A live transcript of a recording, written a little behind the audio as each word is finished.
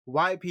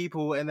white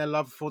people and their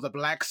love for the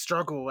black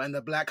struggle and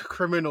the black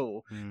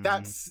criminal.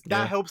 That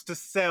Yeah. helps to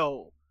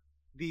sell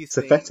these It's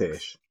a things.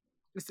 fetish.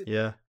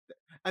 Yeah.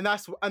 And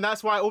that's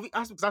why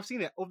because I've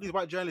seen it. All these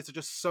white journalists are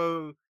just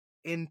so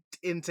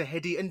into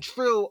heady and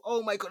drill.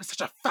 Oh my god, it's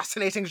such a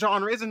fascinating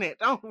genre, isn't it?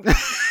 Oh.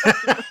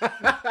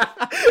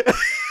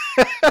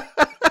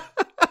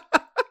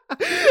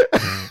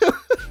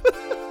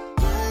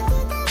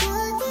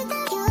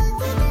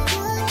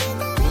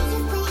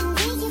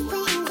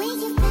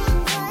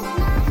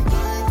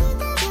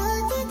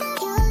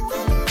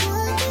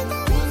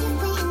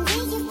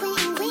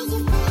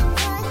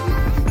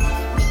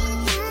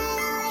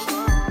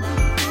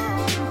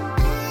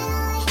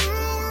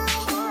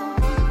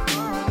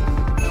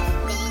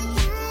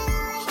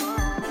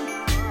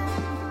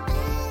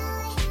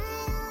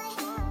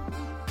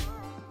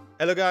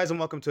 Hello guys and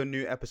welcome to a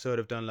new episode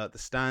of Don't Let the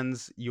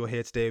Stands. You're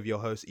here today with your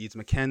host Eads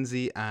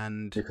McKenzie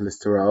and Nicholas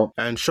Terrell.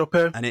 And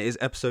Chopin. And it is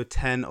episode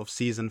 10 of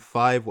season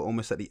 5. We're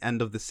almost at the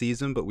end of the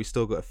season, but we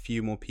still got a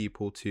few more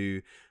people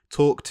to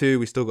talk to.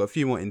 We still got a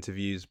few more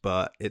interviews,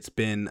 but it's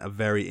been a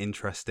very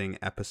interesting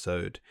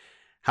episode.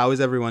 How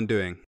is everyone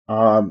doing?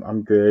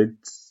 I'm good.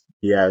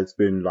 Yeah, it's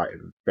been like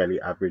a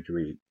fairly average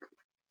week.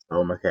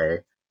 I'm okay.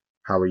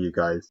 How are you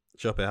guys?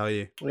 Chopin, how are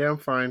you? Yeah, I'm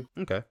fine.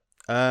 Okay.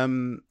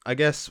 I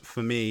guess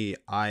for me,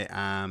 I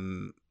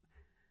am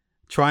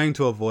trying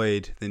to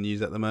avoid the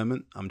news at the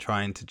moment. I'm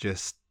trying to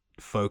just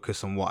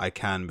focus on what I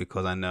can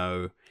because I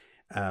know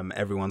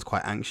everyone's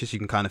quite anxious. You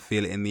can kind of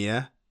feel it in the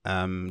air.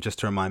 Just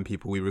to remind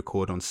people, we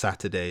record on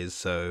Saturdays.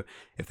 So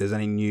if there's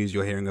any news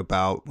you're hearing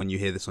about when you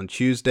hear this on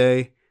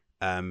Tuesday,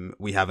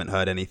 we haven't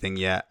heard anything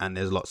yet. And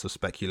there's lots of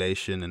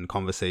speculation and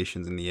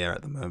conversations in the air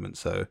at the moment.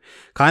 So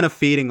kind of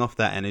feeding off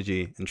that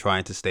energy and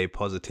trying to stay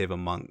positive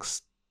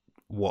amongst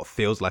what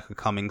feels like a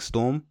coming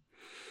storm.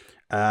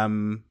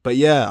 But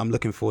yeah, I'm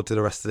looking forward to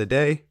the rest of the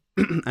day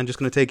and just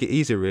going to take it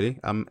easy, really.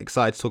 I'm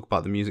excited to talk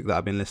about the music that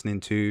I've been listening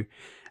to,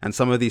 and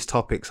some of these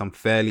topics I'm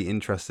fairly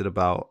interested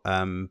about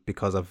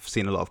because I've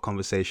seen a lot of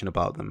conversation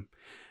about them.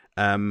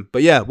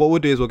 But yeah, what we'll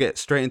do is we'll get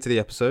straight into the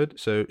episode.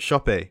 So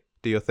Chope,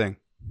 do your thing.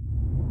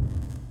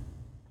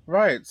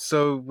 Right,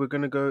 so we're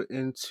gonna go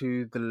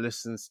into the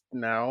listens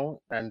now,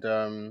 and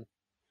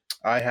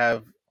I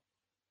have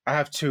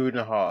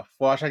 2.5.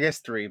 Well, actually, I guess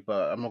 3,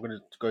 but I'm not going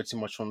to go too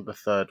much on the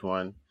third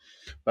one.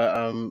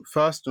 But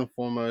first and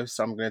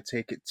foremost, I'm going to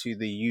take it to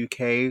the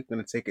UK. I'm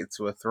going to take it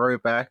to a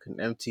throwback, an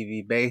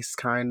MTV bass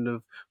kind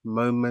of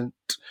moment.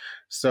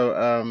 So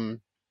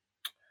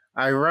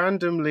I not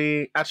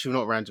randomly,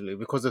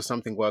 because of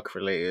something work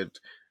related,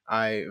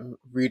 I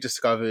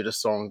rediscovered a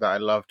song that I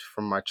loved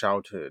from my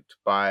childhood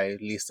by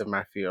Lisa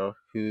Mafia,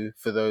 who,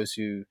 for those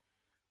who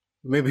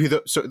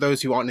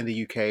those who aren't in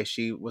the UK,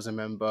 she was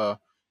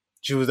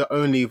the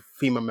only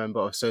female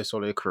member of So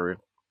Solo Crew.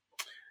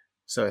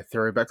 So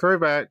throwback.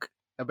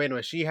 But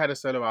anyway, she had a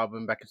solo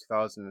album back in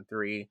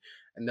 2003,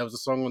 and there was a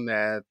song on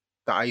there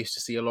that I used to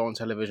see a lot on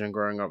television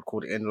growing up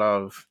called In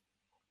Love.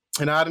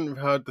 And I hadn't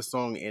heard the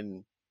song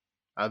in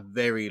a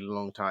very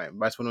long time.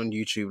 But I just went on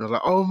YouTube and I was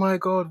like, oh my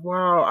god,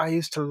 wow, I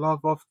used to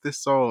love off this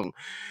song.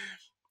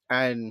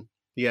 And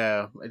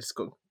yeah, I just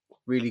got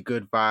really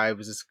good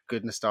vibes, just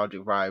good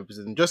nostalgic vibes,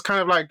 and just kind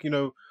of like,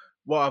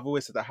 what I've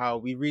always said, that how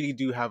we really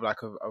do have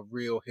like a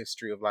real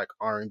history of like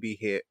R&B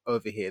hit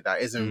over here that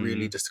isn't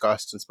really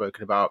discussed and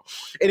spoken about.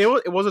 And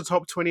it was a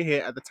top 20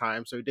 hit at the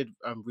time, so it did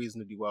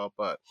reasonably well,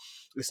 but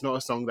it's not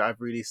a song that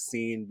I've really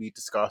seen be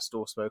discussed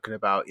or spoken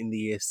about in the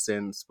years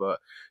since.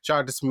 But shout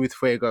out to Smooth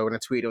Fuego. When I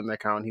tweeted on the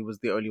account, he was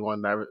the only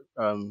one that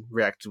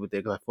reacted with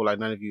it, because I feel like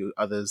none of you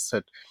others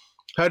had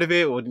heard of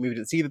it or maybe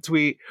didn't see the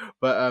tweet.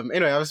 But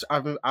anyway,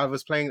 I've been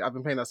playing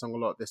that song a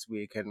lot this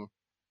week, and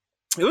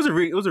it was a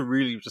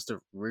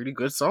really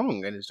good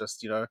song. And it's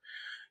just,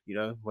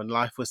 when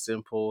life was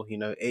simple,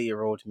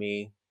 8-year-old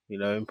me,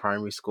 in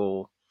primary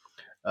school,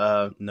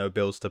 No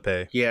bills to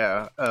pay.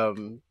 yeah,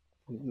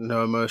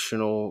 no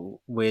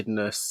emotional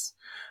weirdness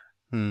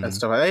and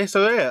stuff like that.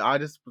 So yeah, I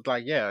just was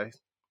like, yeah,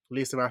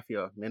 Lisa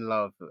Mafia, In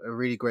Love, a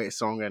really great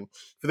song. And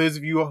for those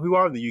of you who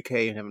are in the UK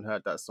and haven't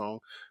heard that song,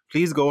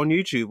 please go on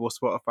YouTube or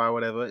Spotify or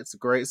whatever. It's a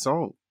great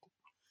song.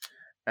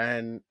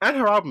 And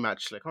her album,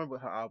 actually, I can't remember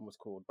what her album was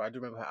called, but I do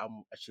remember her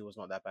album actually was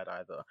not that bad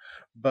either.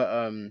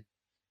 But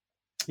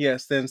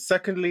yes, then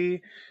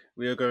secondly,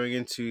 we are going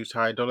into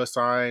Ty Dolla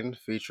 $ign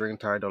featuring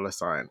Ty Dolla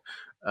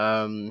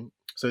 $ign.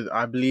 So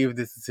I believe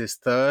this is his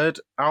third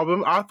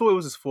album. I thought it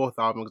was his fourth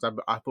album because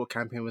I thought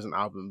Campaign was an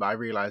album, but I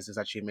realized it's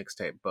actually a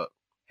mixtape. But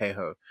hey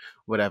ho,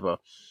 whatever.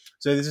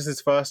 So this is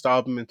his first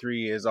album in 3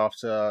 years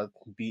after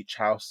Beach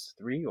House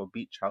 3 or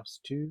Beach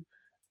House 2.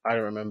 I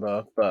don't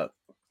remember, but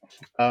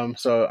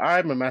so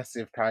I'm a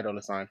massive Ty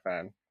Dolla $ign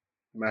fan.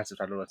 Massive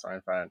Ty Dolla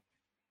 $ign fan.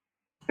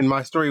 And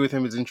my story with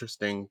him is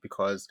interesting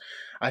because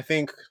I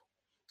think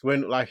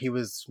when like he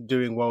was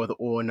doing well with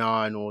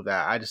Orna and all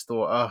that, I just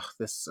thought,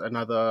 this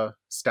another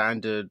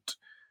standard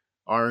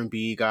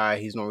R&B guy.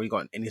 He's not really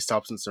got any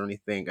substance or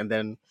anything. And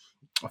then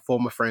a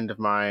former friend of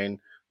mine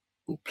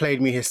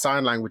played me his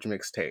sign language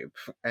mixtape,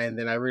 and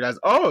then I realized,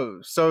 oh,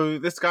 so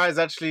this guy's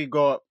actually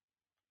got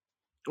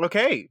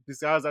this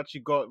guy's actually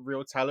got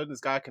real talent.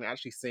 This guy can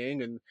actually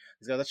sing, and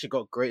this guy's actually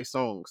got great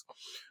songs.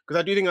 Because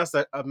I do think that's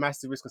a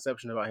massive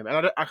misconception about him,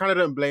 and I kind of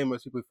don't blame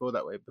most people who feel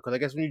that way, because I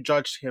guess when you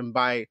judge him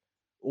by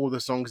all the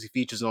songs he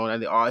features on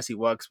and the artists he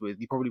works with,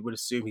 you probably would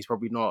assume he's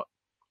probably not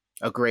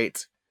a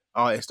great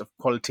artist of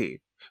quality,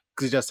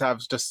 because he just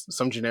has just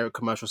some generic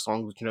commercial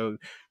songs which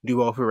do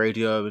well for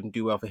radio and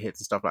do well for hits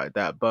and stuff like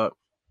that. But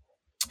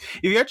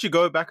if you actually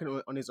go back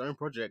on his own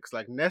projects,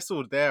 like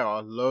nestled there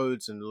are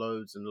loads and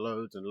loads and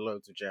loads and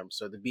loads of gems.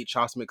 So the Beach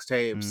House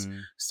mixtapes,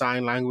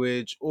 Sign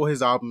Language, all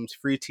his albums,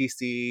 Free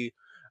TC,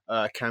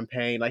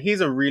 Campaign. Like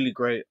he's a really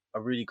great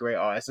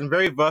artist, and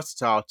very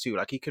versatile too.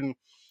 Like he can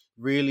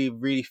really,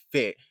 really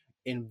fit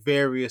in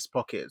various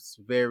pockets.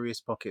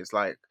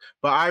 Like,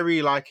 but I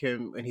really like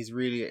him, and he's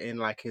really in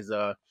like his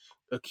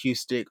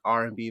acoustic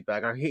R&B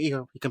bag. Like, he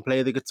can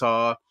play the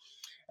guitar.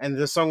 And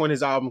the song on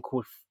his album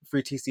called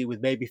Free TC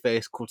with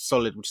Babyface called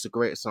Solid, which is a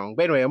great song.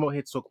 But anyway, I'm not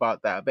here to talk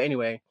about that. But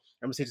anyway,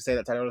 I'm just here to say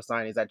that Ty Dolla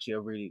 $ign is actually a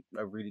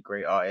really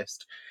great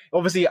artist.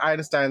 Obviously, I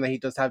understand that he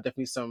does have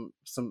definitely some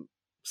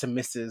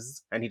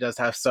misses, and he does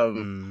have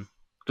some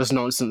just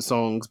nonsense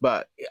songs.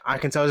 But I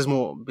can tell there's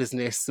more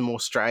business and more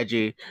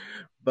strategy.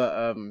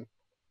 But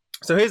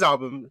so his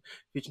album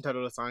featuring Ty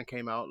Dolla $ign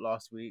came out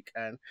last week,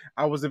 and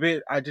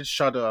I did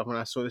shudder when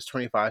I saw this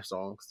 25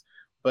 songs.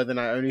 But then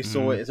I only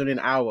saw it's only an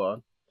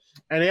hour.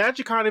 And it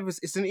actually kind of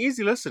it's an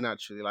easy listen,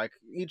 actually. Like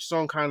each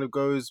song kind of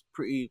goes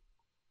pretty.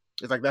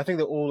 It's like I think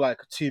they're all like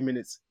 2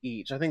 minutes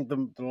each. I think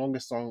the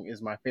longest song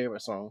is my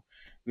favorite song,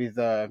 with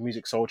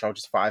Music Soul Child, which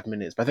is 5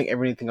 minutes. But I think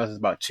everything else is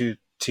about two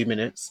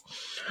minutes.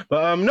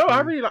 But no,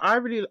 I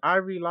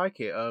really like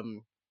it.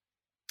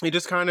 It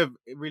just kind of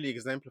really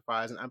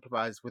exemplifies and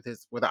amplifies with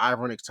the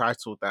ironic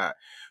title that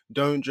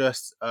don't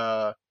just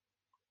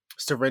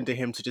surrender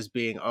him to just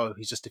being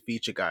he's just a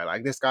feature guy.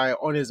 Like this guy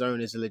on his own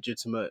is a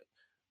legitimate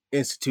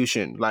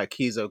institution. Like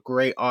he's a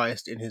great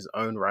artist in his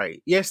own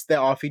right. Yes, there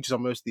are features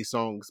on most of these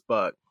songs,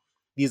 but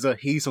these are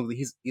his songs that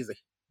he's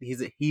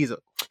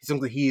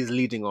songs that he is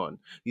leading on.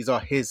 These are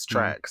his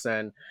tracks,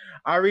 and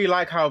I really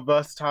like how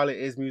versatile it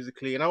is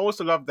musically. And I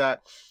also love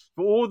that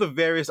for all the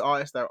various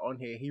artists that are on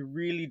here, he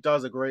really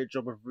does a great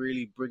job of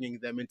really bringing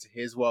them into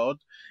his world,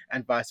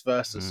 and vice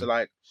versa. So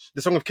like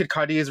the song of Kid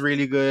Cudi is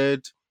really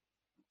good.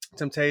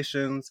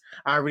 Temptations.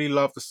 I really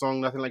love the song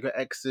Nothing Like Your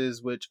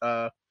Exes, which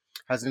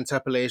has an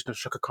interpolation of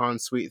Chaka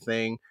Khan's Sweet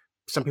Thing.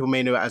 Some people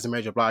may know it as a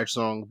Mary J. Blige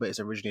song, but it's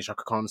originally a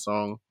Chaka Khan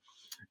song.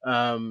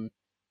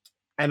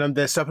 And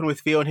there's Serpent with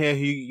Fee on here,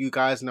 who you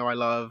guys know I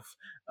love.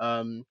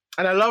 And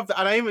I love that,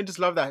 and I even just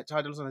love that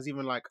Ty Dolla $ign has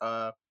even like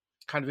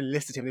kind of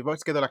enlisted him. They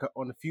worked together like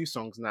on a few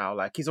songs now.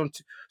 Like he's on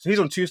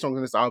 2 songs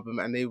on this album,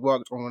 and they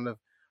worked on one of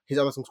his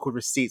other songs called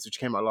Receipts, which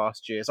came out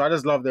last year. So I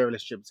just love their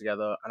relationship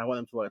together, and I want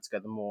them to work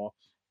together more.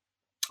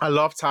 I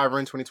love Tyra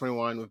in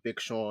 2021 with Big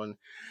Sean.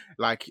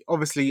 Like,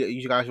 obviously,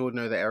 you guys all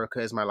know that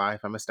Erica is my life.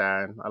 I'm a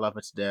stan. I love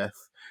her to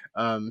death.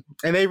 And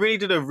they really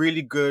did a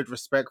really good,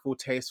 respectful,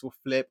 tasteful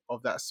flip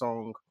of that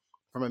song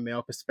from a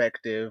male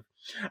perspective.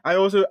 I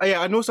also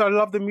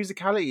love the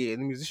musicality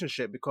and the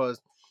musicianship,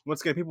 because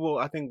once again, people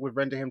I think would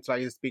render him to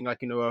like as being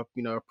like a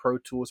Pro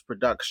Tools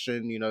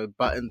production,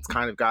 buttons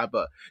kind of guy.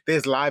 But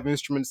there's live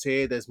instruments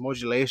here. There's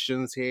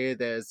modulations here.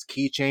 There's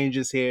key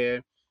changes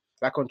here.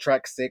 Like on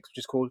track 6, which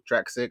is called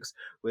track 6,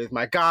 with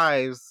my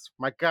guys,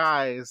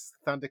 Thundercat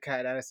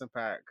and Anderson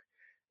 .Paak.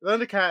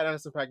 Thundercat and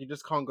Anderson .Paak, you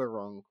just can't go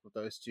wrong with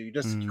those two. You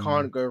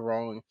can't go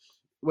wrong,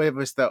 whether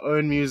it's their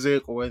own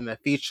music or in their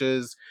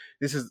features.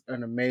 This is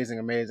an amazing,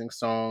 amazing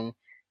song.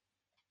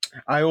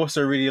 I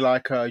also really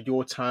like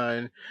Your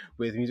Turn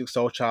with Music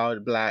Soul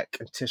Child, Black,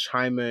 and Tish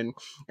Hyman.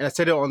 And I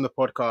said it on the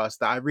podcast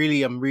that I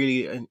really am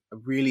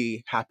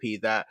really happy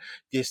that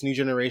this new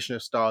generation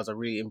of stars are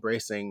really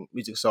embracing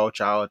Music Soul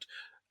Child.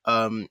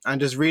 And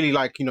just really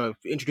like,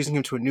 introducing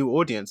him to a new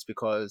audience,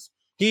 because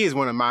he is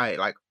one of my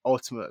like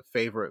ultimate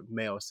favorite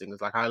male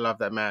singers. Like I love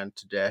that man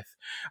to death.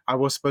 I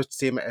was supposed to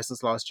see him at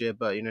Essence last year,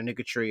 but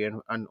Niggatry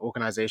and an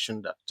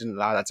organization that didn't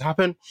allow that to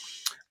happen.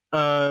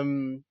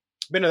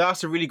 But no,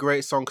 that's a really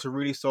great song. It's a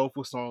really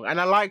soulful song, and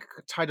I like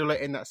Ty Dolla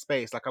in that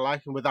space. Like I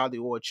like him without the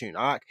auto tune.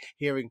 I like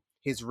hearing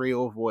his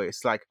real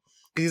voice. Like,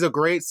 because he's a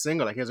great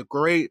singer. Like he has a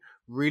great,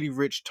 really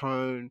rich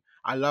tone.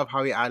 I love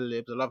how he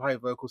ad-libs. I love how he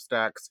vocal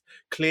stacks.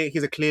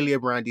 He's clearly a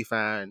Brandy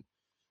fan.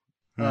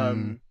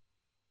 And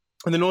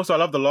then also I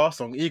love the last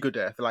song, Ego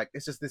Death. Like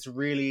it's just this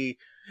really,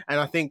 and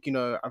I think,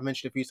 I've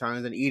mentioned a few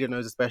times, and Ida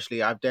knows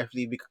especially, I've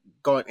definitely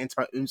gotten into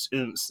my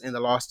oons in the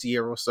last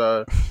year or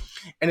so.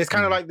 And it's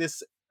kind of like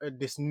this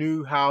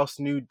new house,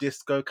 new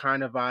disco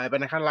kind of vibe.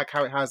 And I kind of like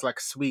how it has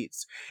like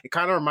sweets. It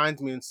kind of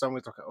reminds me in some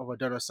ways like, I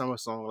don't know, summer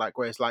song, like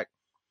where it's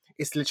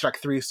literally like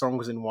 3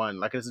 songs in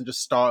one. Like it doesn't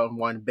just start on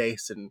one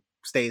bass and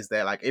stays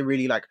there. Like it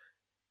really like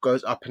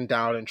goes up and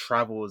down and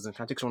travels and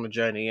kind of takes on a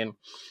journey. And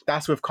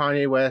that's with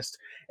Kanye West,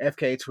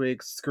 FK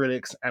Twigs,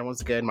 Skrillex, and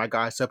once again my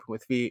guy Serpent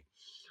with Feet.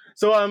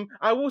 So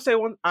I will say,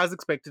 as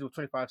expected, with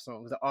 25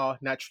 songs, there are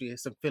naturally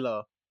some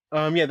filler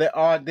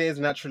Yeah, there's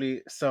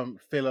naturally some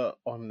filler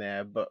on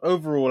there, but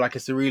overall, like,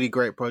 it's a really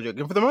great project,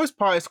 and for the most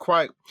part, it's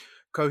quite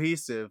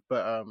cohesive.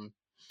 But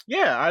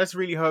yeah, I just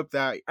really hope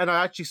that, and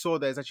I actually saw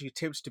there's actually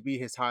tips to be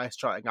his highest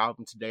charting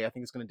album today. I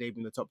think it's going to debut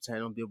in the top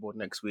 10 on Billboard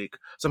next week,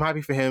 so I'm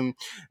happy for him.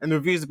 And the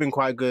reviews have been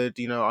quite good.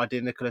 You know, I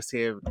did Nicholas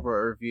here wrote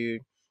a review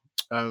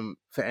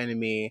for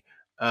Enemy.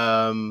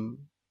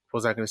 What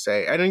was I going to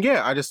say? And then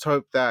yeah, I just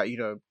hope that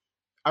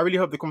I really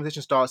hope the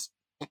conversation starts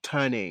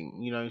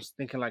turning, just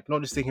thinking like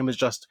not just thinking him as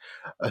just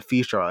a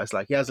feature artist.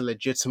 Like he has a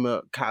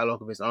legitimate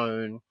catalog of his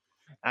own.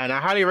 And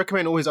I highly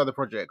recommend all his other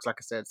projects. Like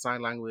I said,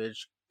 Sign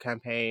Language,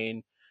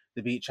 Campaign,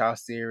 the Beach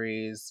House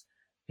series.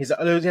 He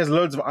has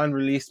loads of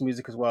unreleased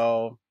music as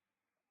well.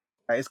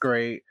 It's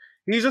great.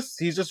 He's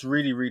just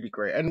really really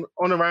great. And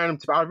on a random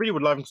tip, I really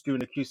would love him to do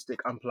an acoustic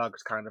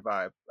unplugged kind of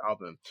vibe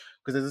album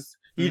because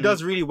he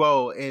does really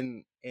well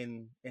in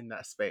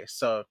that space.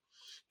 So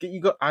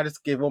I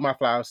just give all my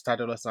flowers to Ty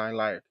Dolla $ign.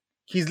 Like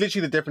he's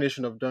literally the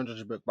definition of don't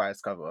judge a book by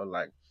its cover.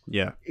 Like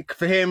Yeah.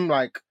 for him,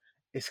 like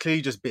it's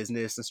clearly just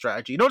business and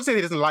strategy. Not to say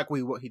he doesn't like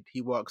what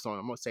he works on.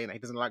 I'm not saying that he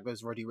doesn't like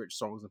those Roddy Ricch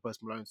songs and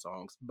Post Malone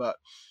songs. But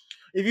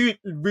if you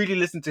really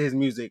listen to his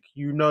music,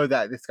 you know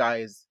that this guy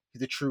he's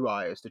a true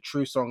artist, a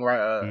true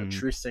songwriter, a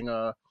true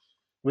singer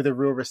with a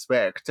real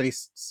respect.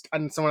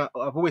 And someone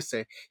I've always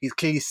said he's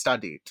clearly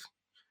studied,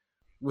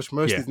 which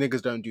most of these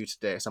niggas don't do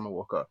today. Summer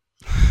Walker,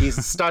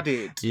 he's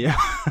studied. Yeah.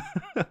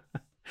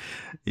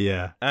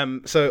 Yeah.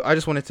 So I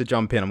just wanted to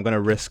jump in. I'm going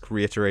to risk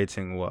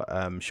reiterating what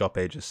Shop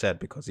A just said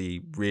because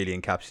he really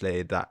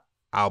encapsulated that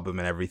album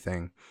and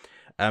everything.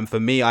 For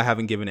me, I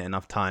haven't given it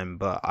enough time,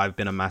 but I've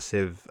been a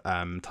massive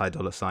Ty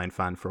Dolla $ign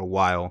fan for a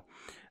while.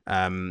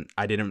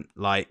 I didn't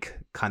like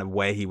kind of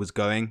where he was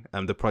going.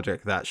 The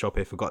project that Shop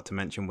A forgot to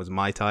mention was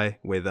My Tai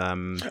with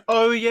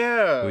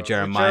with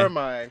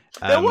Jeremiah.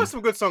 There were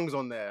some good songs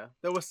on there.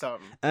 There was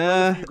some.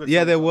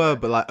 There were,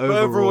 but like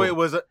overall it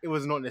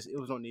was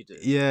not needed.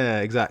 Yeah,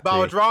 exactly. But I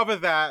would rather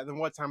that than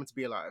What Time to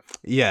Be Alive.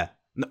 Yeah.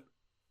 No,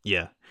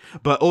 yeah.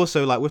 But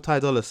also, like with Ty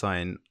Dolla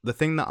 $ign, the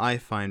thing that I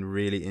find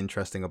really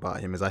interesting about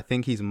him is I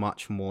think he's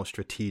much more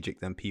strategic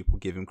than people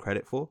give him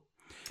credit for.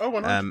 Oh,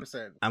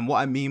 100%. And what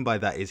I mean by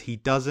that is he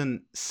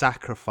doesn't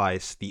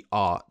sacrifice the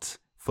art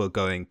for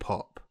going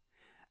pop.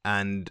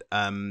 And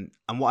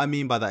what I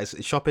mean by that is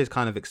Shop has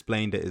kind of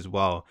explained it as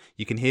well.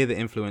 You can hear the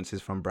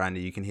influences from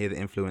Brandy. You can hear the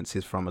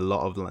influences from a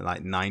lot of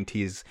like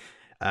 90s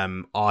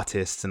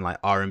artists and like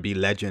R&B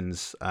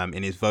legends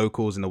in his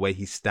vocals and the way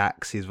he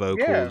stacks his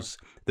vocals.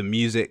 Yeah. The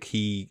music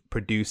he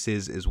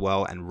produces as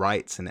well and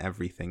writes and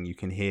everything you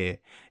can hear.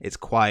 It's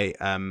quite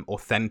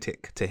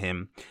authentic to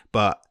him.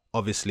 But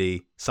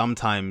obviously,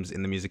 sometimes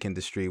in the music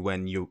industry,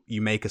 when you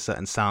make a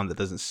certain sound that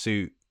doesn't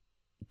suit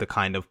the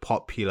kind of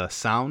popular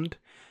sound,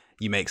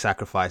 you make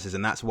sacrifices.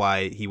 And that's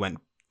why he went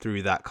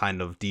through that kind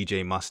of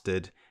DJ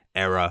Mustard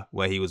era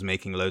where he was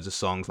making loads of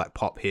songs like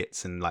pop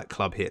hits and like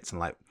club hits and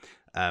like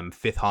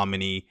Fifth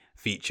Harmony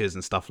features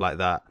and stuff like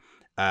that.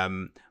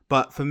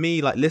 But for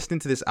me, like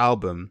listening to this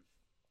album,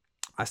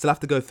 I still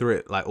have to go through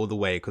it like all the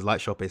way because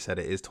like Shop said,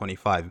 it is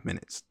 25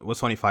 minutes. It was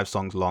 25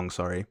 songs long,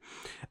 sorry.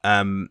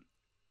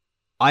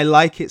 I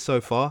like it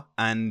so far,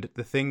 and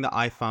the thing that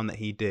I found that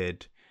he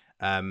did,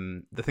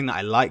 the thing that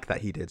I like that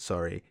he did,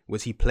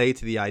 was he played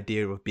to the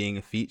idea of being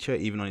a feature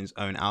even on his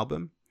own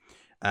album,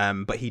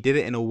 but he did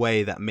it in a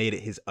way that made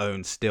it his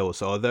own still.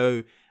 So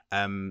although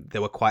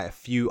there were quite a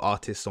few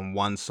artists on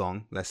one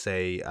song, let's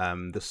say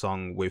the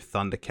song with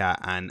Thundercat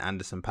and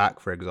Anderson .Paak,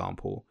 for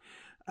example,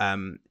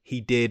 he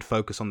did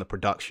focus on the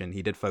production,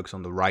 he did focus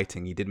on the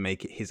writing, he did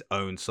make it his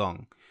own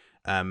song.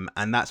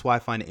 And that's why I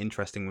find it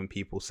interesting when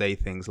people say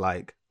things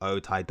like, oh,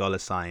 Ty Dolla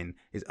 $ign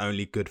is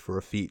only good for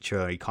a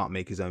feature, he can't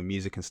make his own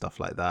music and stuff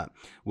like that.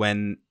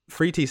 When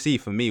Free TC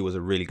for me was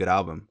a really good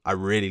album. I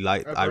really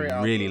liked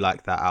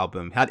that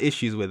album. Had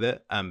issues with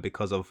it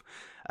because of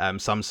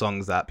some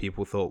songs that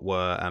people thought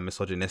were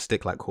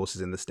misogynistic, like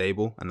Horses in the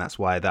Stable, and that's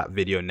why that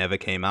video never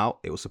came out.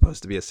 It was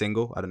supposed to be a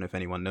single. I don't know if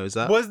anyone knows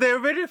that. Was there a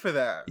video for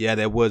that? Yeah,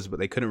 there was, but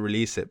they couldn't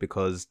release it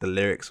because the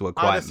lyrics were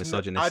quite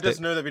misogynistic. I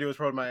just know the video was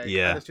problematic.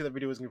 Yeah. I just knew the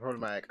video was going to be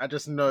problematic. I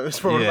just know it was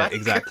problematic. Yeah,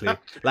 exactly.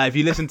 Like, if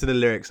you listen to the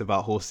lyrics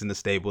about Horses in the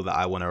Stable that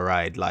I want to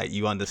ride, like,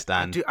 you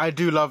understand. I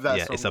do love that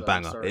song. Yeah, it's a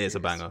banger. It is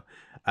a banger.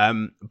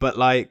 But,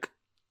 like,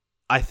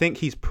 I think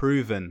he's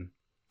proven...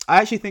 I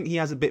actually think he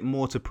has a bit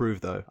more to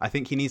prove, though. I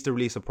think he needs to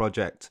release a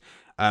project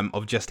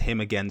of just him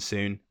again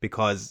soon,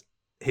 because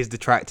his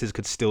detractors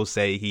could still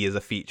say he is a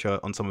feature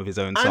on some of his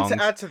own songs. And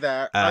to add to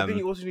that, I think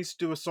he also needs to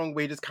do a song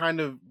where he just kind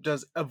of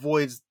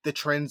avoids the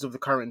trends of the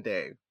current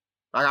day.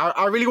 Like,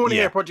 I really want to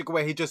hear a project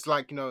where he just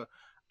like, I just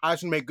want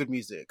to make good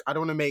music. I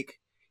don't want to make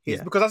his,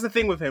 because that's the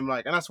thing with him,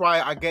 like, and that's why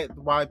I get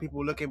why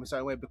people look at him a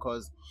certain way,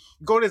 because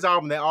you go to his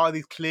album, there are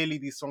these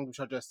songs which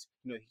are just,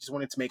 he just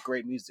wanted to make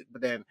great music, but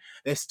then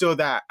there's still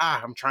that,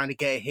 I'm trying to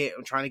get a hit,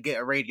 I'm trying to get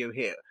a radio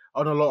hit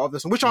on a lot of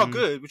this, which are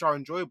good, which are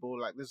enjoyable.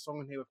 Like, there's a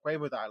song in here with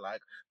Quavo that I like,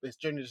 but it's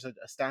generally just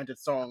a standard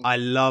song. I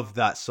love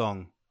that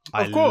song.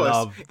 I Of course,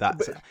 love that,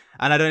 but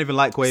and I don't even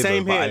like Quavo,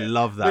 same but I here.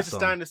 love But that it's a song.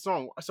 standard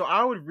song, so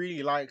I would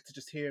really like to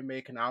just hear him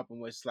make an album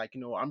where it's like,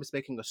 I'm just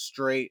making a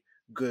straight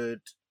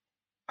good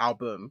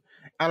album.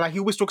 And like he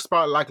always talks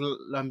about like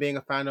being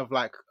a fan of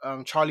like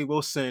Charlie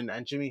Wilson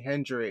and Jimi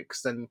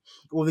Hendrix and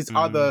all these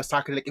other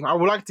psychedelic. I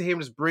would like to hear him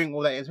just bring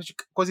all that in, especially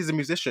because he's a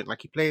musician.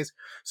 Like he plays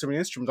so many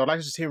instruments. I'd like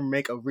to just hear him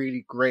make a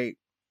really great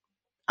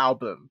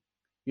album.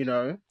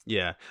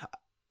 Yeah,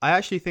 I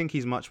actually think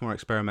he's much more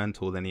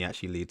experimental than he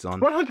actually leads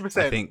on.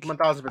 100%, I think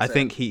 1000%. I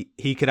think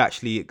he could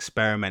actually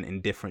experiment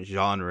in different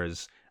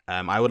genres.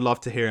 I would love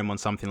to hear him on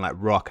something like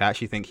rock. I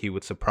actually think he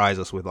would surprise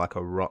us with like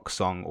a rock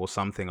song or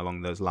something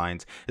along those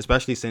lines,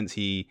 especially since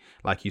he,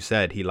 like you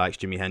said, he likes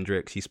Jimi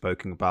Hendrix. He's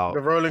spoken about the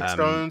Rolling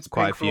Stones,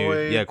 quite Pink a few,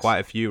 Floyd. quite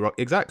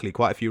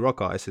a few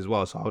rock artists as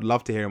well. So I would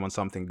love to hear him on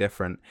something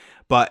different.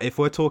 But if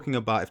we're talking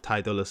about if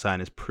Ty Dolla $ign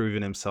has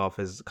proven himself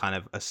as kind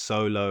of a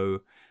solo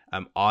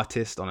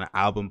artist on an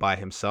album by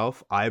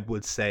himself, I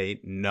would say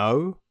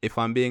no, if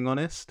I'm being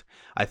honest.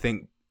 I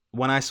think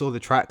when I saw the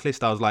track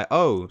list, I was like,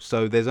 oh,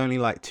 so there's only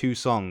like 2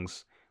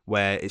 songs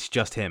where it's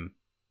just him.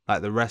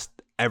 Like the rest,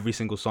 every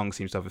single song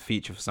seems to have a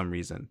feature for some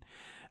reason.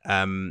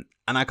 And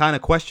I kind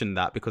of questioned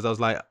that because I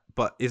was like,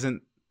 but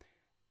isn't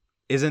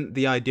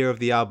the idea of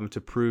the album to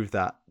prove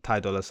that Ty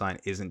Dolla $ign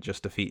isn't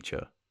just a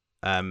feature?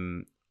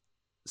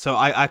 So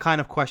I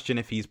kind of question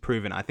if he's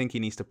proven. I think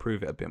he needs to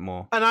prove it a bit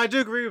more. And I do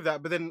agree with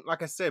that. But then,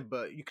 like I said,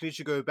 but you can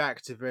easily go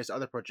back to various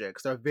other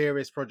projects. There are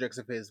various projects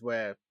of his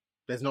where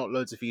there's not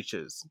loads of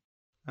features.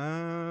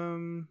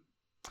 Yeah.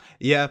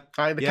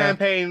 Like the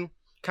campaign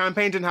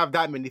didn't have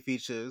that many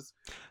features.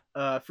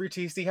 Free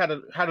TC had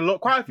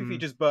quite a few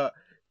features, but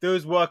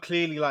those were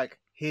clearly like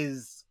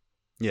his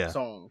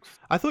songs.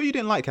 I thought you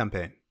didn't like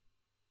Campaign.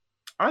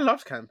 I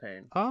loved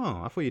Campaign.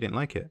 Oh, I thought you didn't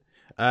like it.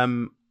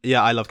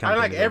 Yeah, I love Campaign.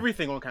 I like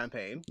everything on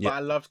Campaign, but I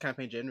loved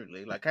Campaign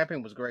generally. Like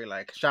Campaign was great.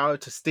 Like shout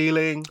out to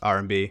Stealing,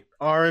 R&B,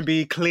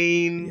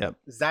 Clean,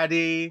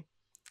 Zaddy,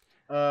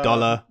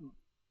 Dollar,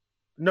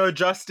 No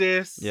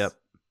Justice. Yep,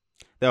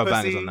 there are Pussy.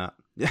 bangers on that.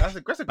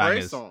 That's a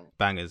great song.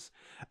 Bangers.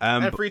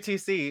 And Free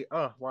TC.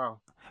 Oh wow.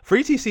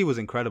 Free TC was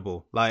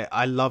incredible. Like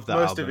I love that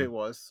album. Most of it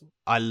was.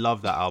 I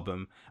love that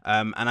album.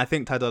 And I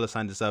think Ty Dolla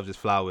 $ign deserves his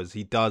flowers.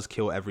 He does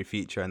kill every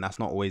feature, and that's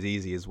not always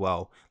easy as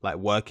well. Like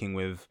working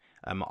with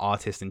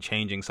artists and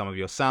changing some of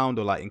your sound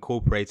or like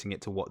incorporating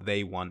it to what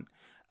they want.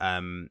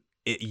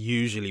 It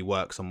usually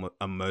works on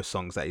most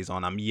songs that he's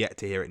on. I'm yet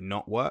to hear it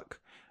not work.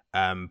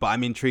 But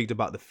I'm intrigued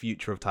about the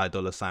future of Ty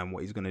Dolla $ign,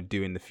 what he's going to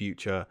do in the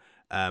future.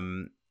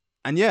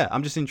 And yeah,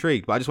 I'm just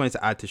intrigued. But I just wanted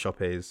to add to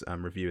Choppe's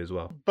review as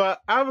well.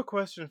 But I have a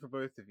question for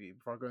both of you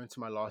before I go into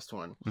my last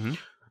one. Mm-hmm.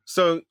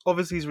 So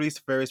obviously he's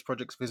released various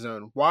projects of his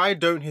own. Why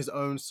don't his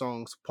own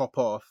songs pop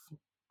off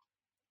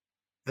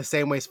the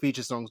same way as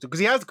feature songs do?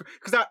 Because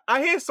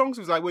I hear songs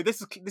was like, wait,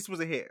 this was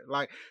a hit.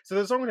 Like, so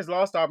there's a song on his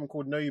last album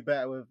called Know You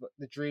Better with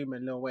The Dream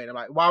and Lil Wayne. I'm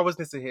like, why was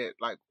this a hit?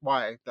 Like,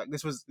 why? Like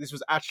this was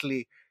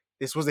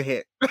a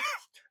hit.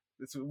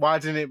 Why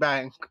didn't it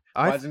bang?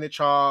 Why didn't it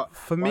chart?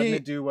 Why didn't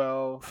it do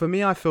well? For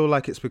me, I feel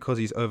like it's because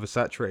he's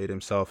oversaturated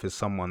himself as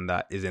someone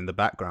that is in the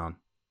background.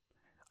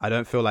 I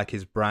don't feel like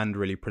his brand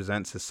really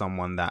presents as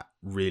someone that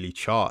really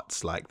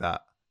charts like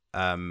that.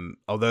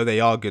 Although they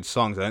are good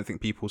songs, I don't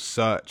think people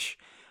search.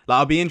 Like,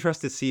 I'll be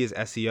interested to see his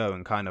SEO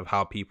and kind of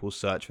how people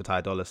search for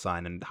Ty Dolla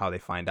 $ign and how they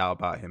find out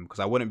about him. Because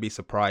I wouldn't be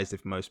surprised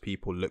if most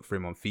people look for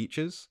him on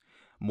features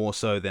more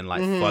so than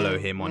like follow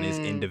him on his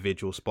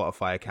individual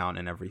Spotify account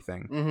and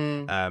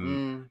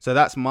everything. So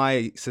that's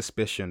my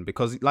suspicion,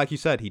 because like you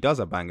said, he does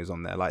have bangers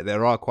on there. Like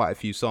there are quite a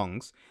few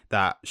songs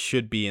that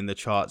should be in the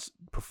charts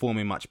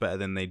performing much better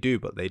than they do,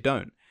 but they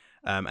don't.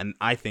 And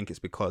I think it's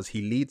because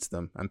he leads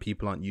them and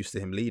people aren't used to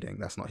him leading.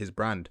 That's not his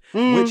brand,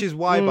 which is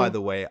why, by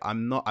the way,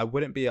 I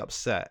wouldn't be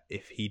upset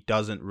if he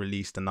doesn't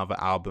release another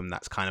album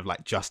that's kind of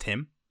like just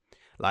him.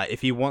 Like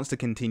if he wants to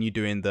continue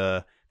doing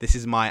this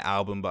is my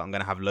album, but I'm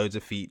going to have loads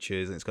of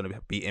features and it's going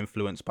to be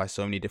influenced by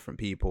so many different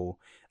people,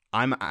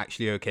 I'm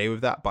actually okay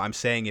with that. But I'm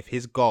saying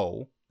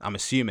I'm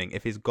assuming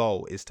if his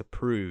goal is to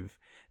prove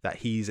that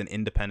he's an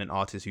independent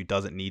artist who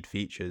doesn't need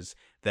features,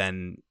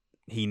 then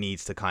he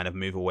needs to kind of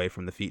move away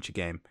from the feature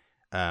game.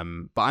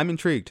 But I'm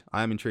intrigued.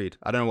 I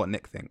don't know what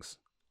Nick thinks.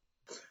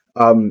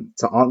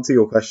 To answer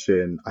your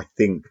question, I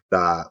think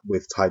that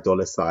with Ty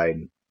Dolla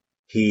 $ign,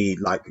 he,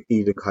 like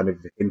Eden kind of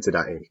hinted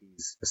at it,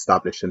 he's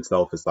established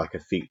himself as like a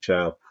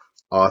feature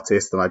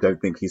artist, and I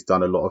don't think he's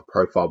done a lot of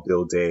profile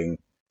building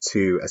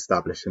to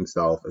establish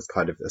himself as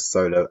kind of a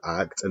solo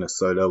act and a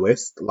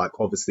soloist. Like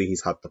obviously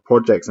he's had the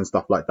projects and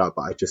stuff like that,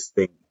 but I just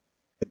think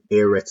an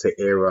era to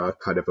era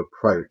kind of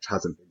approach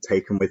hasn't been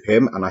taken with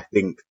him. And I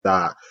think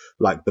that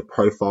like the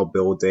profile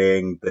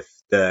building,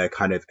 the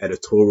kind of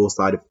editorial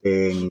side of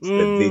things, the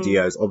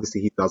videos,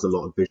 obviously he does a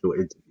lot of visual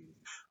interviews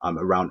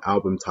around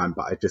album time,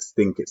 but I just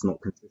think it's not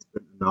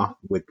consistent enough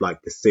with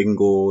like the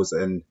singles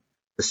and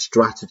the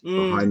strategy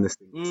behind the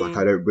singles. Like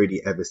I don't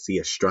really ever see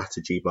a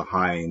strategy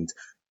behind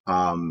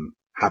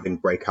having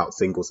breakout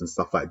singles and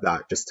stuff like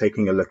that. Just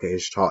taking a look at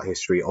his chart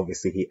history,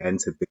 obviously he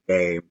entered the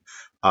game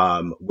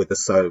with a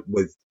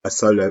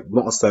solo,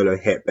 not a solo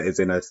hit, but is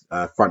in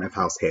a front of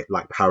house hit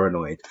like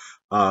Paranoid.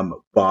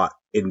 But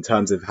in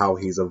terms of how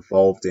he's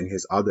evolved in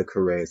his other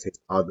careers, his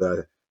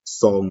other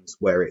songs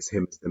where it's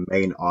him as the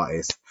main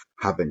artist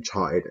haven't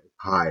charted as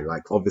high.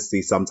 Like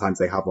obviously sometimes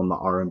they have on the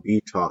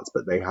R&B charts,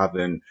 but they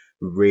haven't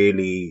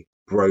really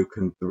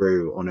broken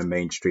through on a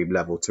mainstream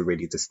level to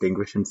really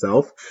distinguish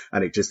himself.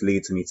 And it just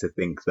leads me to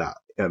think that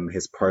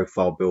his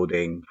profile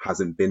building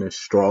hasn't been as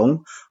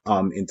strong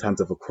in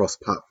terms of across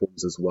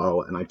platforms as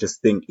well. And I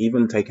just think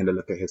even taking a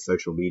look at his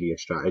social media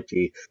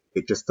strategy,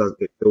 it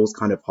feels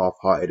kind of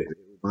half-hearted. It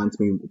reminds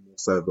me more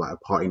so of like a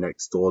Party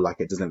Next Door. Like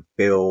it doesn't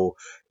feel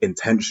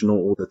intentional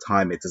all the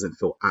time. It doesn't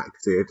feel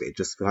active. It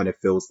just kind of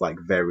feels like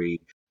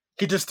very,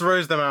 He just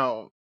throws them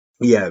out.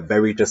 yeah,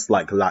 very just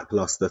like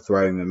lackluster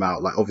throwing them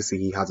out. Like obviously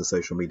he has a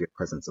social media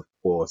presence, of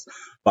course,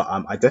 but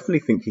I definitely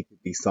think he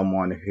could be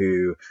someone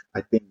who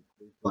I think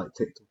with, like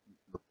TikTok,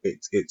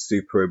 it's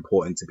super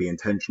important to be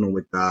intentional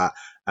with that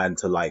and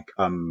to like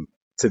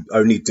to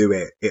only do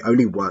it. It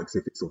only works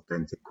if it's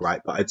authentic,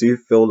 right? But I do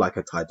feel like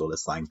a Ty Dolla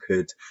Sign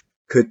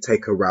could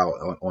take a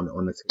route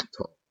on the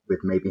TikTok with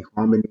maybe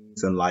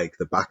harmonies and like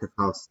the back of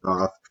house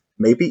stuff.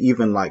 Maybe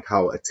even like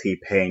how a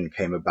T-Pain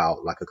came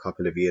about like a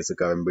couple of years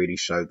ago and really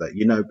showed that,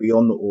 you know,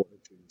 beyond the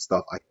auto-tune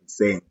stuff, I can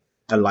sing.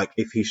 And like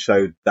if he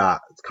showed that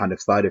kind of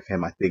side of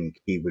him, I think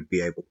he would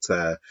be able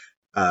to,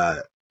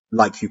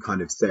 like you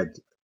kind of said,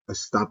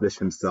 establish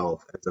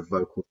himself as a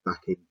vocal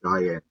stacking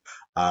giant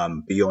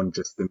beyond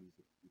just the music.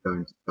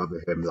 Don't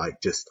discover him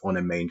like just on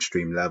a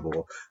mainstream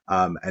level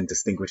and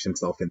distinguish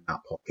himself in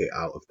that pocket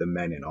out of the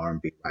men in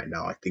R&B right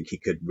now. I think he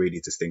could really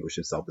distinguish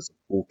himself as a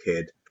cool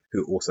kid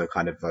who also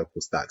kind of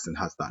vocal stacks and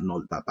has that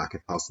knowledge, that back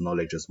of house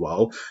knowledge as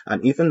well.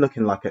 And even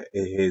looking like at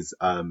his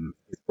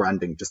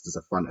branding just as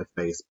a front of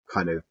face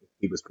kind of, if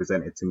he was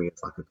presented to me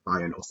as like a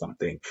client or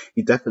something,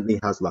 he definitely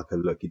has like a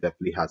look. He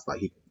definitely has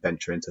like, he can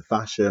venture into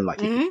fashion,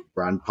 like he can do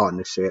brand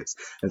partnerships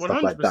and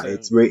stuff like that.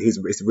 100%.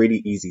 It's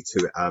really easy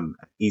to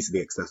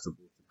easily accessible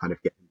to kind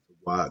of get him to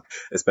work,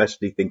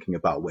 especially thinking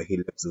about where he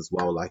lives as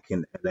well, like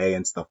in LA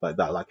and stuff like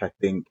that. Like I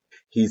think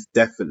he's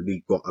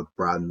definitely got a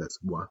brand that's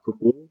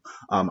workable.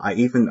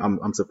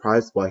 I'm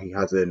surprised why he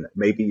hasn't,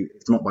 maybe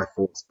it's not by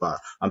force, but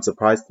I'm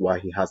surprised why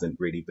he hasn't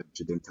really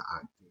ventured into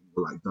acting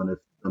or like done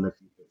a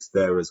few bits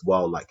there as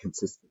well, like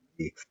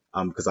consistently.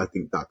 Because I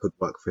think that could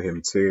work for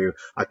him too.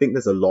 I think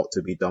there's a lot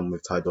to be done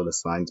with Ty Dolla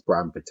Sign's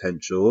brand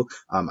potential.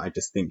 I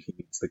just think he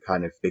needs to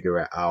kind of figure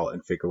it out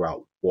and figure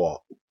out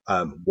what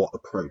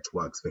approach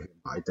works for him.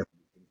 I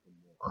definitely think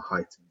a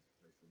heightened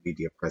social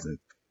media presence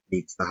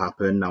needs to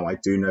happen. Now, I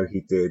do know he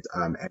did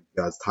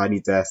NPR's Tiny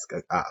Desk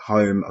at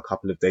home a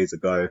couple of days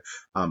ago.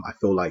 I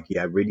feel like,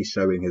 yeah, really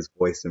showing his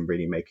voice and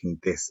really making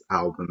this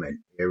album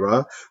an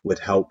era would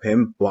help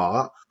him.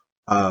 But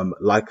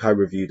like I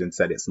reviewed and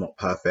said, it's not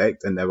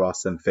perfect, and there are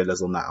some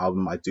fillers on that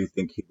album. I do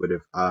think he would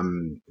have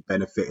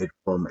benefited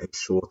from a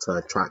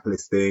shorter track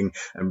listing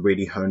and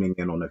really honing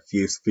in on a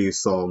few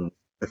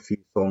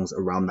songs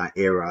around that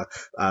era.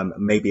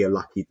 Maybe a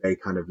Lucky Day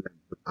kind of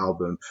length of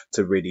album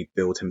to really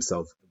build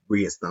himself,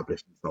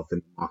 re-establish himself in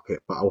the market.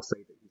 But I'll say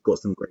that he's got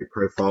some great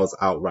profiles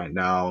out right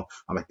now.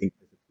 I think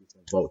there's a piece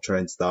on Vulture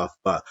and stuff.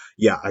 But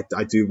yeah,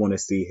 I do want to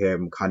see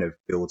him kind of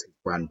build his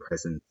brand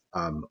presence.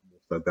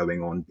 Also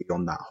going on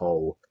beyond that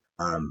whole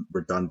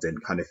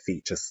redundant kind of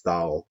feature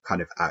style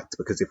kind of act,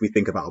 because if we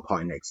think about a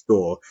Party Next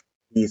Door,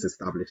 he's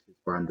established his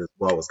brand as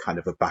well as kind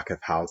of a back of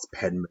house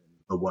penman,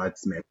 a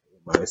wordsmith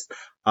almost,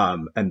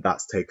 and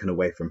that's taken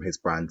away from his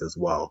brand as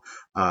well.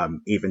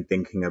 Even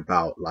thinking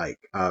about like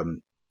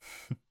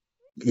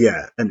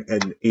yeah,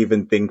 and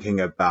even thinking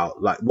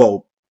about like,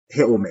 well,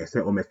 hit or miss,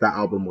 that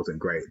album wasn't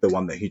great, the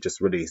one that he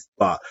just released,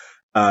 but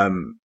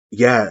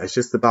yeah, it's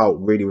just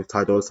about really with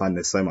Ty Dolla Sign,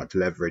 there's so much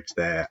leverage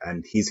there,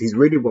 and he's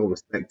really well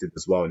respected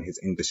as well in his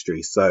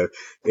industry. So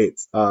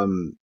it's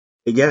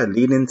yeah,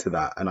 lean into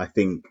that, and I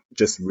think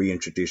just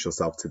reintroduce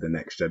yourself to the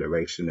next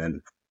generation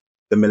and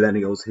the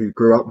millennials who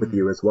grew up with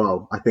you as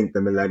well. I think the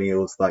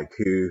millennials like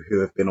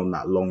who have been on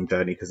that long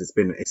journey, because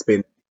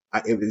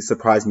it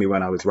surprised me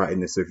when I was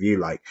writing this review,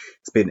 like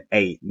it's been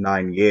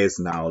 8-9 years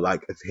now,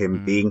 like of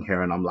him being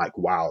here, and I'm like,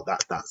 wow,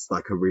 that's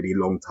like a really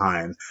long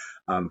time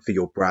for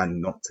your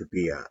brand not to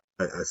be at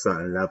a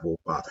certain level.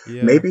 But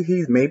Yeah. maybe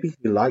he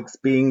likes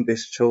being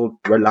this chilled,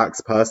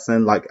 relaxed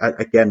person. Like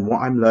again,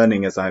 what I'm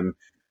learning as I'm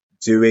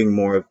doing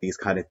more of these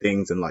kind of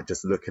things and like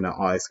just looking at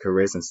artists'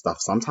 careers and stuff,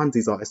 sometimes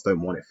these artists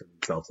don't want it for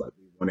themselves like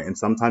we want it, and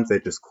sometimes they're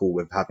just cool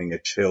with having a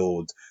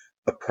chilled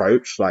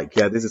approach. Like,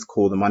 yeah, this is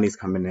cool, the money's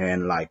coming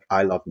in, like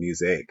I love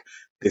music,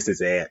 this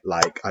is it,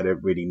 like I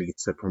don't really need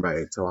to promote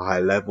it to a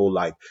high level,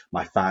 like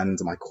my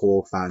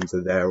core fans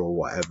are there or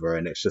whatever.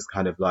 And it's just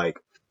kind of like,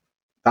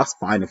 that's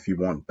fine if you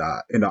want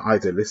that. In an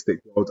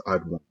idealistic world,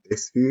 I'd want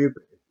this for you,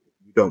 but if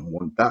you don't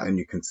want that and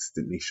you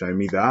consistently show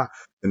me that,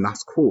 then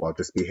that's cool. I'll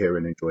just be here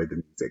and enjoy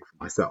the music for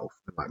myself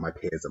and like my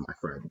peers and my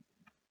friends.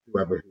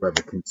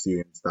 whoever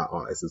consumes that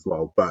artist as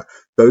well. But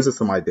those are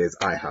some ideas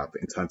I have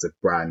in terms of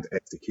brand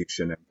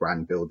execution and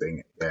brand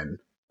building again.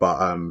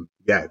 But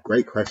yeah,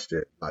 great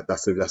question. Like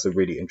that's a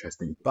really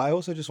interesting. But I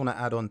also just want to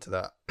add on to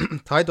that.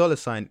 Ty Dolla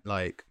Sign,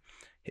 like,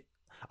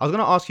 I was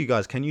gonna ask you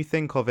guys, can you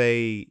think of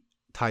a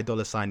Ty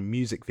Dolla Sign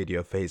music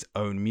video for his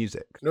own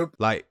music? Nope.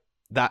 Like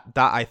that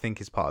I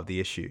think is part of the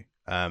issue.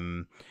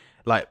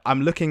 Like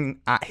I'm looking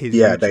at his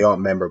Yeah, YouTube. they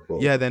aren't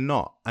memorable. Yeah, they're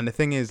not. And the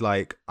thing is,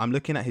 like, I'm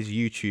looking at his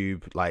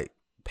YouTube like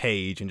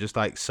page and just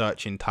like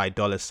searching Ty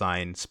Dolla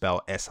Sign,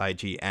 spell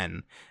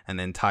SIGN, and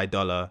then Ty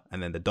Dolla,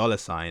 and then the dollar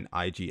sign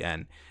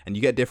IGN, and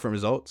you get different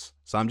results.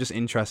 So I'm just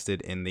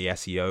interested in the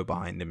SEO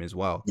behind him as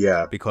well.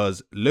 Yeah.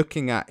 Because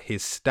looking at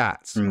his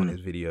stats on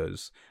his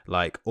videos,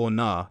 like Or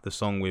Nah, the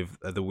song with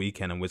The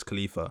Weeknd and Wiz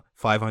Khalifa,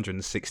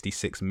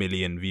 566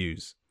 million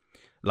views.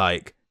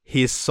 Like,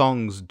 his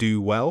songs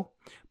do well,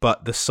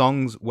 but the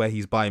songs where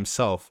he's by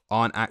himself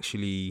aren't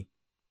actually,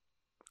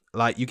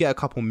 like, you get a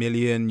couple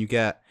million,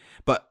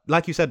 but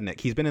like you said,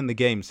 Nick, he's been in the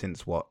game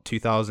since what,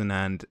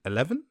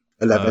 2011?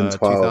 11,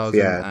 12,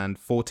 yeah.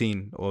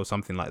 2014 or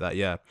something like that,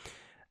 yeah.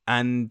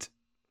 And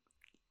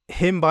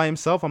him by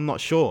himself, I'm not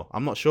sure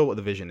what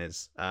the vision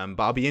is. But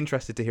I'll be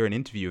interested to hear an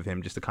interview of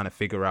him just to kind of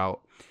figure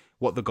out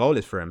what the goal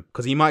is for him.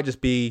 Because he might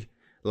just be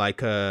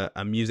like a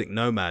music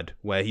nomad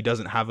where he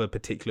doesn't have a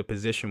particular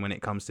position when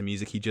it comes to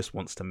music. He just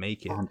wants to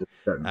make it.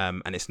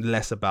 100%. And it's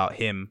less about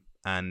him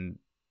and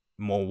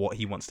more what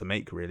he wants to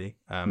make, really.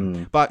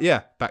 But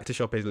yeah, back to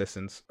Choppe's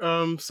listens.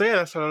 So yeah,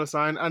 that's another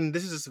sign. And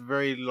this is just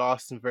very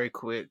last and very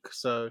quick.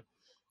 So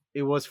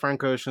it was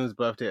Frank Ocean's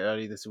birthday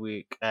early this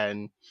week,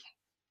 and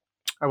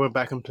I went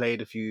back and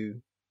played a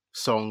few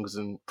songs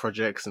and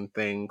projects and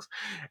things,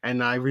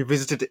 and I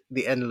revisited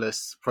the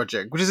Endless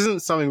project, which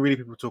isn't something really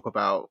people talk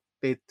about.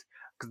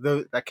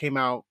 That came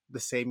out the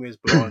same year as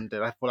Blonde,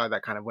 and I feel like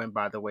that kind of went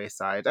by the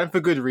wayside, and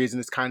for good reason.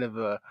 It's kind of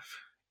a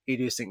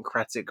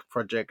idiosyncratic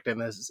project,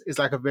 and it's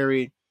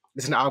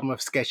an album of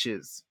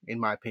sketches, in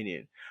my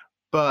opinion.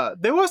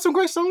 But there were some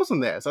great songs on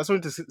there, so I just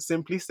wanted to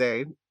simply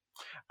say,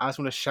 I just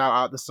want to shout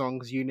out the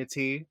songs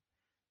Unity,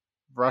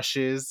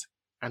 Rushes,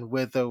 and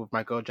Wither with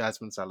my girl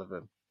Jasmine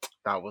Sullivan.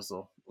 That was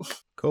all.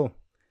 Cool.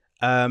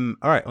 All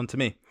right, on to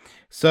me.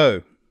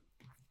 So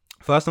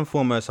first and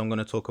foremost, I'm going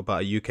to talk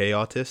about a UK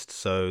artist.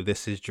 So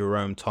this is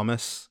Jerome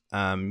Thomas.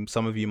 Some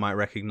of you might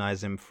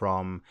recognize him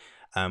from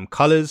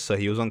Colours. So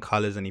he was on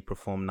Colours and he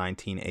performed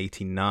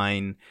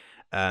 1989.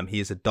 He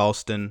is a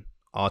Dalston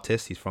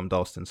artist. He's from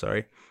Dalston,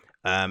 sorry.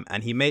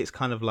 And he makes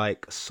kind of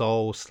like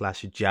soul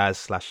 /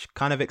 jazz /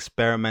 kind of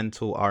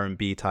experimental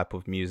R&B type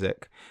of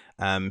music.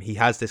 He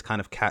has this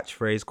kind of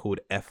catchphrase called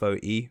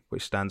FOE,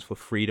 which stands for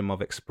freedom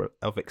of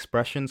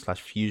expression /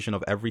 fusion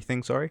of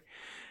everything, sorry.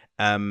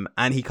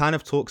 And he kind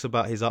of talks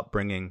about his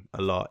upbringing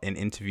a lot in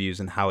interviews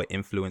and how it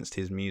influenced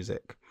his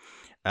music.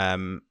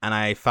 And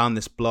I found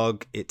this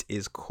blog. It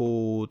is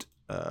called,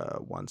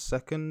 one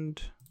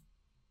second.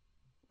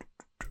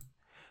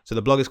 So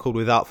the blog is called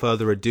Without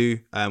Further Ado,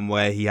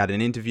 where he had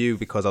an interview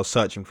because I was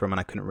searching for him and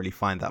I couldn't really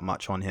find that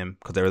much on him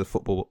because there is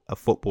a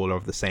footballer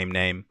of the same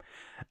name.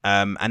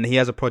 And he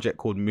has a project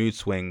called Mood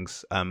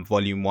Swings,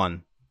 Volume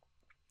 1.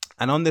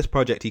 And on this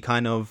project,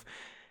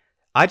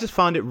 I just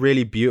found it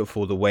really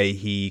beautiful the way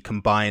he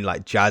combined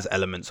like jazz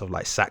elements of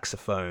like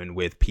saxophone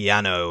with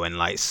piano and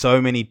like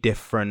so many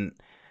different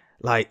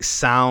like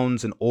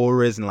sounds and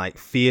auras and like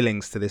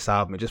feelings to this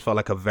album. It just felt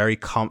like a very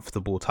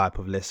comfortable type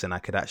of listen. I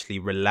could actually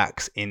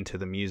relax into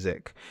the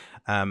music.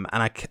 And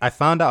I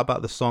found out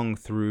about the song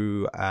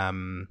through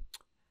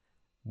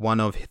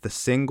one of the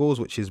singles,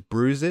 which is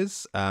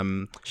Bruises.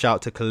 Shout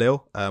out to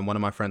Khalil. One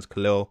of my friends,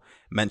 Khalil,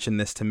 mentioned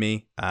this to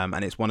me.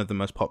 And it's one of the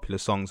most popular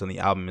songs on the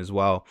album as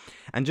well.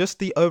 And just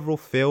the overall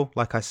feel,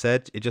 like I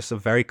said, it's just a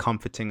very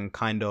comforting and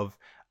kind of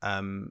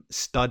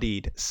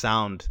studied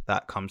sound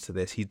that comes to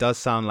this. He does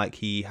sound like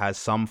he has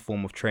some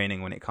form of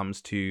training when it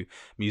comes to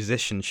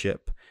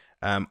musicianship.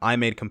 I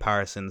made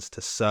comparisons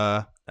to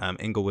Sir,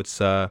 Inglewood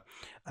Sir,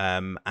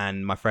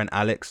 and my friend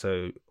Alex.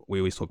 So we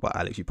always talk about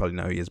Alex. You probably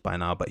know who he is by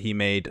now, but he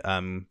made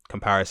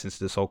comparisons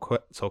to the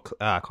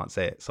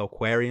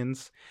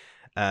Soulquarians.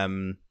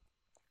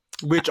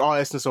 Which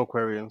artist is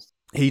Soulquarians?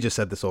 He just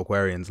said the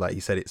Soulquarians. Like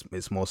he said,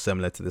 it's more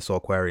similar to the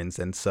Soulquarians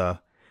than Sir.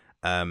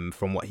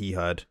 From what he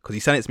heard, because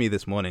he sent it to me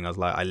this morning. I was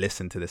like, I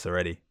listened to this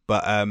already,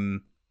 but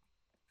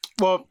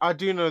well, I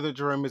do know that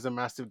Jerome is a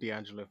massive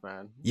D'Angelo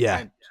fan. Yeah,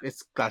 and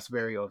that's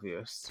very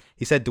obvious.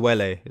 He said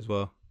Dwele as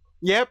well.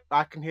 Yep,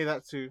 I can hear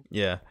that too.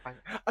 Yeah,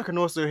 I can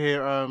also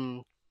hear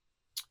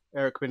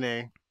Eric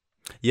Benet.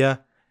 Yeah,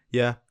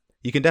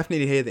 you can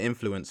definitely hear the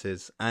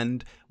influences.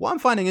 And what I'm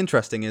finding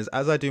interesting is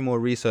as I do more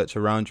research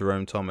around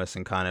Jerome Thomas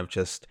and kind of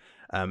just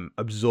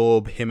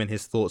absorb him and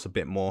his thoughts a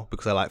bit more,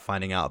 because I like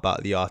finding out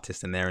about the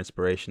artist and their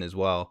inspiration as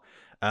well.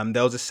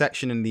 There was a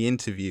section in the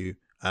interview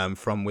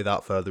from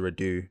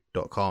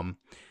withoutfurtherado.com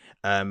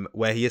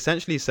where he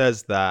essentially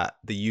says that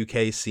the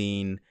UK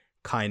scene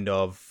kind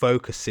of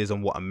focuses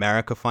on what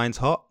America finds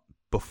hot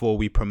before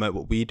we promote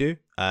what we do.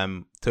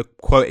 To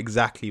quote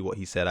exactly what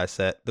he said,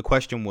 the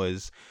question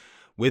was,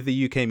 with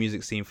the UK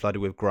music scene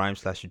flooded with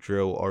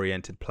grime/drill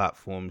oriented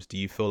platforms, do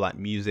you feel like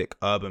music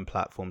urban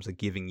platforms are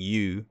giving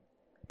you,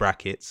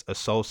 brackets, a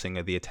soul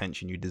singer, the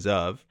attention you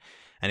deserve?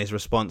 And his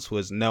response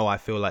was, no, I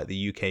feel like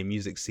the UK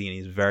music scene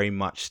is very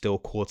much still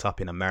caught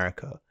up in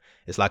America.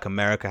 It's like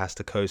America has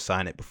to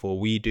co-sign it before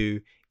we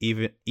do,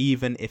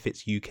 even if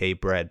it's UK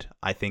bred.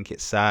 I think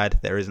it's sad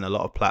there isn't a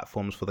lot of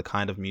platforms for the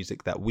kind of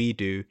music that we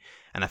do,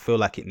 and I feel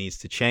like it needs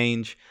to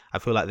change. I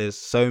feel like there's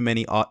so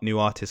many new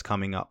artists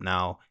coming up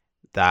now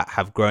that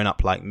have grown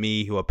up like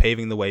me, who are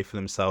paving the way for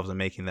themselves and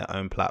making their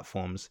own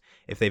platforms.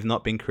 If they've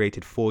not been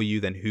created for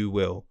you, then who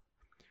will?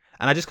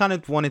 And I just kind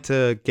of wanted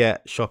to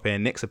get Shoppe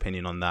and Nick's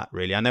opinion on that,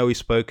 really. I know we've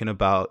spoken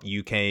about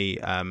UK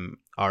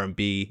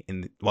R&B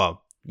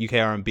UK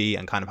R&B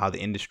and kind of how the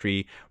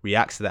industry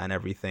reacts to that and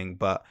everything.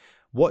 But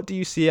what do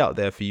you see out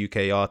there for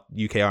UK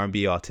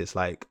R&B artists?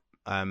 Like,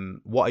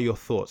 what are your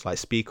thoughts? Like,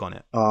 speak on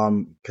it.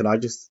 Can I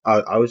just?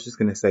 I was just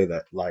gonna say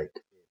that like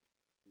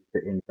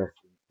it's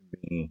interesting to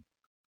me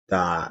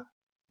that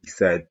he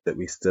said that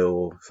we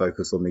still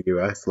focus on the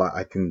US. Like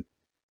I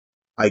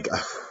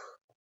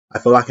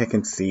feel like I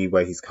can see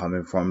where he's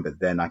coming from, but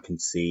then I can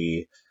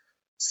see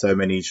so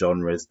many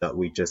genres that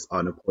we just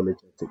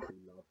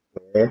unapologetically love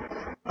here.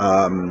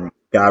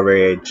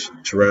 Garage,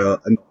 drill,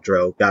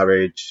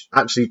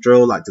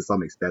 like to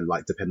some extent,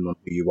 like depending on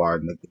who you are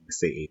in the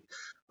city.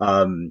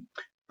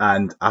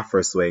 And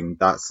Afro swing,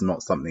 that's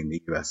not something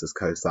the US has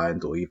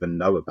co-signed or even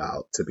know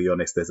about. To be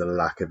honest, there's a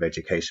lack of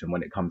education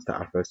when it comes to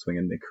Afro swing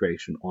and the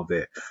creation of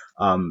it.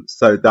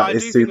 So that I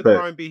is do super. think with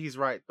R&B, he's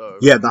right though.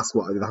 Yeah, that's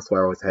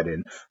where I was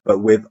heading. But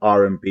with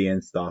R&B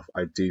and stuff,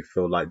 I do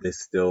feel like there's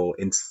still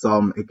in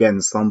some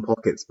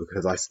pockets,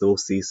 because I still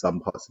see some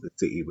parts of the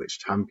city which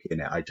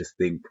champion it. I just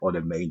think on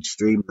a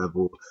mainstream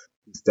level,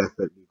 he's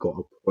definitely got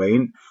a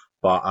point.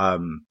 But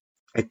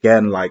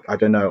again, like I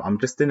don't know, I'm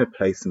just in a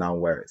place now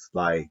where it's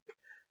like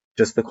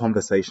just the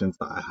conversations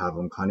that I have.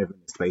 I'm kind of in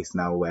a space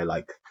now where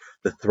like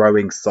the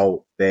throwing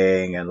salt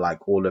thing and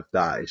like all of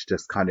that is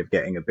just kind of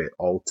getting a bit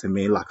old to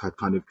me. Like I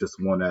kind of just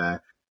want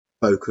to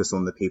focus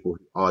on the people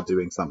who are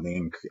doing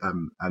something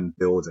and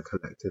build a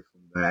collective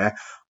from there.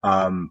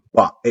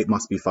 But it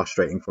must be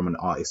frustrating from an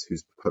artist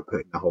who's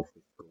putting the whole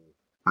physical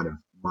kind of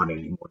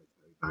monetary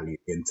value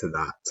into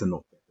that to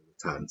not get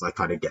the returns. I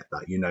kind of get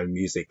that. You know,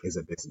 music is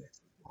a business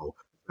as well,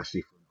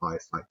 especially for an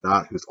artist like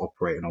that who's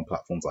operating on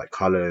platforms like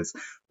Colours,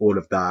 all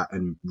of that,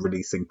 and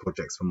releasing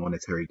projects for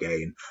monetary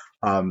gain.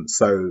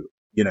 So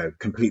you know,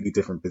 completely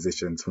different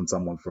positions from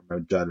someone from a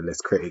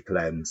journalist critic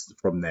lens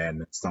from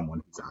then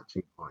someone who's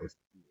actually an artist.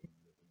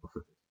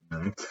 You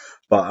know?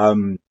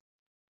 But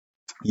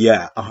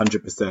yeah,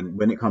 100%.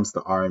 When it comes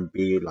to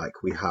R&B,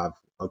 like we have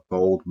a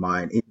gold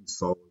mine, even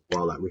soul as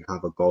well. Like we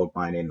have a gold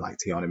mine in like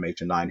Tiana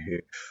Major 9, who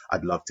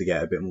I'd love to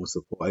get a bit more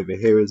support over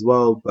here as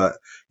well. But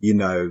you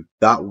know,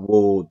 that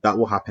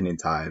will happen in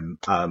time.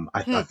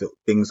 I feel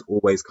things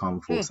always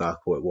come full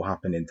circle. It will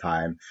happen in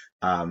time.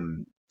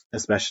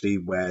 Especially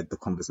where the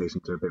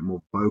conversations are a bit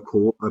more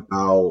vocal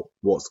about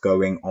what's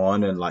going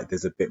on, and like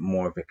there's a bit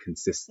more of a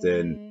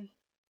consistent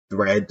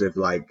thread of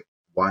like,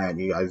 why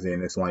aren't you guys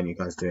doing this? Why aren't you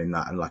guys doing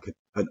that? And like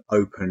an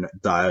open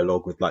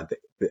dialogue with like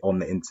on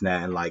the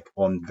internet and like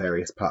on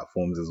various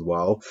platforms as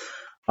well.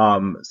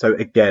 So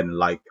again,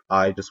 like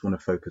I just want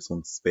to focus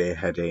on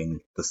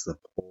spearheading the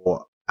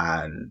support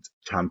and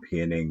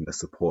championing the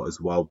support as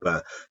well.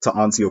 But to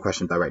answer your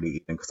question directly,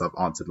 Ethan, because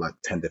I've answered like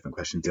 10 different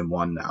questions in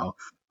one now,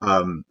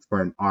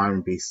 for an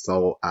R&B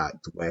soul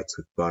act, where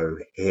to go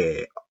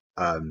here?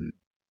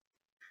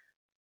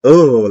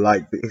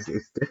 Like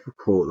it's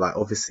difficult. Like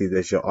obviously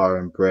there's your R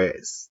and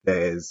Brits.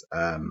 There's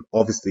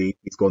obviously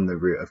he's gone the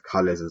route of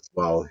Colours as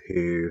well,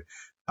 who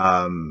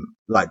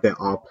like there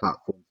are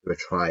platforms who are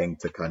trying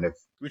to kind of,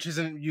 which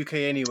isn't UK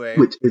anyway.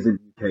 Which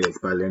isn't UK, it's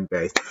Berlin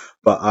based.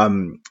 But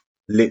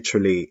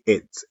literally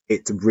it's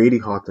really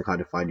hard to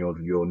kind of find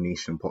your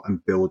niche and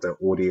build an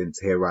audience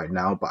here right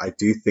now. But I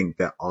do think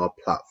there are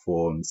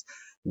platforms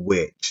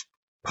which,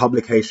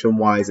 publication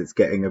wise, it's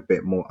getting a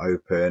bit more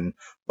open,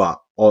 but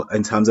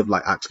in terms of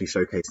like actually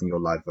showcasing your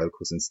live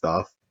vocals and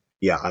stuff,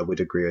 yeah, I would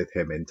agree with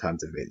him in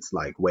terms of it's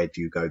like, where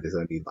do you go? There's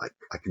only like,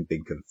 I can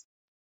think of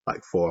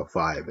like 4 or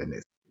 5, and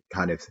it's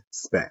kind of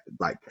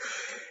like,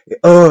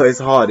 it's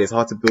hard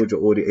to build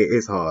your audience. It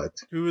is hard.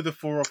 Who are the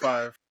 4 or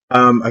 5?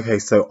 Okay,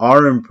 so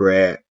R and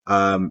Brit,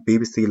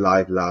 BBC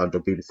Live Lounge or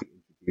BBC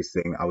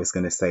Introducing, I was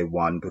going to say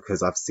 1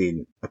 because I've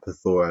seen a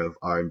plethora of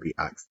R&B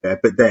acts there,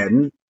 but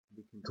then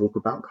we can talk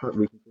about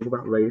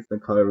race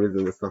and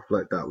colorism and stuff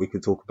like that. We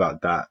can talk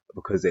about that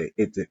because it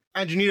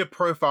and you need a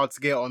profile to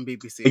get on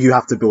BBC. You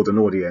have to build an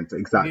audience.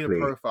 Exactly. You need a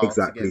profile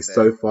Exactly. To get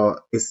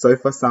there.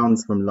 Sofa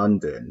Sounds from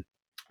London.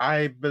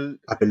 I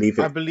believe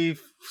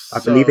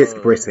it's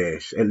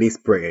British, at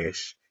least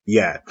British.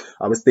 Yeah,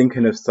 I was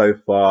thinking of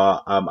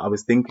Sofa. I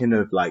was thinking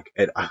of like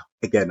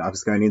again, I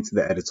was going into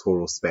the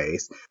editorial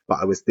space, but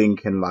I was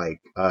thinking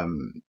like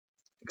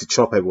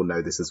Shoppe will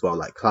know this as well.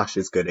 Like Clash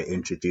is good at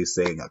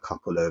introducing a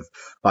couple of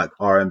like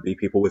R&B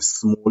people with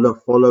smaller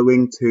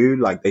following too.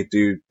 Like they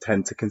do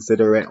tend to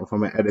consider it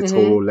from an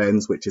editorial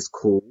lens, which is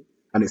cool.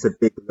 and it's a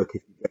big look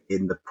if you get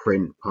in the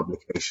print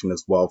publication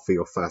as well for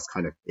your first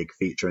kind of big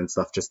feature and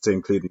stuff, just to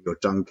include in your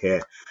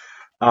junket.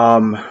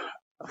 Um,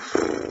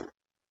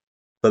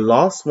 the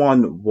last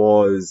one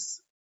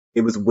was,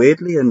 it was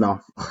weirdly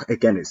enough,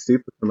 again, it's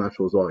super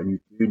commercial as well, and you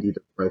do need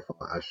a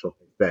profile, as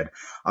Shopping said.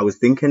 I was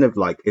thinking of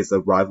like, it's a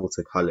rival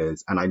to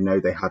Colours, and I know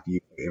they have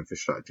UK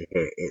infrastructure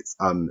here. It's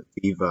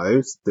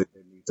Vivo's, the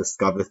new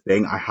Discover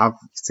thing. I have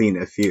seen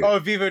a few. Oh,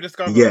 Vivo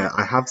Discover. Yeah,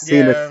 I have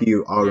seen a Yeah,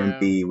 few yeah.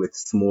 R&B with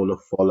smaller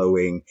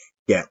following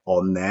get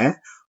on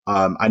there.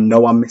 I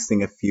know I'm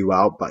missing a few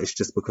out, but it's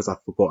just because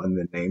I've forgotten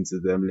the names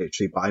of them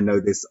literally. But I know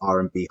there's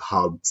R&B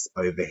hubs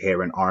over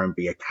here and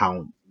R&B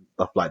accounts and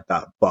stuff like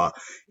that. But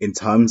in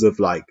terms of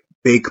like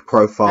big They're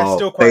profile,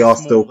 still they quite are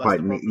small. still That's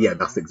quite the niche. Yeah, problem.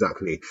 that's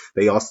exactly.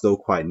 They are still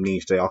quite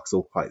niche. They are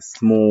still quite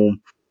small.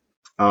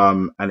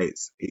 And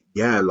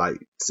yeah, like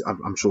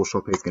I'm sure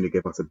Shopee is going to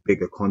give us a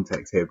bigger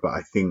context here, but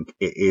I think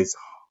it is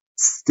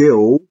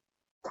still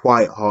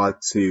quite hard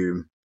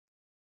to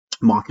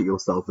market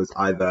yourself as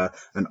either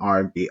an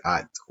R&B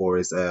act or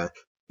as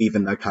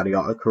even though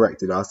Kadiata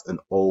corrected us, an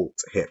alt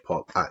hip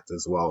hop act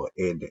as well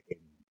in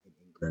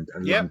England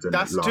and Yep, London at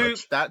that's two.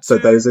 large. That So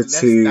too. those are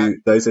Let's two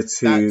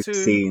that too.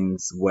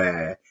 scenes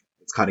where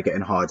it's kind of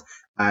getting hard,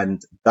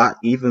 and that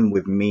even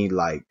with me,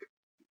 like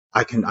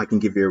I can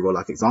give you a real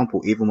life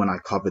example. Even when I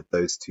covered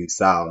those two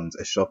sounds,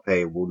 as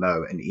Shopee will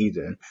know, and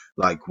Eden,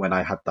 like when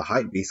I had the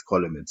Hypebeast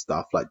column and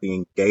stuff, like the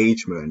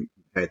engagement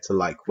compared to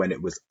like when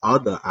it was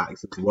other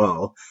acts as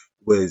well,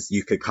 was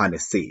you could kind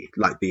of see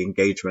like the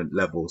engagement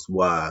levels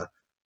were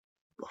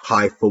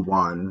high for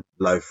one,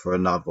 low for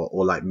another,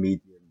 or like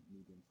medium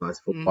size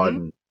for Mm-hmm.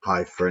 one,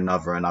 high for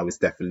another. And I was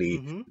definitely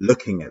Mm-hmm.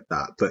 looking at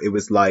that. But it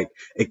was like,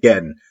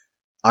 again,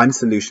 I'm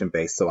solution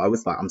based, so I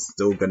was like, I'm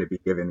still going to be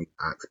giving these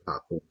acts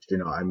platforms. Do you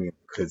know what I mean?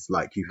 Because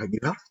like you have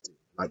to,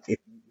 like if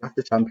you have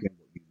to champion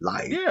what you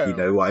like, you Yeah.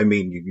 know what I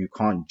mean. You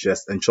can't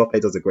just, and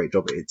Shopee does a great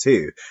job at it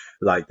too.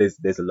 Like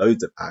there's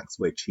loads of acts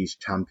which he's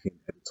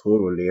championed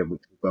editorially, and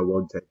which will go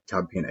on to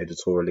champion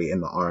editorially in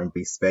the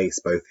R&B space,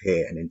 both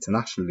here and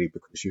internationally,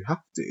 because you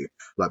have to,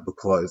 like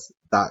because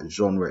that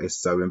genre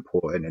is so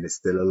important and it's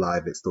still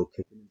alive, it's still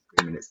kicking and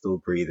screaming, it's still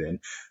breathing,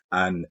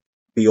 and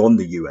beyond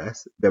the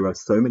US, there are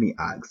so many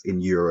acts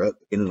in Europe,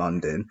 in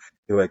London,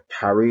 who are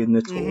carrying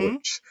the Mm-hmm.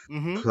 torch,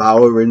 Mm-hmm.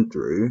 plowing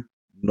through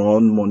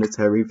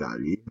non-monetary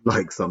value,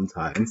 like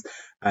sometimes,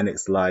 and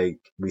it's like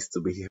we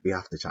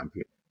have to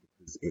champion it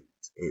because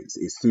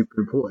it's super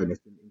important.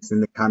 It's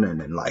in the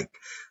canon, and like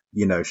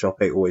you know,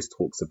 Shopee always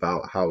talks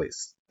about how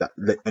it's that,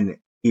 and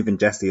even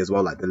Jesse as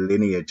well, like the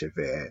lineage of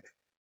it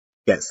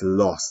gets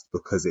lost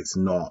because it's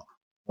not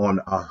on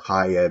a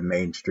higher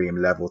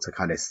mainstream level to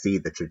kind of see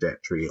the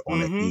trajectory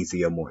on an Mm-hmm.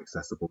 easier, more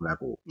accessible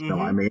level. You know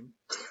what I Mm-hmm. mean?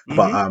 Mm-hmm.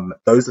 But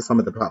those are some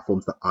of the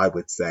platforms that I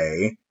would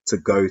say to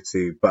go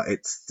to. But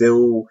it's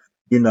still,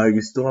 you know,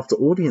 you still have to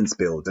audience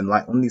build, and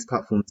like on these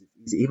platforms,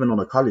 even on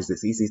the college,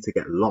 it's easy to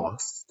get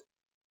lost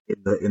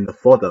in the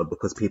fodder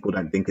because people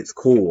don't think it's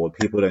cool, or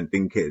people don't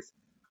think it's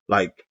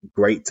like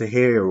great to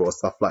hear or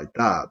stuff like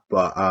that.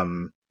 But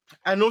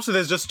And also,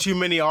 there's just too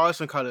many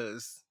artists and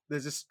colors.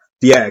 There's just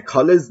yeah,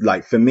 colors,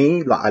 like for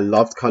me, like I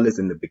loved colors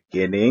in the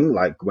beginning,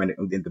 like when it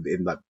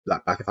in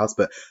like back of house,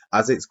 but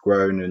as it's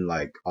grown and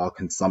like our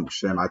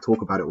consumption, I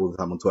talk about it all the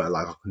time on Twitter,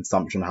 like our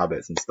consumption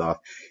habits and stuff,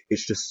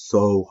 it's just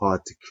so hard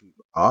to keep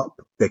up.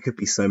 There could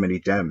be so many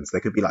gems.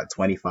 There could be like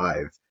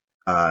 25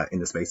 in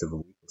the space of a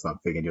week or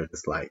something, and you're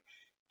just like,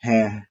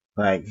 hey,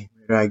 like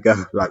where do I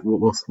go? Like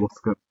what's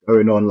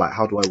going on? Like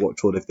how do I watch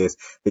all of this?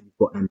 Then you've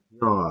got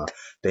NPR,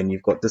 then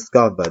you've got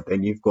Discover,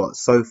 then you've got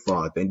So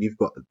Far, then you've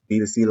got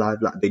BBC Live,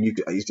 then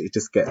it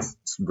just gets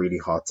really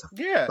hard to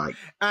yeah. like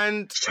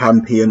And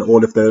champion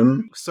all of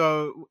them.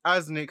 so,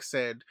 as Nick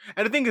said,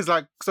 and the thing is,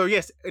 like, so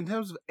yes, in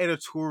terms of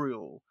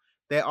editorial,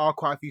 there are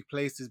quite a few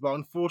places, but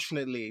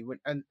unfortunately,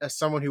 and as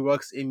someone who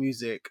works in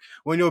music,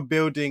 when you're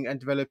building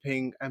and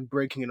developing and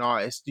breaking an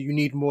artist, you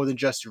need more than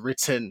just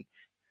written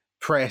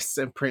press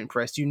and print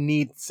press. You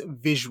need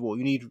visual,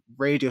 you need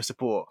radio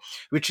support,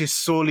 which is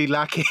sorely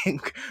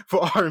lacking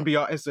for R&B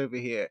artists over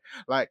here.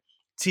 Like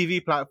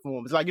TV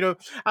platforms, like, you know,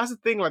 that's the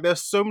thing. Like,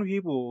 there's so many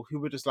people who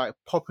were just like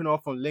popping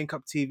off on Link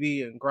Up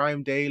TV and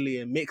Grime Daily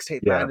and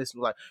Mixtape Yeah. Madness.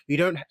 Like, you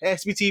don't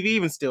SBTV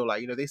even still,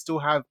 like, you know, they're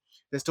still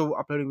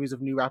uploading music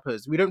of new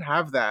rappers. We don't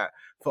have that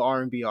for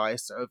R&B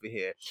artists over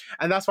here,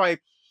 and that's why.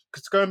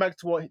 Because going back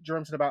to what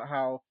Jerome said about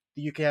how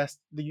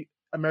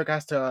America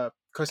has to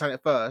co-sign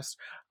it first,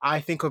 I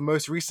think of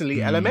most recently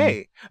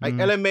LMA. Like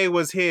LMA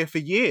was here for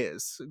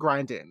years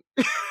grinding,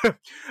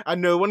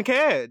 and no one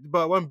cared.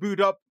 But when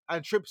Booed Up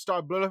and Trip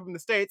started blowing up in the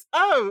States,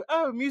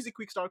 Music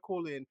Week started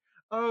calling.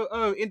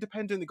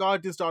 Independent, The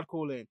Guardian started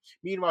calling.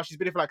 Meanwhile, she's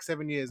been here for like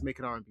 7 years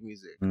making R&B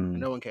music, and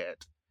no one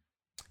cared.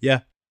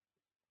 Yeah.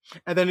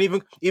 And then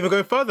even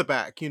going further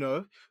back, you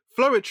know,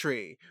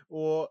 Floetry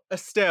or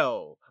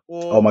Estelle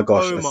or Oh my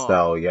gosh, Omar,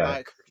 Estelle,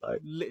 yeah.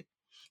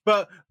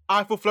 But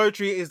I thought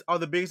Floetry are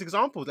the biggest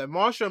examples. Like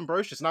Marsha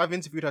Ambrosius, and I've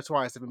interviewed her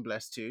twice, I've been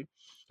blessed to.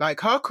 Like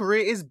her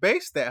career is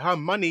based there. Her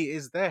money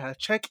is there. Her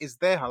check is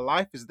there. Her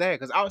life is there.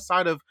 Because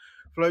outside of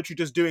Floetry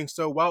just doing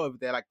so well over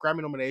there, like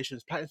Grammy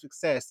nominations, platinum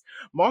success.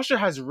 Marsha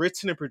has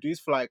written and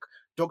produced for like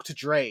Dr.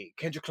 Dre,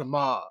 Kendrick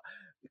Lamar,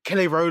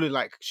 Kelly Rowland.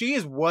 Like, she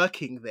is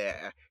working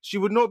there. She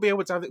would not be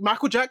able to have it.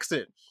 Michael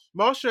Jackson.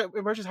 Marsha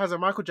Emergence has a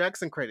Michael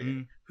Jackson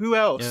credit. Who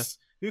else?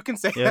 Who can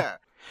say that?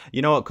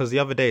 You know what? Because the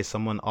other day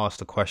someone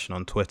asked a question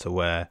on Twitter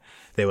where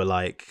they were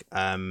like,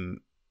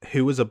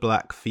 who was a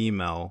black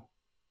female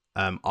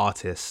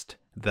artist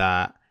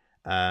that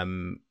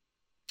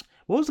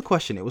what was the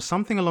question? It was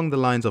something along the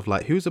lines of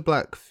like, who's a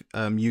black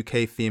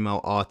UK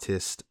female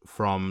artist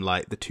from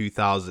like the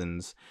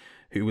 2000s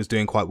who was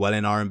doing quite well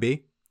in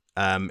R&B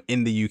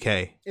in the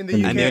UK? In the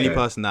UK. And the only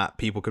person that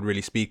people could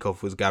really speak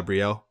of was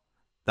Gabrielle.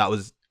 That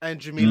was... And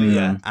Jamelia.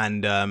 Yeah.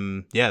 And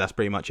that's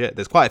pretty much it.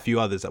 There's quite a few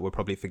others that we're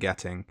probably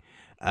forgetting.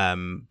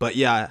 But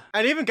yeah.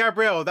 And even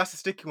Gabrielle, that's a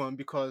sticky one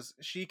because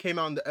she came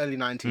out in the early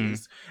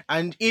 90s.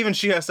 And even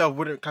she herself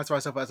wouldn't classify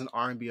herself as an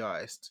R&B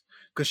artist.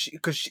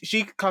 Because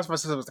she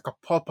classifies herself as like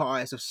a pop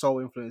artist with soul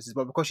influences,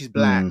 but because she's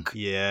black,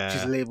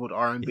 she's labeled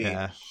R&B.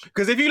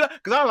 Because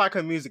because I like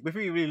her music, but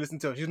if you really listen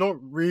to her, she's not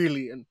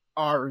really an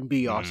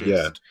R&B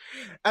artist.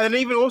 And then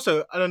even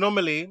also an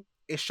anomaly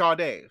is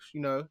Sade,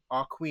 you know,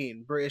 our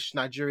queen, British,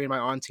 Nigerian, my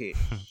auntie.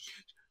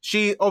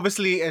 She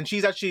obviously, and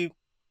she's actually,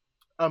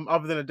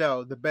 other than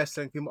Adele, the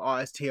best-selling female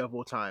artist here of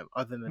all time,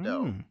 other than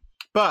Adele.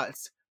 But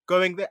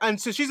going there, and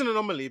so she's an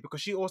anomaly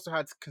because she also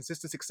had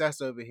consistent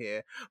success over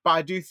here. But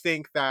I do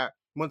think that,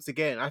 once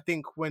again, I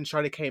think when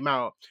Sade came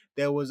out,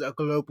 there was a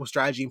global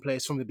strategy in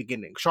place from the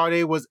beginning.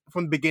 Sade was,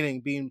 from the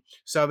beginning, being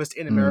serviced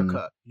in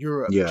America,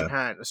 Europe,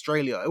 Japan,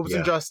 Australia. It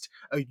wasn't just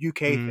a UK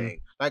thing.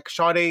 Like,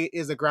 Sade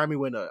is a Grammy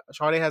winner.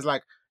 Sade has,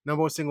 like,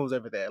 number one singles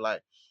over there.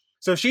 Like,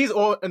 so she's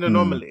an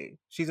anomaly.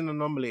 She's an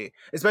anomaly.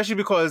 Especially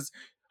because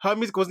her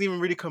music wasn't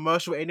even really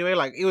commercial anyway.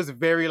 Like, it was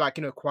very, like,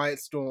 you know, Quiet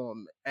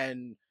Storm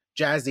and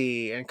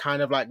jazzy and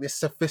kind of like this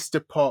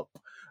sophistic pop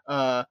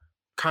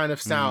kind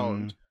of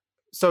sound.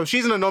 So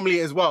she's an anomaly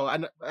as well,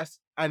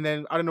 and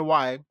then I don't know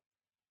why,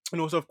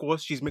 and also of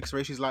course she's mixed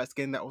race, she's light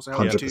skinned, that also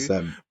helps 100%.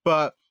 too.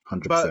 But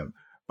 100%.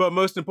 But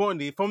most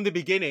importantly, from the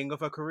beginning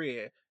of her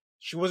career,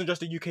 she wasn't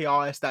just a UK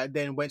artist that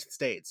then went to the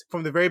States.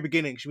 From the very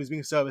beginning, she was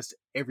being serviced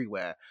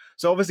everywhere.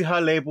 So obviously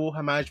her label,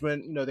 her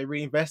management, you know, they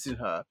reinvested in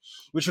her,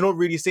 which you're not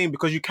really seeing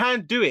because you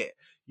can do it.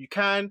 You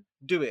can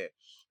do it.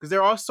 Because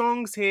there are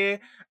songs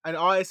here and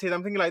artists here,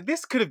 I'm thinking like,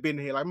 this could have been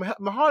here. Like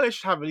Mahalia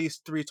should have at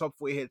least 3 top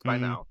 40 hits by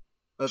now.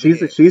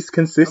 She's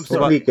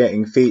consistently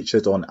getting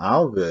featured on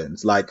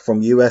albums, like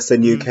from US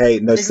and UK.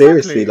 No, Exactly.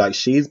 seriously, like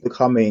she's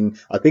becoming,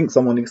 I think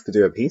someone needs to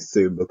do a piece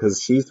soon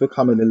because she's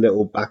becoming a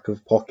little back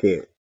of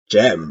pocket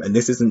gem. And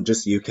this isn't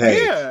just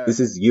UK. This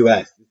is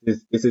US.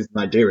 This is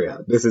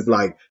Nigeria. This is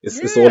like,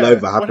 it's all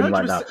over happening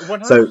right now.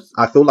 So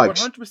I feel like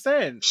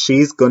 100%.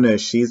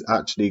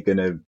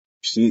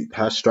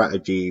 her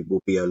strategy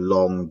will be a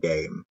long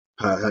game.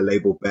 Her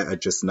label better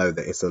just know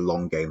that it's a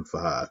long game for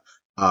her.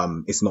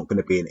 It's not going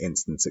to be an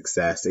instant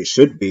success. It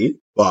should be,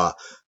 but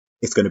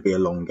it's going to be a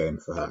long game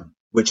for her,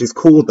 which is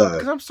cool though.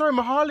 Because I'm sorry,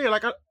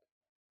 Mahalia,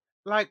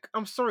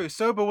 I'm sorry,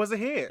 Sober was a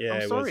hit. Yeah,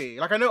 I'm it sorry.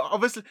 Like, I know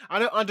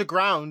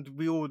Underground,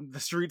 the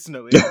streets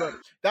know it, but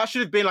that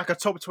should have been like a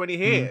top 20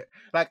 hit.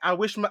 Like, I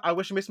wish I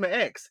Miss My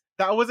Ex.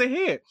 That was a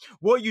hit.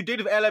 What you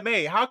did with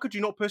LMA, how could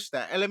you not push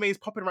that? LMA is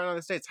popping right now in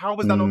the States. How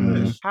was that not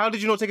pushed? How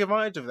did you not take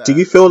advantage of that? Do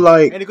you feel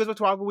like? And it goes back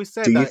to what I've always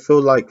said. Do you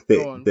feel like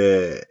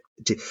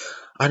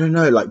I don't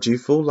know, like, do you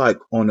feel like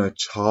on a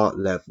chart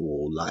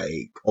level,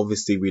 like,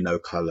 obviously we know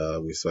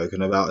Colour, we've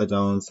spoken about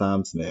Adele and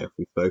Sam Smith,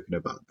 we've spoken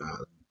about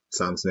that.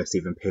 Sam Smith's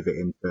even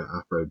pivoting to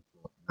Afro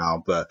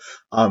now, but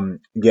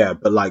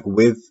but like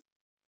with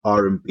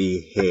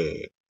R&B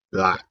here,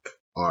 black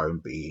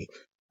R&B,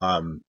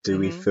 do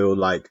we feel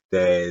like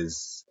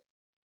there's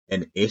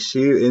an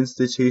issue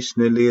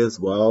institutionally as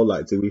well?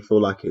 Like, do we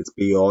feel like it's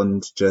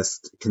beyond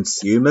just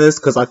consumers?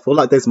 Because I feel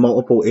like there's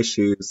multiple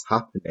issues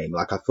happening.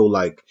 Like, I feel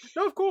like,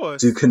 no, of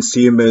course, are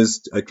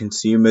consumers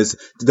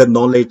the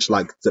knowledge,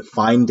 like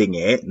finding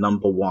it,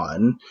 number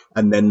one,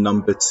 and then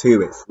number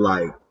two, it's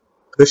like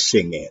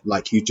pushing it,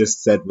 like you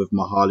just said with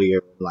Mahalia,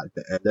 like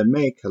the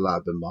LMA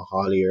collab, and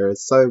Mahalia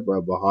is Sober,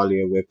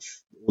 Mahalia with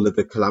all of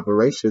the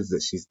collaborations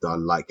that she's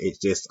done. Like, it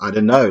just, I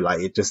don't know,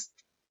 like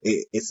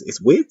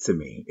it's weird to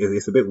me.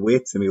 It's a bit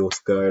weird to me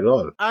what's going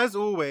on. As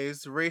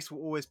always, race will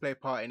always play a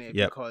part in it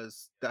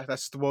because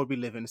that's the world we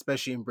live in,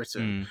 especially in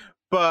Britain.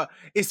 But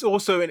it's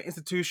also an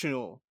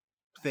institutional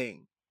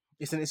thing.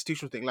 It's an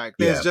institutional thing. Like,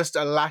 there's just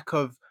a lack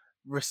of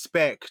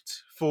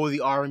respect for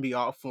the R&B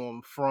art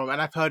form and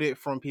I've heard it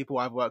from people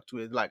I've worked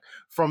with, like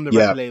from the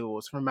record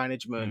labels, from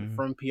management,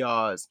 from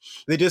PRs.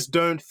 They just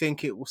don't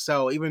think it will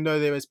sell, even though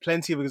there is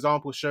plenty of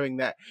examples showing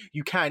that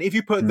you can, if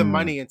you put the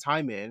money and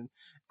time in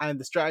and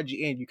the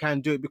strategy in, you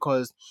can do it.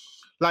 Because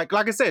like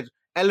I said,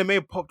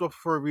 LMA popped off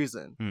for a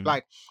reason.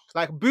 Like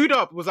Boo'd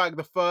Up was like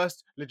the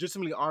first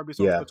legitimately R&B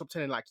song to the top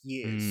 10 in like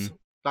years.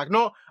 Like,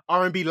 not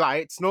R&B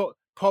lights, not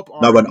pop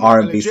R&B. No, an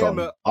R&B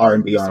song.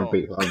 R&B.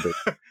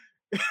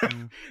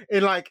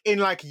 in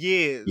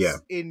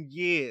years. In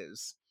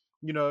years,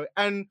 you know.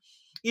 And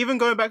even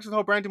going back to the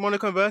whole Brandy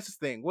Monaco versus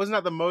thing, wasn't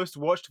that the most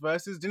watched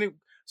versus? Didn't it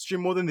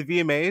stream more than the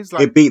VMAs?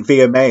 Like, It beat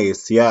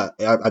VMAs, yeah.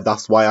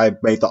 That's why I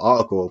made the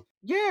article.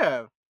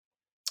 yeah.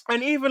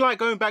 And even like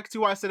going back to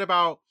what I said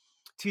about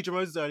T.J.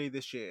 Moses earlier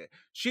this year,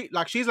 she's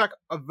like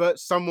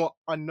somewhat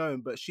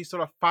unknown, but she's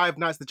sort of Five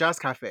Nights at the Jazz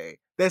Cafe.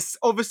 There's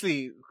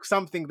obviously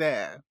something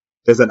there.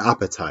 There's an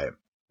appetite.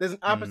 There's an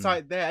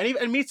appetite there,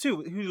 and me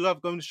too, who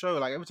love going to show.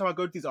 Like every time I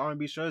go to these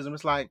R&B shows, I'm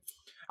just like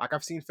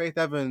I've seen Faith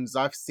Evans,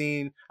 I've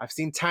seen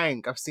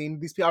Tank, I've seen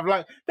these people. I'm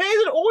like, there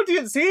is an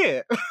audience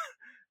here.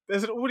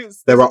 There's an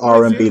audience. There there's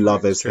are an audience R&B here.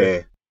 lovers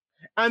here.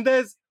 And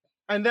there's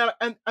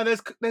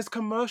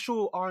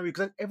commercial R&B,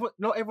 because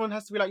not everyone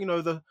has to be like, you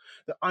know, the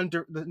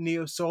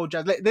neo soul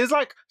jazz. Like, there's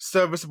like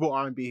serviceable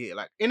R&B here.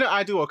 Like in an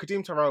ideal world,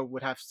 Kadeem Terrell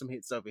would have some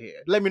hits over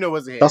here. Let me know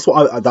what's here. That's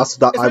what I was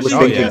Especially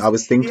thinking. yeah. I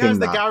was thinking he has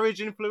that. the garage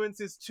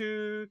influences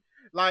too.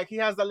 Like he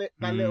has that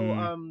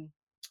little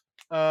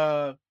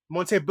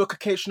Monte Booker,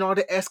 Kate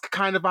Schneider-esque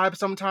kind of vibe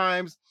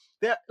sometimes.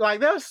 There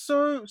are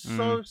so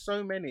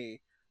many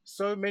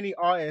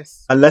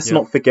artists. And let's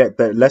not forget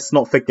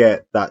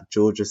that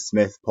Georgia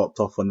Smith popped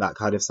off on that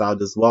kind of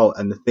sound as well.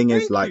 And the thing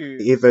is, Thank like, you.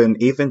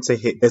 even to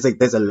hit,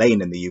 there's a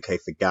lane in the UK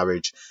for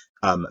garage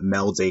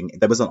melding.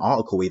 There was an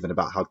article even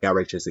about how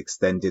garage has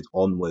extended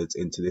onwards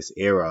into this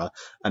era,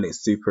 and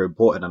it's super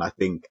important. And I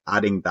think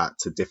adding that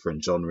to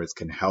different genres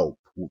can help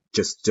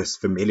just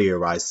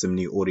familiarize some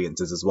new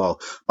audiences as well.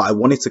 But I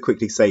wanted to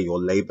quickly say your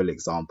label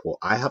example.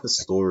 I have a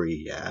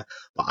story, yeah,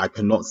 but I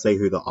cannot say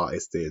who the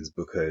artist is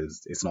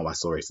because it's not my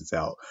story to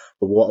tell.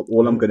 But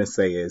all I'm gonna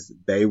say is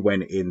they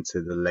went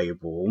into the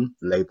label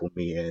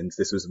meetings.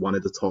 This was one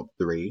of the top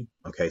 3.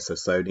 Okay, so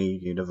Sony,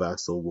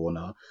 Universal,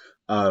 Warner.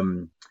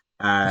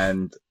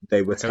 And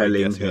they were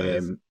telling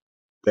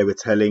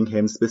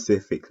him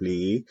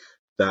specifically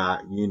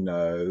that, you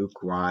know,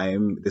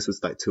 grime, this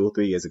was like 2 or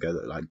 3 years ago,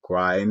 that like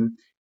grime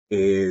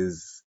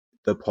is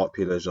the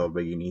popular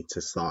genre. You need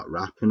to start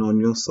rapping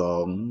on your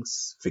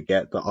songs,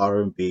 forget the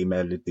R&B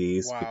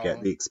melodies,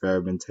 forget the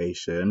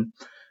experimentation.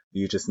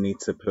 You just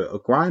need to put a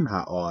grime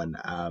hat on,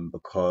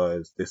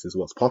 because this is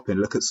what's popping.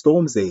 Look at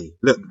Stormzy.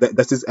 Look,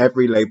 this is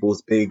every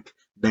label's big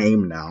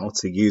name now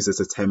to use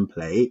as a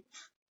template.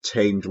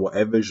 Change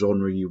whatever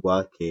genre you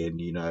work in,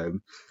 you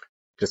know,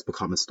 just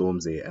become a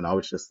Stormzy. And I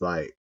was just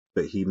like,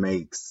 but he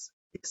makes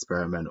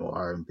experimental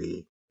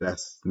R&B.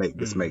 Let's make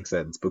this make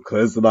sense,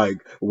 because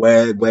like,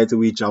 where do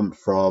we jump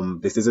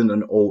from? This isn't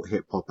an alt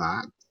hip hop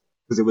act,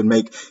 because it would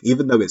make,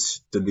 even though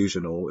it's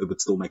delusional, it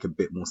would still make a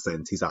bit more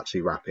sense. He's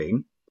actually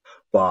rapping,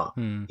 but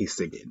he's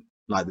singing.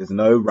 Like, there's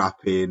no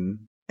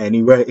rapping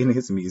anywhere in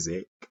his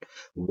music.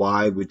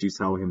 Why would you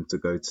tell him to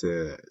go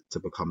to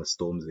become a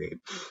Stormzy?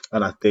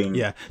 And I think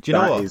do you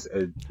know what? is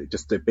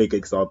just a big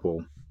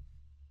example.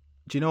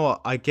 Do you know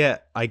what? I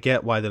get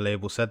why the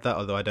label said that,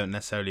 although I don't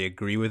necessarily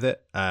agree with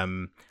it.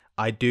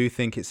 I do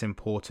think it's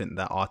important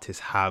that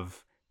artists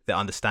have the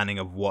understanding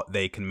of what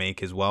they can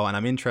make as well, and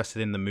I'm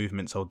interested in the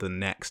movements of the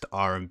next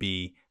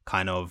R&B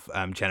kind of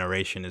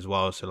generation as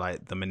well. So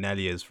like the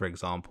Manelias, for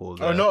example.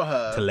 Not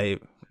her.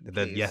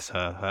 Yes,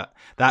 her.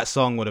 That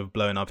song would have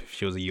blown up if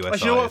she was a US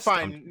artist. You know what?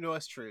 Fine. You know,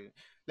 that's true.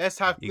 Let's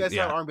have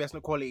R&B that's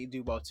not quality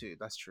do well too.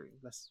 That's true.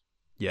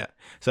 Yeah.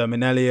 So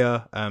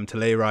Manelia,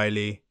 Talay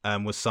Riley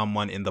was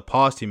someone in the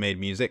past who made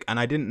music, and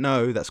I didn't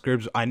know that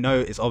Scribs. I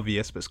know it's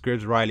obvious, but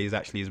Scribs Riley is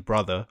actually his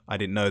brother. I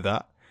didn't know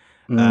that.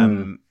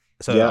 I'm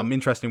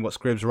interested in what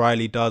Scribs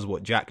Riley does,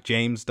 what Jack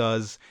James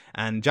does,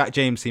 and Jack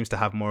James seems to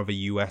have more of a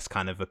US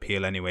kind of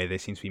appeal anyway. They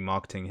seem to be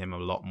marketing him a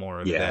lot more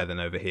over there than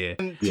over here.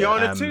 And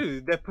Tiana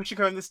too. They're pushing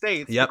her in the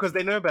States because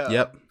they know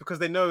better. Because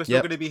they know it's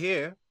not going to be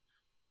here.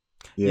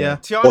 Yeah.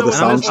 Tiana Or the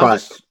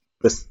soundtrack.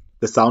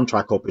 The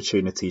soundtrack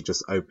opportunity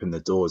just opened the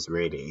doors,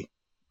 really.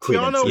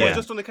 Tiana was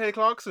just on the Kelly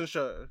Clarkson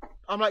show.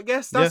 I'm like,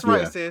 yes, that's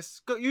right,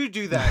 sis. Go, you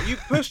do that. You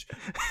push.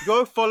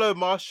 Go follow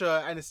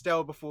Marsha and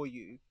Estelle before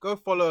you. Go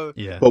follow.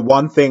 Yeah. But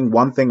one thing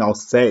I'll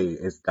say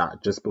is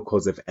that just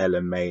because of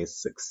Ella May's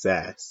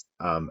success,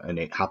 and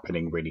it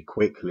happening really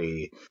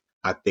quickly,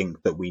 I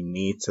think that we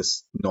need to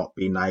not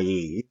be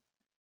naive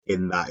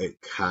in that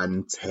it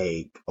can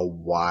take a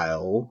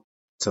while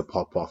to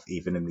pop off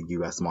even in the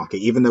US market.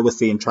 Even though we're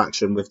seeing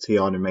traction with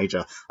Tiana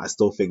Major, I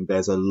still think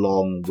there's a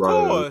long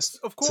road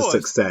to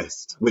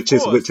success, which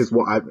is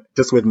what I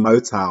just with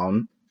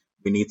Motown,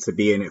 we need to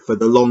be in it for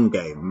the long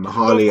game.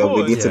 Mahalia,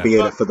 we need to be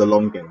in it for the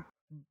long game.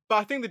 But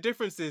I think the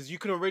difference is you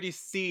can already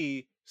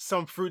see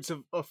some fruits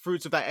of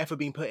that effort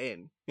being put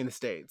in the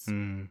States.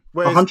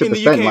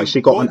 100%, like she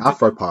got on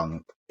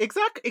Afropunk.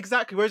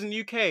 Exactly. Whereas in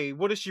the UK,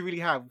 what does she really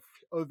have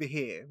over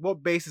here?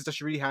 What basis does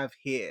she really have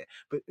here?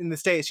 But in the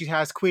States, she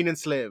has Queen and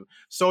Slim,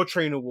 Soul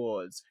Train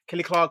Awards,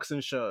 Kelly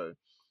Clarkson show.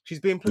 She's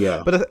been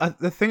But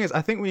the thing is,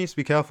 I think we need to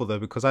be careful though,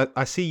 because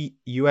I see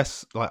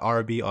US like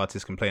R&B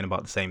artists complain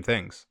about the same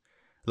things.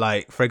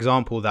 Like, for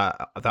example,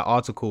 that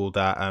article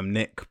that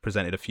Nick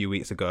presented a few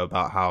weeks ago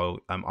about how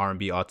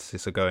R&B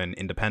artists are going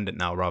independent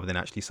now rather than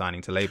actually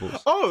signing to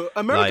labels. Oh,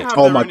 America have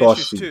their own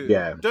issues too.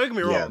 Yeah. Don't get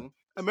me wrong.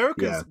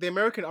 The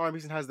American R&B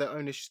scene has their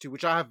own issues too,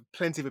 which I have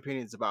plenty of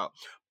opinions about.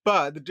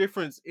 But the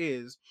difference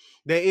is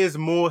there is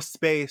more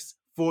space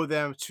for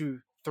them to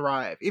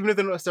thrive, even if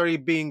they're not necessarily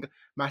being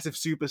massive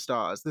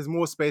superstars. There's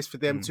more space for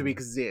them to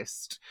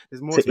exist.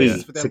 There's more To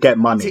spaces eat, for to them get to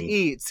money,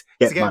 eat,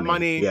 get to get money.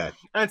 money, Yeah,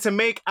 and to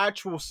make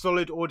actual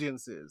solid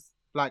audiences.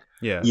 Like,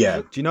 Yeah.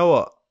 yeah. Do you know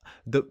what?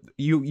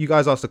 You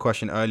guys asked a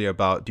question earlier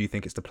about, do you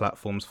think it's the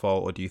platform's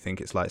fault, or do you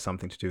think it's like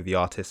something to do with the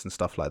artists and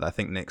stuff like that? I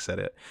think Nick said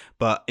it.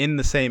 But in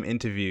the same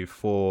interview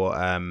for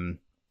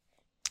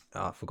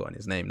I've forgotten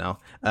his name now.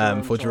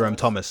 For Jerome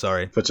Thomas,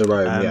 sorry. For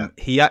Jerome,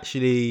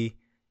 yeah.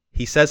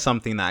 He says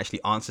something that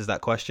actually answers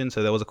that question.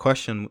 So there was a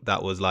question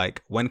that was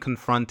like, when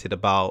confronted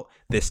about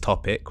this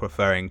topic,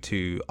 referring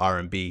to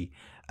R&B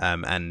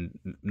and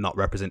not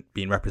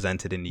being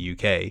represented in the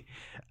UK,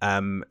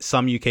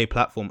 some UK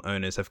platform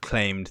owners have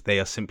claimed they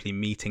are simply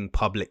meeting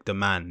public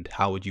demand.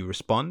 How would you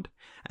respond?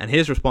 And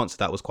his response to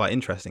that was quite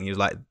interesting. He was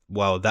like,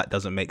 well, that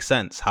doesn't make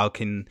sense. How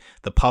can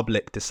the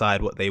public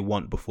decide what they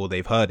want before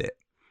they've heard it?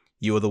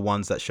 You are the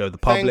ones that show the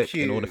public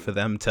in order for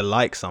them to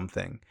like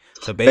something.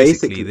 So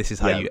basically this is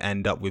how you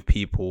end up with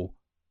people,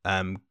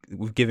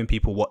 with giving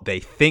people what they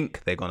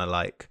think they're gonna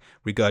like,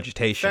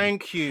 regurgitation.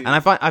 Thank you. And I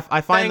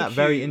find that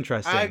very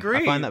interesting. I agree.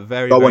 I find that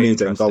very, Go very on,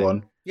 Eden, interesting. go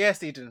on.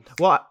 Yes, Eden.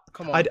 Well,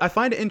 Come on. I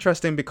find it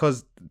interesting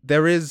because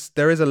there is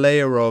a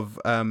layer of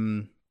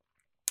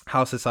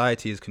how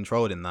society is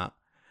controlled in that.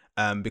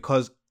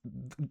 Because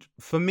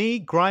for me,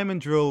 grime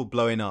and drill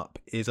blowing up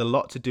is a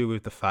lot to do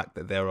with the fact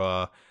that there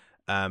are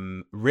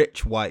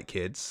rich white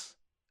kids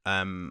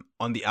on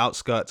the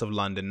outskirts of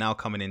London now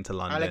coming into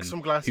London, Alex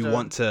from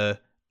Gloucester,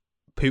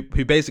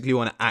 who basically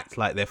want to act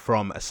like they're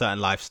from a certain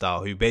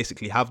lifestyle, who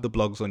basically have the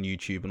blogs on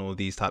YouTube and all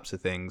these types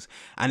of things,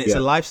 and it's a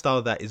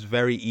lifestyle that is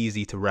very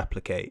easy to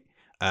replicate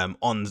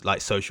on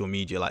like social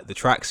media, like the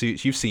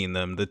tracksuits. You've seen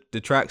them, the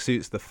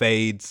tracksuits, the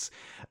fades,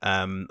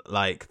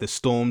 like the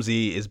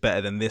Stormzy is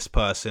better than this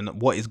person.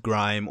 What is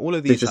grime? All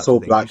of these types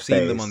of things. You've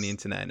seen them on the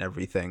internet and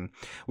everything.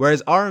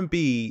 Whereas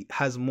R&B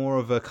has more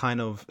of a kind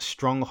of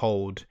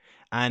stronghold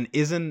and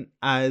isn't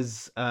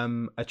as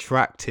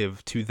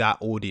attractive to that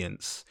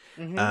audience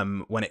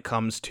when it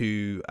comes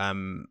to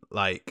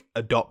like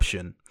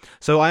adoption.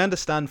 So I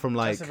understand from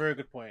like, that's a very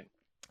good point.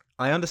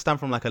 I understand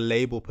from like a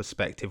label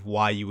perspective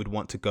why you would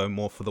want to go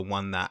more for the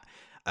one that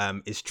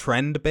is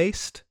trend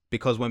based,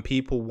 because when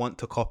people want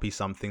to copy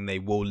something, they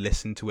will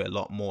listen to it a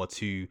lot more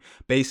to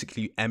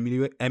basically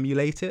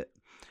emulate it.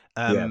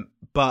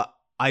 But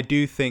I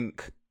do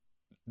think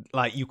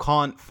like you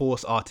can't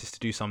force artists to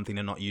do something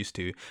they're not used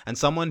to. And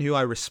someone who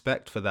I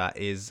respect for that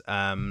is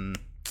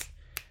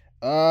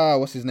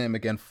what's his name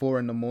again? 4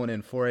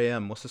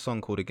 a.m. What's the song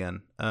called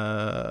again?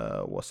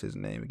 What's his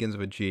name? It begins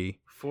with a G.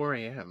 4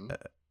 a.m.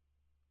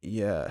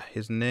 Yeah,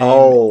 his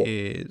name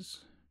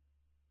is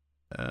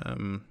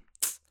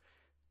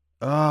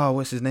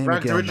what's his name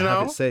Rags again? Original? I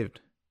have it saved.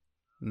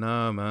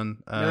 No, man.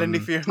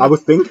 I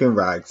was thinking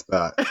Rags,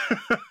 but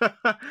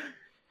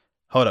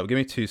hold up, give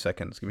me 2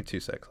 seconds.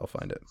 I'll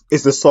find it.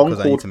 Is the song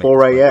called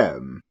 4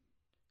 a.m.?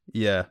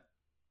 Yeah.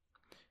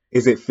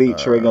 Is it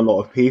featuring a lot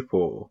of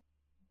people?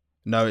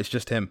 No, it's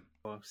just him.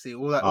 See,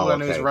 all I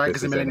know is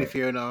Rags and Melanie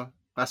Fiona.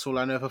 That's all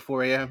I know for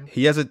 4 a.m.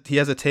 He has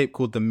a tape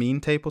called The Mean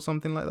Tape or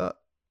something like that.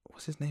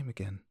 What's his name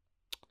again?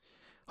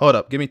 Hold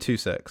up, give me 2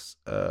 secs.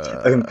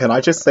 Can I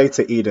just say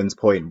to Eden's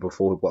point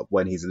before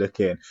when he's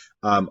looking,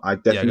 I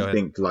definitely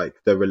think like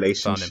the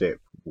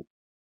relationship,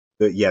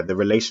 the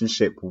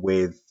relationship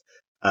with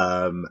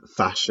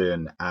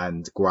fashion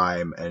and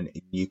grime and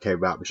UK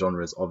rap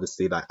genres,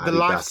 obviously like the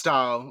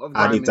lifestyle of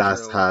grime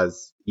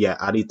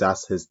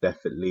Adidas has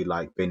definitely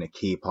like been a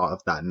key part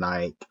of that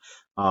Nike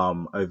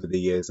over the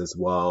years as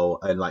well,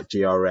 and like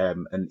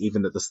GRM, and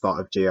even at the start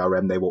of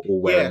GRM they were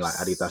all wearing like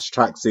Adidas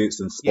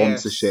tracksuits and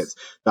sponsorships.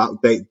 That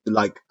they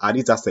like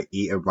Adidas are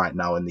eating right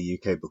now in the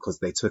UK because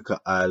they took an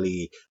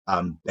early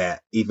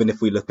bet. Even if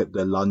we look at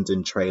the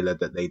London trailer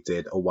that they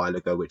did a while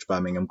ago, which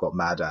Birmingham got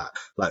mad at,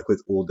 like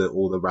with all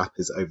the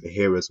rappers over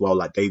here as well,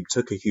 like they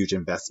took a huge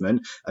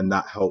investment, and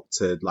that helped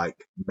to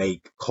like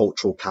make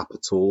cultural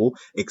capital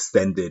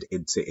extended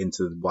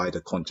into the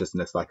wider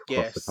consciousness like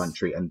across the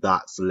country, and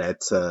that's led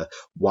to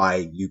why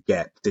you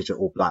get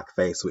digital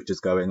blackface, which is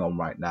going on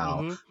right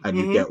now, and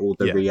you get all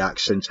the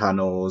reaction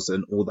channels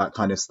and all that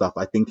kind of stuff.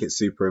 I think it's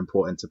super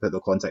important to put the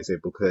context in,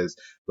 because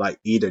like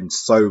Eden's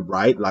so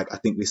right. Like I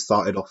think we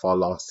started off our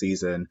last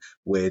season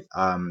with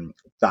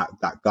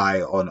that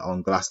guy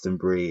on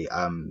Glastonbury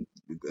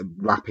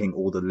rapping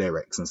all the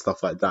lyrics and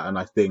stuff like that, and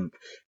I think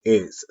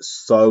it's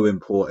so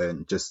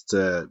important just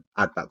to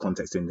add that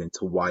context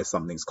into why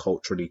something's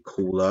culturally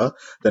cooler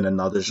than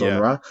another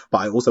genre. But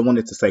I also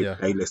wanted to say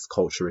playlist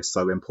culture is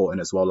so important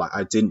as well. Like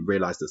I didn't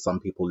realize that some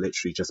people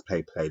literally just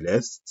play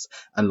playlists,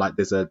 and like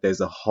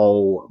there's a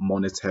whole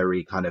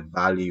monetary kind of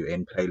value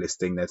in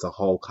playlisting. There's a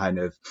whole kind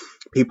of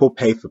people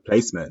pay for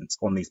placements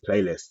on these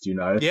playlists, you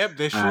know. Yep,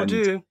 they sure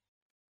do.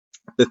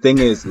 The thing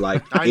is,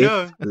 like, I if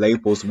know.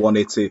 labels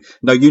wanted to,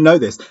 no, you know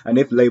this, and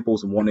if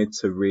labels wanted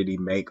to really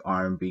make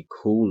R&B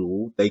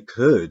cool, they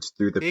could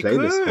through the They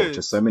playlist culture.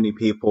 could. So many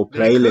people They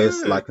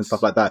playlists like could. and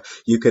stuff like that.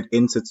 You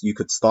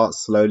could start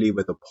slowly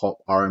with a pop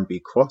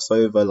R&B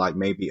crossover, like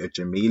maybe a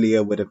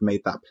Jamelia would have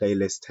made that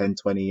playlist 10,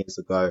 20 years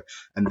ago,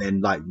 and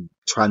then like Or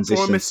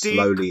transition Mystique.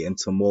 slowly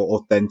into more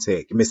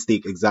authentic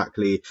Mystique,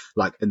 exactly,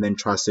 like, and then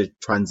try to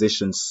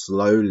transition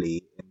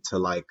slowly into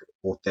like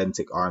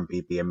authentic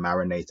R&B being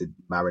marinated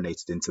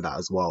into that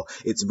as well.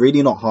 It's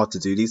really not hard to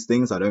do these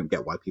things. I don't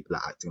get why people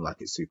are acting like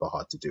it's super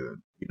hard to do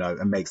them, you know,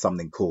 and make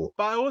something cool.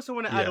 But I also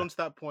want to add Yeah. on to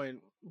that point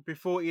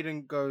before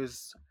Eden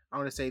goes. I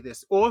want to say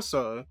this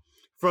also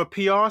from a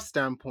PR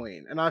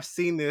standpoint, and I've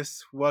seen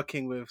this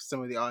working with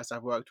some of the artists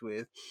I've worked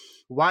with.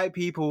 White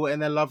people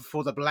and their love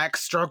for the black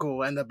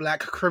struggle and the black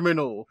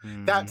criminal.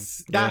 That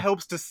Yeah.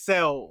 helps to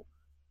sell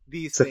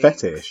these It's a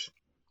things. fetish.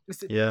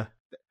 Yeah.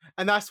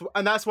 And that's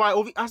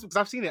why because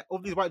I've seen it. All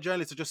these white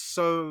journalists are just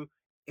so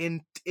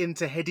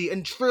into heady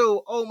and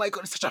drill. Oh my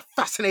god, it's such a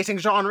fascinating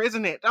genre,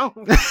 isn't it? Oh.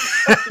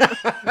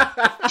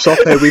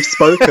 Shoppe,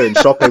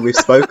 we've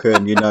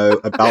spoken, you know,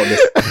 about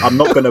this. I'm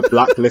not going to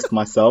blacklist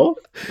myself.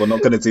 We're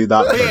not going to do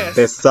that. Yes.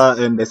 There's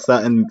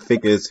certain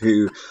figures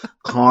who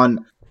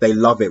can't. They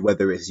love it,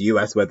 whether it's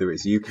US, whether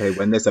it's UK.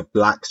 When there's a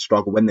black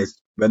struggle, when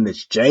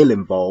there's jail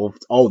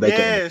involved, oh, they're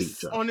getting a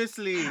feature.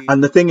 Honestly.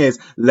 And the thing is,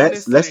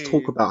 let's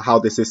talk about how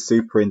this is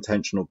super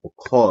intentional,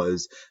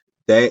 because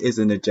there is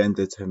an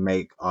agenda to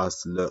make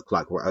us look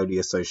like we're only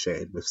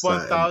associated with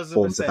certain 1000%.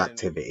 forms of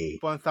activity.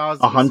 1000%.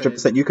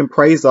 100%. You can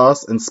praise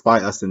us and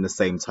spite us in the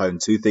same tone.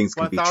 Two things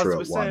can be true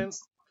at 1000%.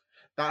 once.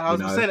 That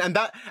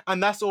 1000%.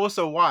 And that's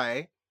also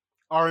why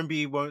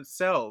R&B won't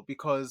sell,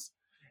 because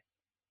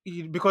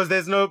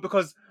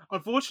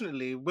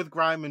unfortunately with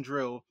grime and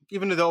drill,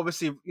 even though they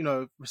obviously, you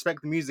know,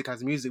 respect the music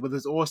as music, but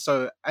there's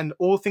also, and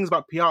all things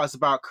about PR is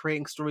about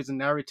creating stories and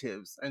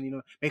narratives and, you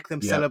know, make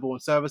them sellable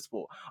and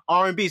serviceable.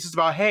 R&B is just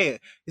about, hey,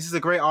 this is a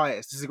great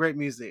artist, this is great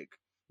music.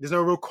 There's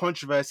no real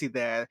controversy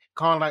there.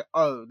 Kind of like,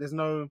 oh, there's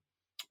no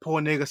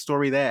poor nigga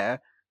story there.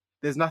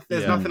 There's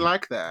nothing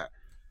like that.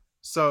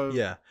 So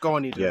yeah, go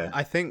on, Eden. Yeah.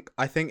 I think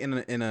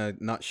in a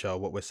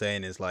nutshell, what we're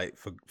saying is, like,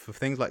 for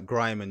things like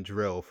grime and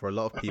drill, for a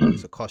lot of people,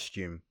 it's a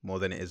costume more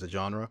than it is a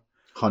genre.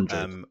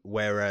 100.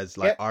 Whereas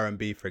like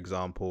R&B, for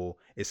example,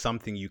 is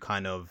something you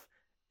kind of,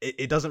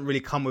 it doesn't really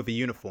come with a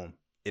uniform.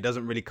 It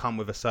doesn't really come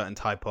with a certain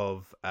type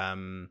of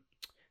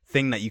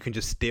thing that you can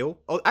just steal.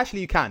 Oh, actually,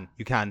 you can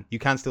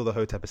steal the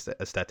Hotep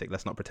aesthetic.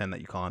 Let's not pretend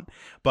that you can't.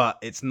 But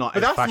it's not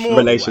as fashionable.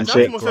 Relationship.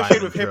 That's more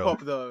associated with hip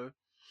hop, though.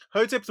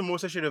 Hoteps are more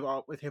associated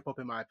with hip hop,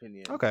 in my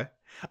opinion. Okay.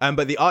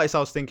 But the artist I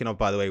was thinking of,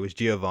 by the way, was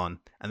Giovanni.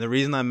 And the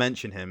reason I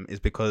mention him is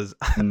because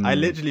I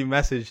literally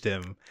messaged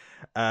him.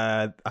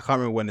 I can't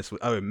remember when this was.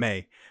 Oh, in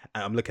May.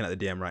 I'm looking at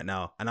the DM right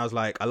now. And I was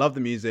like, I love the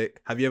music.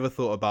 Have you ever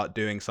thought about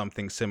doing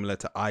something similar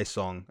to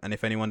iSong? And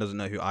if anyone doesn't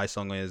know who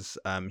iSong is,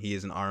 he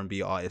is an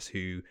R&B artist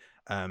who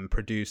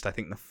produced, I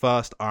think, the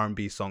first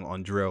R&B song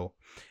on drill.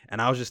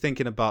 And I was just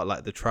thinking about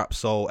like the trap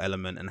soul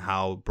element and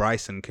how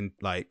Bryson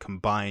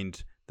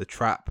combined the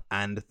trap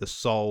and the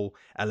soul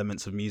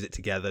elements of music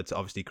together to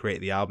obviously create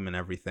the album and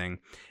everything.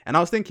 And I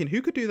was thinking,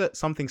 who could do that,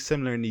 something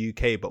similar in the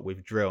UK but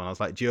with drill? And I was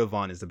like,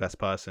 Giovanni is the best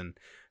person.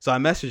 So I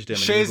messaged him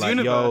and he was like,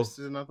 Universe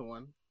is another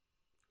one.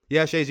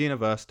 Yeah, Shay's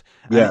Universe.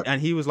 Yeah.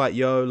 And he was like,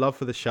 yo, love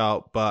for the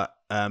shout, but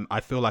I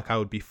feel like I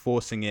would be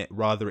forcing it,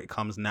 rather it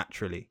comes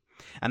naturally.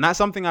 And that's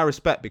something I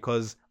respect,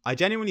 because I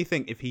genuinely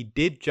think if he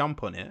did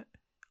jump on it,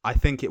 I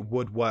think it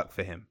would work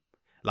for him.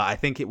 Like, I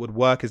think it would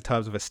work in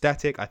terms of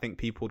aesthetic. I think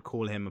people would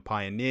call him a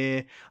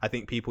pioneer. I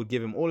think people would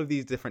give him all of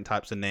these different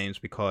types of names,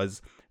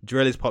 because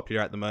drill is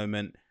popular at the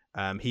moment.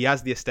 He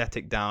has the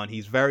aesthetic down.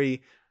 He's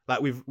very, like,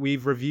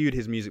 we've reviewed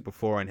his music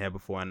before on here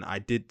before, and I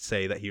did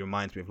say that he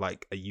reminds me of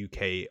like a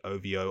UK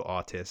OVO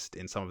artist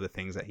in some of the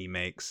things that he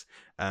makes.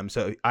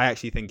 So I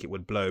actually think it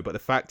would blow. But the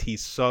fact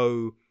he's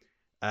so,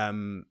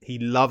 he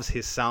loves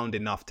his sound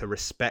enough to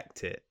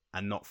respect it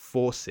and not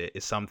force it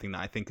is something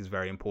that I think is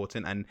very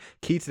important and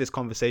key to this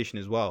conversation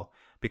as well,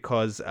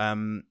 because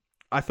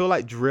I feel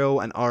like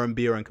drill and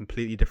R&B are on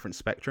completely different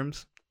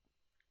spectrums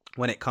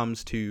when it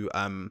comes to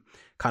kind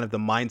of the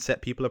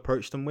mindset people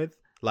approach them with.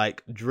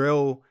 Like,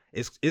 drill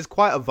is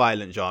quite a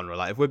violent genre.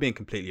 Like, if we're being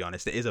completely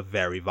honest, it is a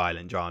very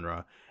violent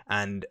genre,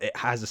 and it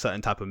has a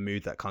certain type of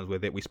mood that comes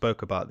with it. We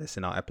spoke about this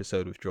in our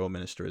episode with Drill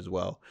Minister as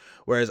well.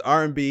 Whereas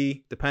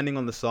R&B, depending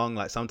on the song,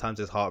 like sometimes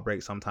there's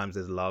heartbreak, sometimes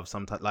there's love,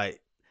 sometimes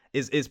like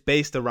it's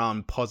based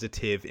around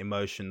positive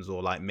emotions,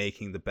 or like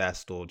making the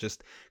best, or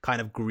just kind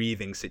of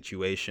grieving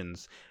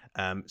situations.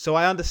 So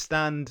I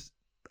understand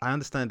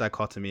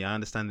dichotomy, I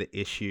understand the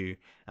issue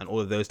and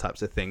all of those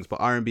types of things, but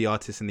R&B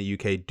artists in the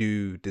UK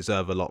do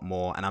deserve a lot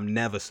more, and I'm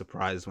never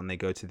surprised when they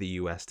go to the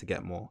US to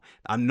get more.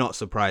 I'm not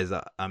surprised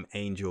that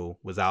Angel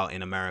was out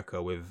in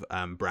America with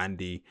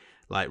Brandy,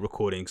 like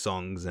recording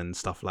songs and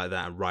stuff like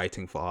that and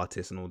writing for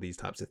artists and all these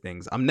types of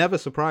things. I'm never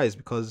surprised,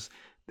 because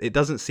it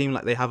doesn't seem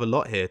like they have a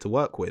lot here to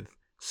work with.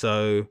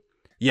 So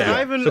Yeah.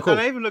 And So cool.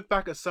 I even look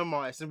back at some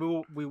artists, and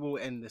we will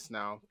end this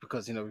now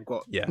because we've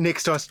got Yeah. Nick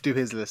starts to do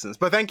his listens.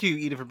 But thank you,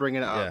 Edith, for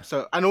bringing it Yeah. up.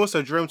 So, and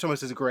also Jerome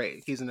Thomas is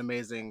great. He's an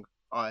amazing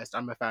artist.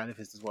 I'm a fan of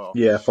his as well.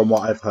 Yeah, from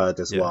what I've heard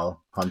as Yeah.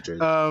 well,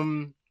 100.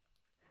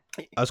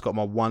 I just got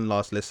my one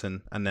last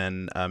listen, and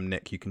then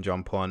Nick, you can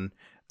jump on.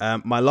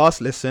 My last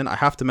listen, I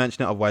have to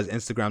mention it, otherwise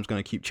Instagram's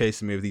going to keep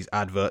chasing me with these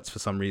adverts for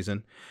some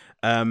reason.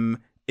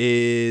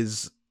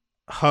 Is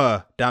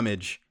Her,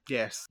 Damage.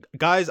 Yes,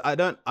 Guys, I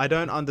don't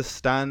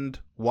understand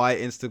why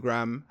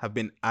Instagram have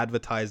been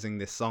advertising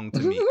this song to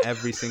me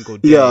every single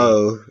day.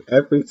 Yo,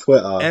 every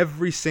Twitter.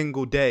 Every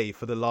single day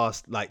for the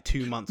last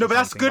 2 months. no, or but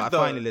that's something, good I though.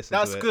 finally listened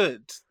That's to it.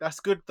 good. That's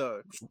good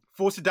though.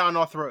 Force it down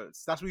our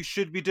throats. That's what we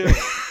should be doing.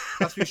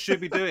 That's what we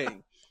should be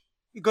doing.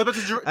 It goes back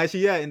to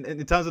Actually, yeah.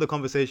 In terms of the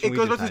conversation, it we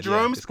goes just back to had,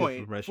 Jerome's it's good point.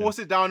 progression. Force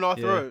it down our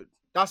Yeah. throat.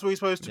 That's what you're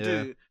supposed to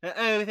Yeah. do.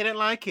 And if they don't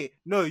like it,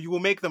 no, you will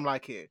make them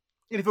like it.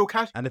 And if it'll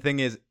catch, And the thing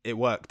is, it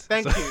worked.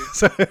 Thank So- you.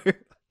 So,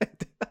 it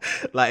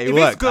If it's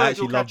worked. good, I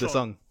actually it'll loved catch the on.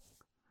 song.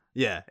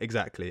 Yeah,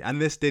 exactly. And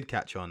this did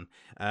catch on.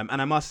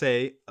 And I must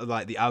say,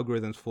 the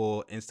algorithms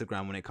for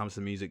Instagram when it comes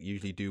to music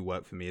usually do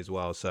work for me as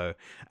well. So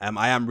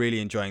I am really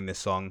enjoying this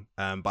song.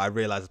 But I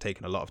realize it's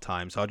taken a lot of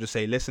time. So I'll just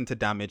say, listen to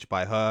Damage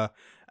by Her.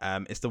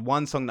 It's the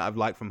one song that I've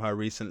liked from her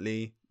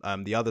recently.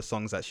 The other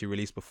songs that she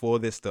released before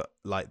this, the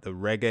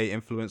reggae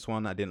influence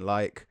one, I didn't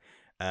like.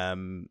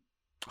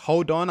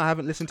 Hold On, I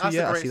haven't listened to That's a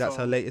yet. I great see that's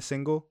her song. latest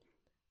single.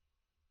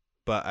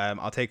 But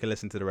I'll take a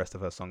listen to the rest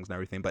of her songs and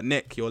everything. But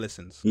Nick, your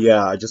listens.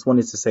 Yeah, I just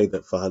wanted to say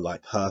that for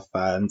her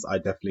fans, I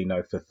definitely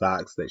know for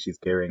facts that she's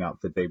gearing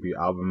up for debut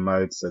album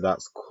mode, so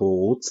that's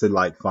cool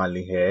to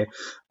finally hear.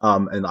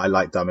 And I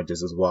like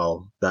Damages as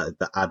well.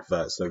 The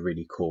adverts are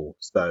really cool.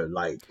 So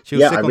She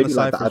was yeah, sick I on really the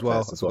like the cypher as well.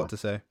 adverts I as well. forgot to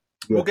say.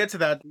 we'll get to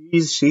that.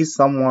 She's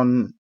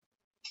someone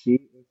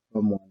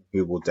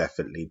who will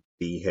definitely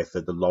be here for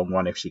the long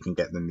run if she can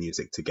get the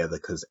music together,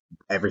 because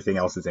everything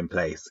else is in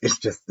place. It's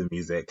just the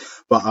music,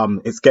 but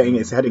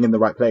it's heading in the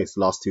right place.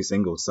 Last two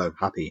singles, so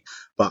happy.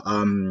 But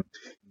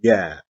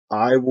yeah,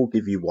 I will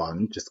give you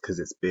one just because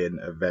it's been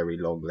a very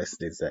long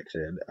listening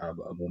section. And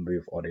we'll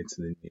move on into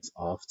the news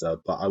after.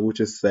 But I will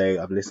just say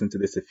I've listened to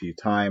this a few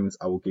times.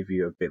 I will give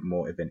you a bit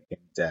more of an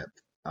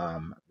in-depth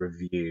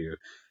review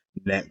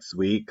next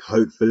week,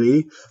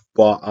 hopefully.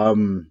 But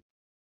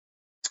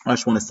I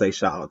just want to say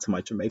shout out to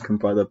my Jamaican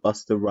brother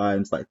Busta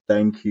Rhymes.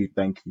 Thank you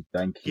for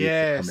coming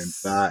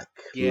Yes. back.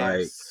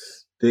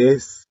 Yes.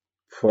 This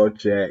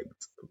project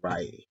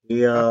right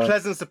here A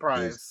pleasant is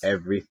surprise.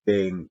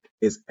 everything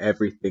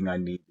I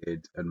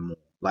needed and more.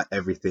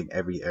 Everything,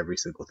 every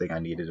single thing I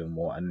needed and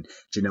more. And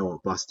do you know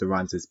what? Busta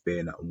Rhymes has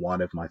been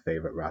one of my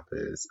favorite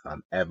rappers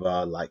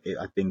ever.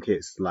 I think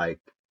it's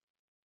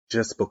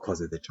just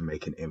because of the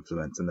Jamaican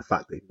influence and the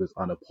fact that he was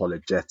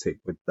unapologetic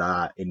with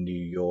that in New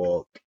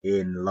York,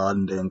 in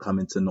London,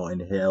 coming to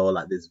Notting Hill,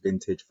 there's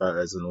vintage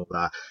photos and all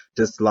that.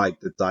 Just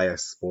the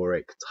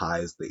diasporic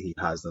ties that he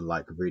has and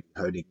really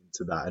honing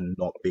into that and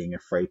not being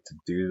afraid to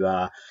do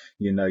that.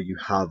 You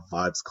have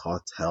Vybz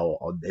Kartel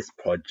on this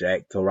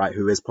project, all right,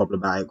 who is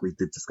problematic. We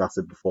did discuss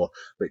it before,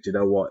 but you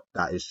know what?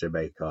 That is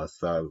Jamaica.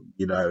 So,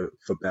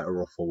 for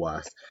better or for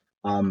worse.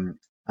 And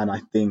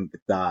I think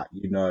that,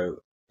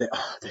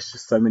 there's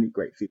just so many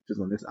great features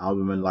on this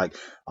album, and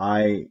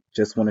I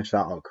just want to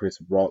shout out Chris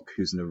Rock,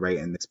 who's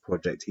narrating this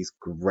project. He's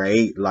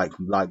great, like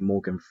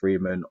Morgan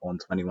Freeman on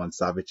 21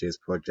 Savage's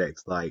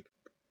projects.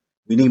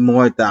 We need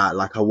more of that.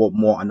 I want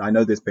more, and I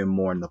know there's been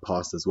more in the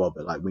past as well,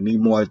 but we need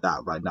more of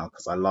that right now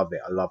because I love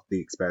it. I love the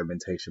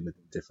experimentation with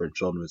different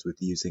genres, with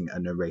using a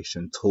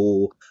narration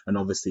tool, and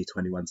obviously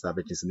 21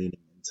 Savage is leaning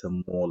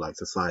into more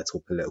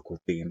societal political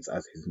themes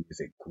as his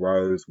music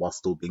grows, while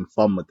still being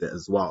fun with it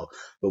as well.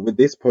 But with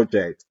this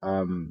project,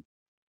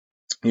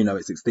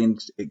 it's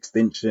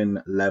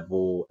extinction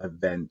level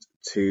event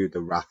to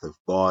the Wrath of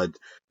God.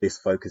 This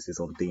focuses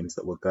on themes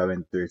that we're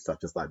going through,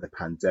 such as the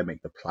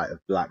pandemic, the plight of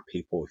Black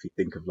people. If you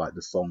think of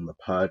the song The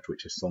Purge,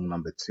 which is song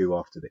number 2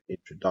 after the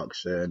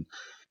introduction,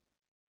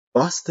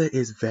 Busta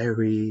is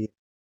very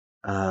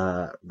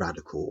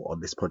radical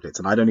on this project,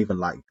 and I don't even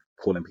like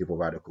calling people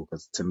radical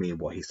because to me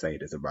what he's saying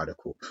isn't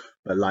radical.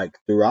 But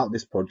throughout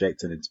this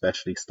project, and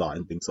especially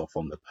starting things off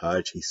on The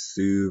Purge, he's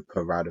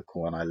super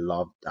radical, and I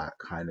love that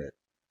kind of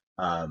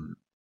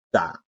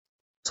that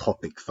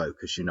topic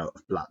focus, of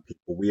Black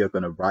people. We are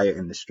going to riot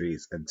in the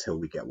streets until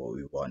we get what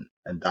we want,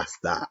 and that's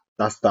that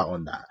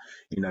on that.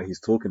 He's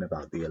talking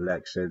about the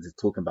elections, he's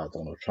talking about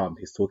Donald Trump,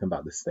 he's talking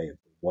about the state of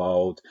the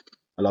world.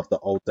 I love that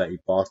Old Dirty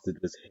Bastard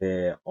was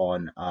here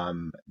on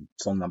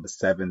song number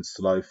 7,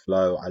 Slow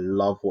Flow. I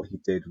love what he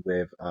did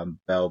with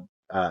Belle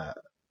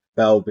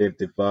Biv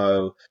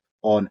DeVoe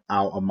on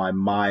Out of My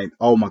Mind.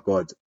 Oh my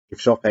god, if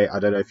Shoppe, I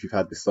don't know if you've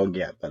heard this song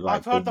yet, but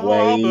I've heard the whole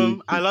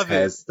album. I love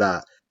it.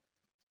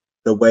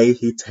 The way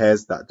he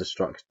tears that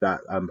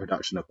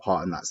production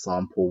apart and that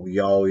sample,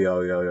 yo,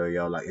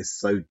 it's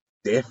so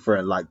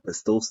different, but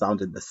still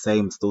sounding the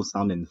same, still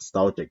sounding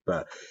nostalgic.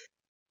 But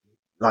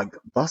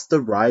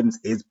Busta Rhymes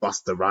is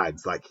Busta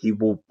Rhymes. He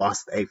will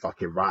bust a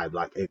fucking rhyme.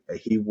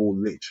 He will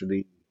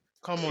literally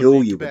Come on, kill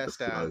Nick, you you with better the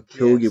flow, stand.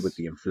 kill you with Yes.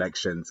 the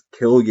inflections,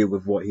 kill you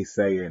with what he's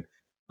saying.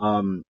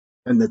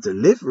 And the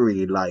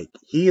delivery, like,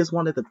 he is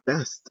one of the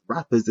best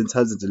rappers in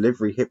terms of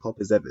delivery hip hop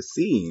has ever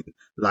seen.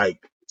 Like,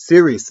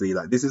 seriously,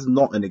 like, this is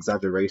not an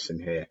exaggeration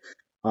here.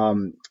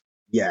 Um,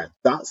 yeah,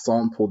 that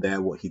sample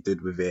there, what he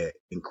did with it,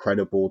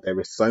 incredible. There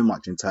is so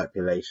much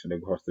interpolation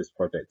across this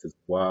project as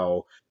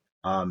well.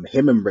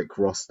 Him and Rick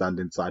Ross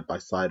standing side by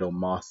side on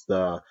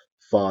Master,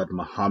 Fard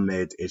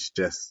Muhammad is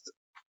just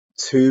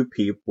two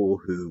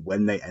people who,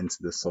 when they enter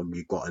the song,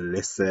 you gotta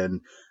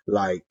listen.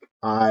 Like,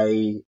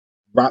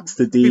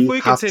 Rhapsody, Before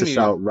you have to continue,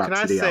 shout can I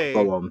Rhapsody out. say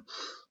Go on,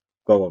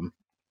 go on.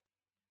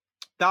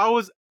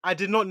 I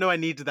did not know I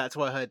needed that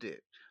till I heard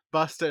it.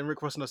 Buster and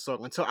Rick Ross on a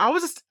song. And so I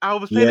was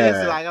playing it Yeah.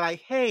 yesterday,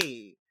 like,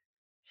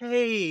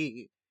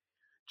 hey,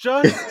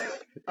 just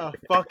a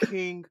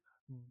fucking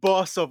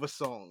boss of a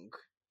song.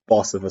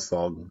 Boss of a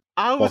song.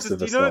 I was Boss just,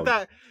 of a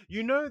song.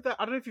 you know that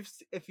I don't know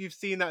if you've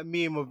seen that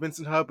meme of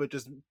Vincent Herbert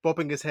just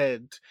bobbing his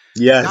head.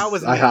 Yes, That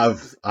was I me.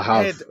 have. Just I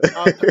have. head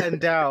up and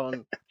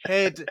down,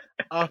 head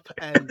up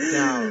and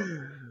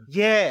down.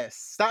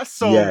 Yes, that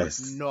song Yes.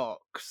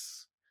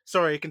 knocks.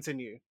 Sorry,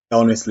 continue.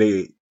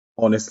 Honestly,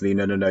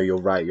 no,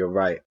 you're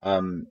right.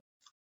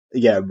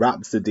 Yeah,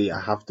 Rhapsody,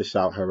 I have to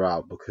shout her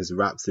out because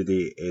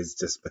Rhapsody is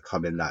just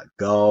becoming that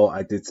girl.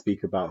 I did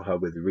speak about her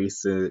with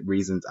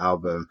Reasons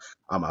album.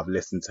 I've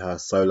listened to her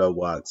solo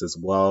works as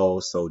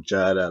well.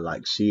 Sojourner,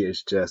 like, she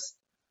is just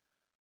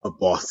a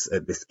boss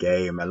at this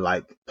game, and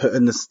like, put a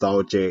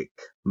nostalgic,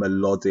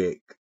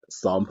 melodic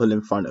sample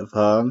in front of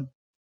her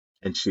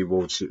and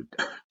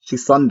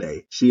she's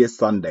Sunday. She is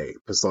Sunday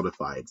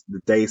personified. The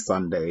day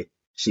Sunday,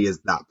 she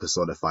is that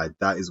personified.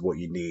 That is what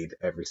you need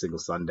every single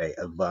Sunday.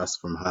 A verse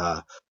from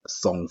her, a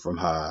song from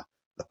her,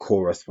 a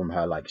chorus from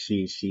her. Like,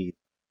 she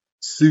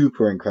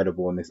super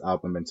incredible on this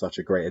album and such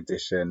a great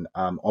addition.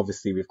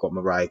 Obviously we've got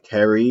Mariah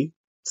Carey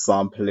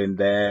sampling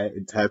there,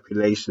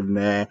 interpolation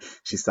there.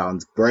 She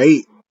sounds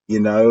great.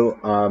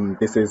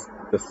 This is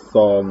the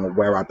song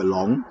Where I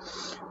Belong.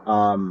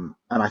 And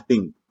I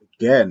think,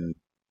 again,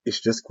 it's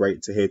just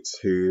great to hear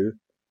two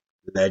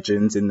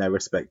legends in their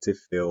respective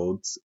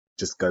fields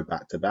just go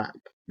back to back.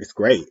 It's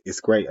great.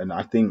 It's great. And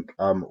I think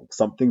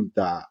something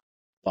that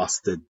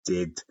Buster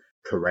did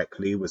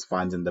correctly was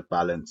finding the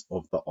balance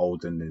of the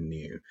old and the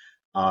new.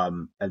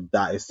 And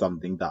that is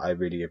something that I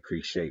really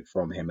appreciate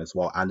from him as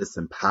well.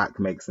 Anderson .Paak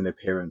makes an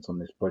appearance on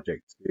this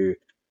project too.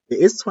 It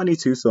is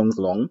 22 songs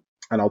long,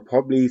 and I'll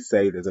probably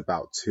say there's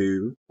about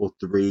 2 or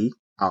 3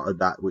 out of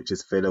that which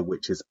is filler,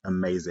 which is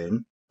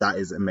amazing. That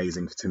is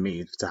amazing to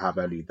me to have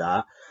only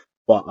that.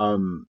 But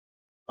oh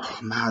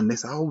man,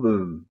 this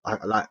album,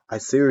 I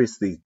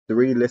seriously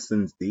 3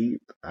 listens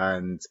deep,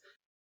 and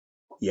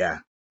yeah,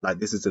 like,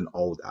 this is an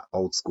old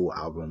school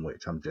album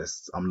which I'm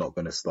not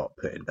gonna stop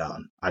putting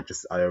down. I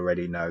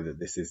already know that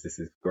this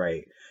is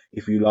great.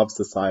 If you love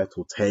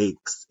societal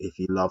takes, if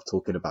you love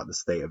talking about the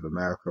state of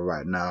America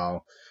right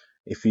now,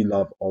 if you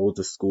love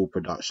older school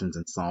productions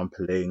and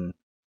sampling,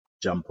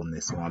 jump on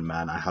this one,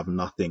 man. I have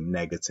nothing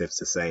negative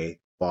to say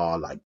bar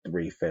like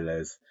 3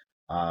 fillers.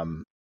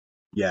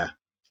 Yeah,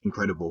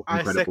 incredible.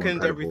 I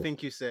second everything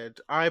you said.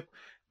 All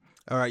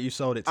right, you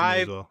sold it to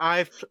me as well.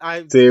 I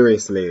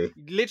Seriously,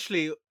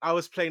 literally, I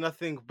was playing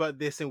nothing but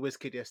this and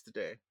Wizkid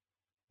yesterday.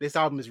 This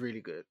album is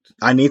really good.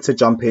 I need to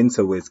jump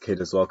into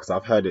Wizkid as well because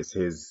I've heard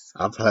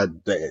I've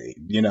heard that,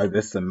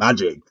 there's some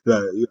magic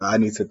that I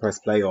need to press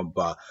play on,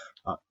 but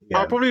yeah,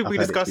 I'll probably I've be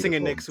heard it's discussing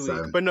it beautiful, next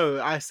week. so But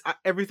no,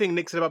 everything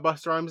Nick said about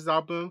Busta Rhymes'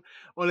 album,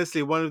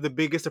 honestly, one of the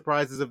biggest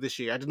surprises of this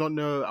year. I did not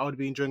know I would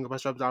be enjoying a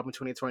Busta Rhymes album in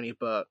 2020,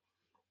 but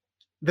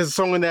there's a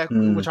song in there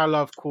which I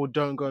love called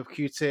 "Don't Go" of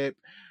Q-Tip.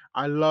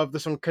 I love the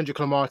song Kendrick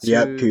Lamar too.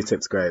 yeah,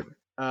 Q-Tip's great.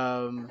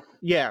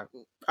 Yeah,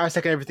 I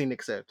second everything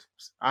Nick said.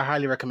 I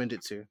highly recommend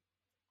it too.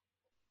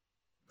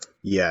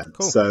 Yeah,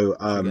 Cool. so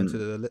Should we get into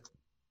the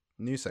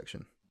news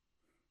section?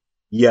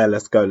 yeah,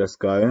 let's go.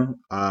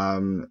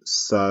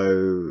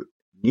 So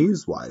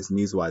news-wise,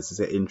 it's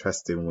an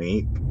interesting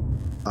week.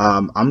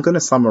 I'm gonna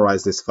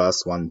summarize this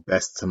first one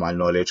best to my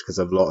knowledge because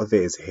a lot of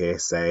it is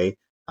hearsay.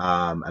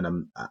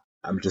 And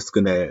I'm just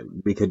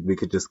we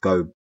could just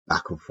go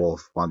back and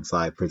forth once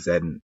I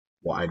present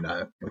what I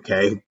know,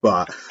 okay?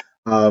 But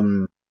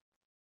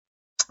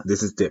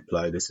this is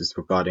Diplo. This is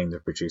regarding the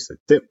producer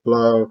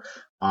Diplo,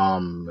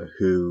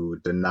 who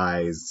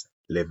denies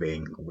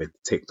living with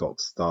TikTok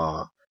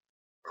star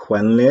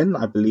Quenlin,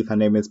 I believe her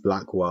name is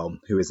Blackwell,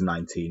 who is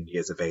 19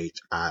 years of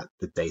age at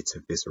the date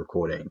of this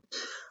recording.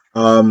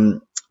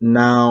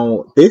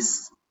 Now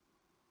this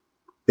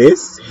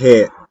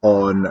hit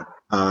on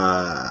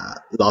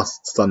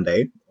last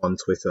Sunday on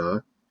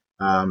Twitter,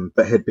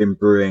 but had been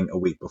brewing a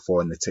week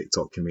before in the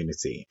TikTok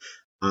community.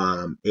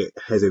 It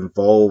has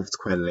involved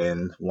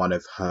Quenlin, one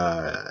of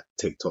her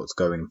TikToks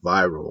going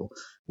viral,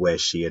 where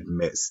she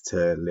admits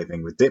to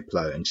living with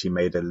Diplo, and she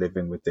made a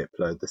Living with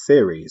Diplo the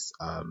series.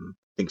 I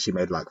think she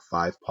made like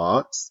 5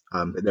 parts,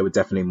 but there were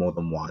definitely more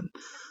than one.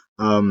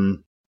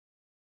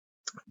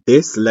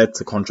 This led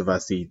to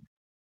controversy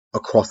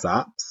across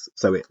apps,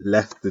 so it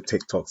left the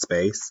TikTok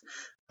space.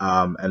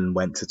 and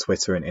went to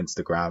Twitter and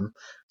Instagram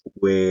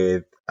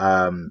with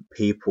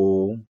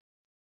people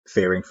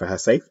fearing for her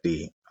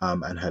safety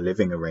and her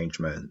living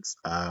arrangements.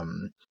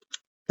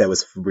 There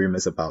was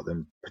rumors about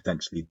them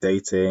potentially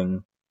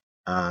dating.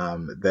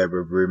 There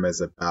were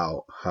rumors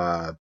about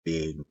her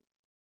being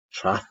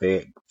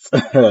trafficked.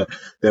 There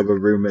were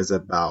rumors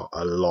about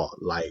a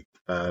lot, like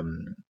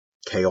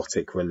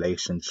chaotic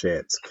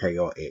relationships,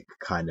 chaotic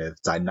kind of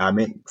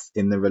dynamics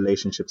in the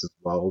relationships as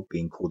well,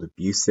 being called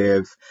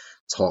abusive,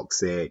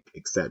 toxic,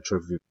 etc.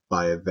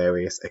 via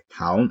various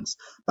accounts.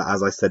 But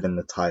as I said in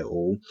the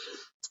title,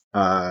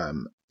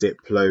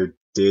 Diplo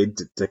did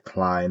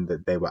decline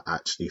that they were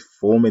actually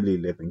formally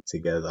living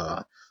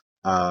together,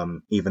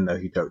 even though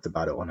he joked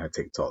about it on her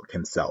TikTok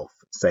himself,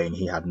 saying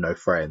he had no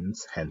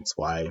friends, hence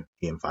why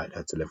he invited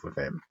her to live with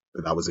him.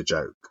 But that was a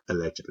joke,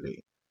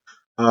 allegedly.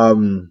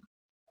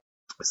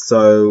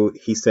 So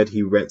he said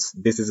he read,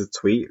 this is a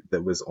tweet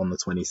that was on the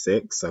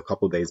 26th, so a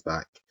couple of days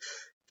back.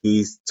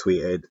 He's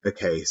tweeted,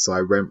 okay, so I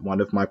rent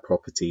one of my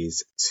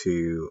properties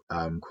to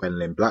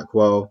Quenlin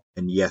Blackwell,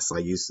 and yes, I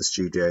use the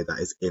studio that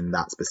is in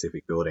that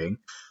specific building.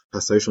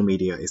 Her social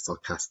media is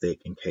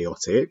sarcastic and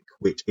chaotic,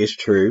 which is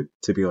true,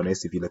 to be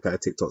honest. If you look at her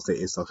TikToks, it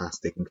is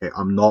sarcastic and chaotic.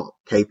 I'm not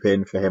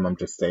caping for him, I'm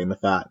just saying the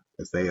fact,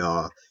 as they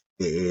are,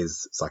 it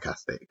is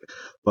sarcastic.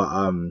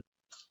 But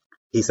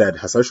he said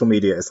her social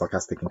media is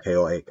sarcastic and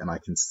chaotic, and I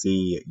can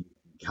see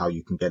how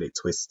you can get it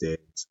twisted,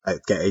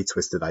 get a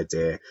twisted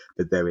idea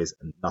that there is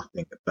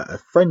nothing but a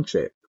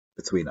friendship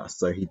between us.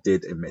 So he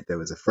did admit there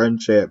was a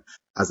friendship.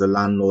 As a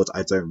landlord,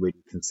 I don't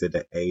really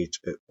consider age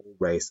or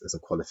race as a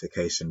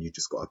qualification. You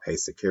just got to pay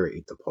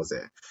security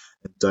deposit,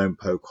 and don't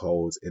poke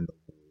holes in the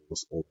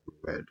walls or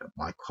ruin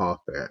my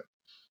carpet.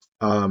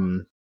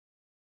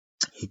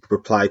 He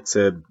replied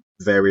to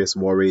various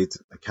worried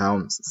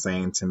accounts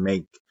saying to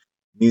make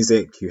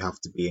music, you have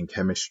to be in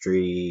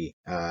chemistry,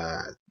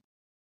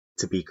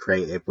 to be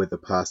creative with a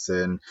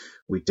person.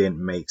 We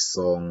didn't make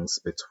songs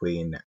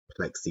between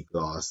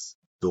plexiglass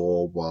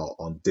door while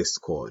on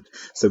Discord.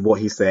 So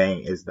what he's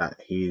saying is that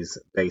he's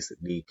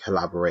basically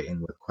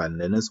collaborating with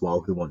Quenlin as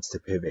well, who wants to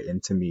pivot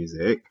into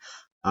music,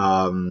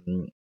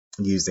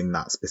 using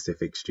that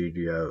specific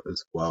studio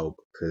as well,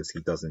 because he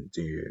doesn't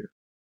do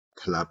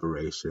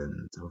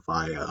collaborations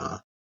via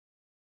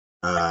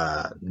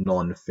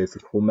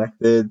non-physical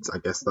methods. I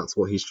guess that's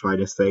what he's trying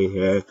to say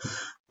here.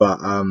 But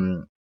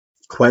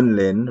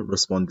Quenlin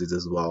responded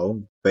as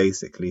well,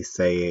 basically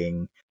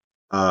saying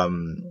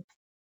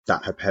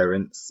that her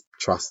parents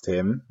trust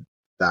him,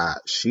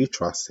 that she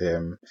trusts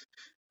him,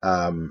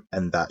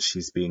 and that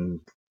she's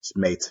being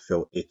made to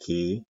feel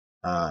icky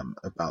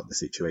about the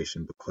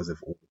situation because of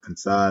all the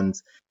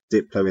concerns.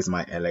 Diplo is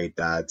my LA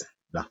dad,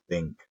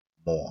 nothing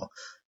more.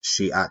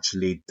 She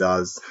actually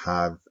does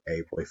have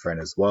a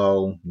boyfriend as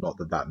well. Not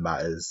that that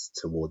matters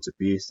towards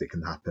abuse. It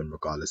can happen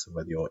regardless of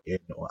whether you're in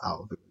or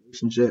out of a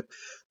relationship,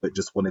 but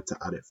just wanted to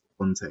add it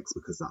for context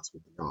because that's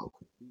what the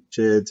article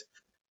featured.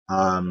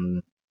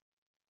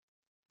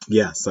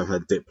 Yeah, so her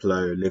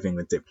Diplo, Living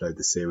with Diplo,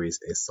 the series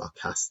is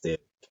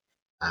sarcastic,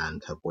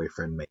 and her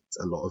boyfriend makes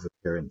a lot of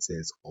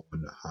appearances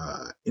on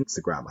her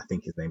Instagram. I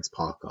think his name's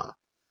Parker.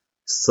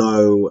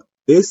 So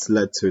this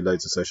led to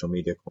loads of social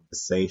media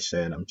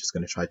conversation. I'm just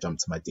going to try jump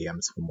to my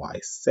DMs from what I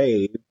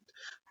saved,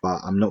 but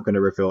I'm not going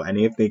to reveal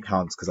any of the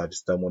accounts because I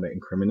just don't want to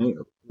incriminate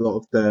a lot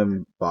of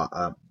them, but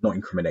not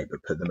incriminate,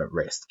 but put them at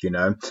risk, you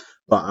know.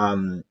 But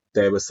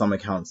there were some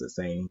accounts that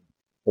saying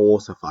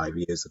 4 to 5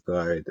 years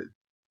ago that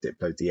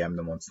Diplo DM'd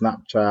them on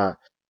Snapchat,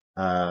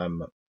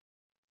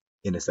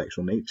 in a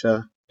sexual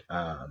nature,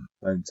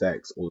 phone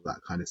sex, all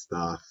that kind of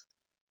stuff.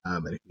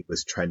 And he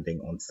was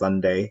trending on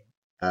Sunday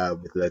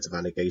with loads of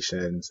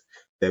allegations.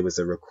 There was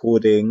a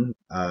recording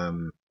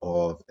of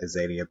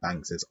Azealia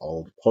Banks's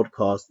old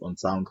podcast on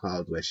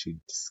SoundCloud where she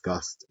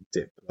discussed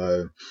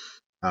Diplo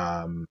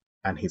and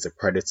he's a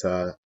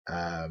predator,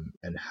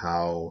 and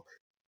how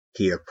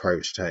he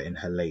approached her in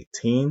her late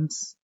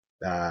teens.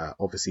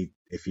 Obviously,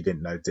 if you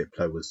didn't know,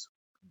 Diplo was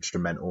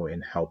instrumental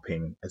in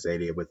helping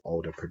Azealia with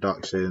older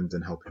productions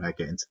and helping her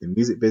get into the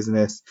music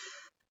business.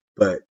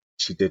 But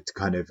she did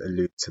kind of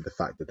allude to the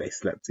fact that they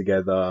slept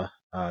together.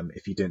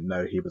 If you didn't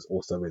know, he was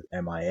also with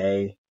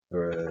MIA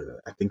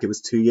for, I think it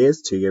was 2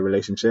 years, 2-year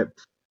relationship.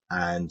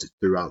 And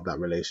throughout that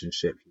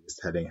relationship, he was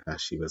telling her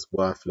she was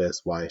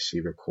worthless. Why is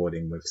she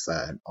recording with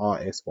certain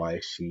artists? Why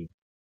is she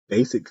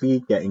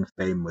basically getting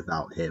fame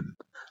without him?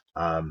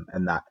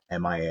 And that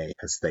MIA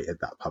has stated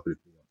that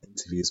publicly in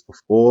interviews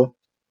before.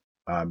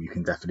 You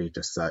can definitely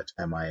just search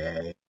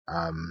MIA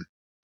and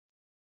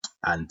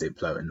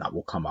Diplo, and that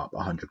will come up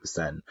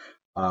 100%.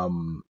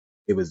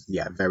 It was,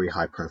 very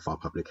high profile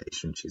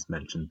publication. She's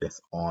mentioned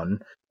this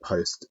on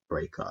post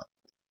breakup.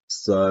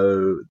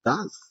 So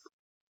that's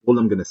all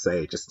I'm going to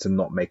say, just to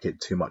not make it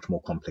too much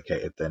more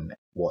complicated than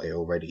what it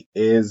already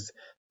is.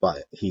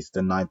 But he's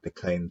denied the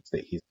claims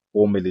that he's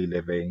formally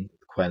living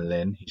with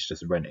Quenlin. He's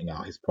just renting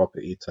out his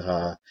property to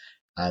her.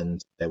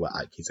 And there were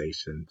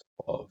accusations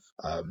of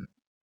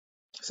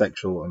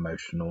sexual,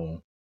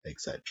 emotional,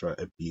 etc.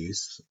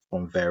 abuse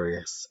from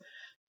various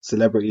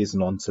celebrities,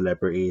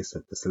 non-celebrities,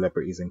 the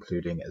celebrities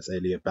including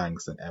Azalea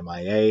Banks and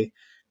MIA,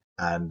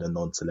 and the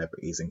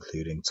non-celebrities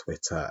including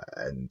Twitter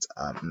and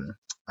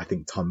I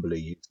think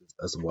Tumblr users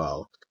as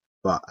well.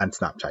 And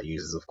Snapchat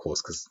users, of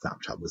course, because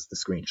Snapchat was the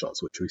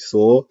screenshots which we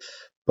saw.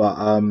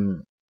 But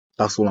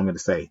that's all I'm going to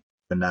say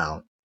for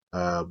now.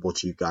 What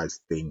do you guys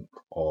think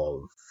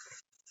of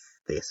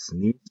this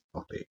new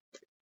topic?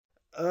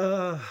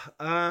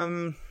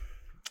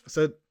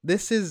 So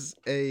this is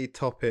a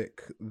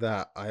topic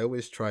that I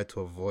always try to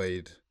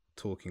avoid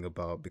talking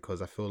about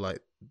because I feel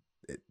like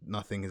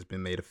nothing has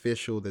been made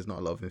official. There's not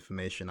a lot of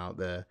information out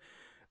there,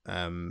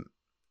 and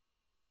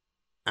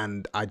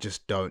I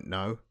just don't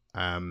know.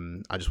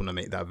 I just want to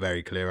make that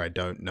very clear. I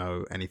don't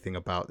know anything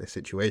about this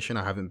situation.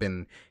 I haven't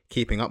been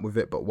keeping up with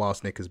it, but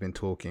whilst Nick has been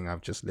talking,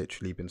 I've just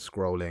literally been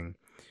scrolling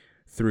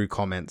through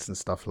comments and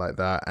stuff like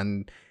that,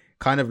 and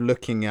kind of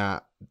looking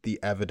at the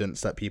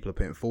evidence that people are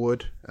putting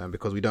forward,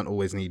 because we don't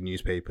always need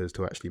newspapers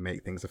to actually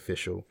make things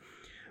official.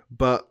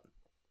 But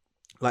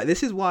like,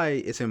 this is why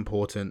it's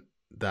important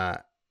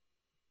that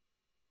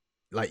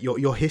like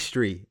your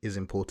history is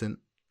important.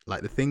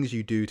 Like, the things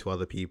you do to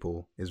other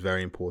people is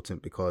very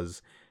important,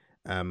 because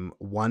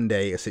one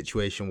day a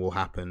situation will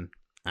happen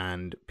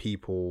and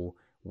people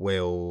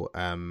will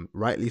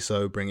rightly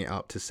so bring it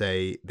up to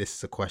say this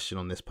is a question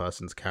on this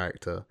person's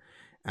character.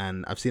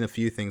 And I've seen a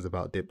few things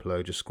about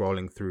Diplo, just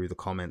scrolling through the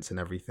comments and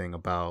everything,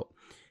 about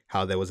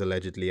how there was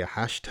allegedly a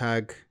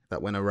hashtag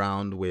that went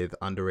around with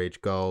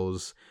underage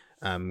girls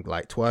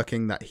like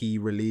twerking that he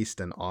released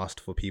and asked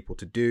for people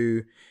to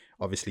do.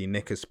 Obviously,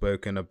 Nick has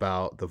spoken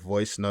about the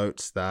voice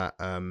notes that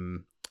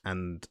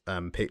and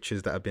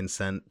pictures that have been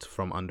sent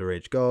from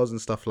underage girls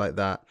and stuff like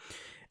that.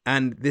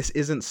 And this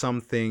isn't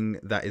something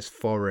that is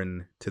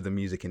foreign to the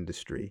music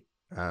industry.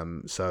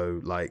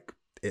 So like,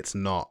 it's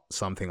not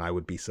something I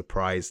would be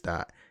surprised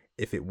at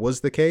if it was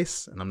the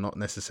case. And I'm not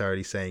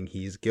necessarily saying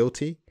he's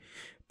guilty,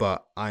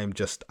 but I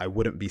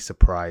wouldn't be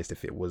surprised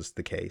if it was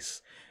the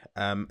case.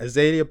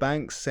 Azalea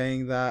Banks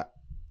saying that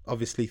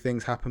obviously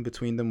things happened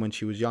between them when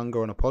she was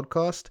younger on a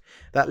podcast,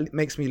 that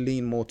makes me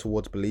lean more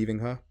towards believing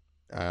her.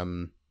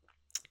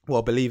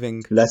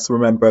 Let's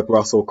remember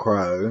Russell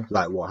Crowe,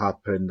 like what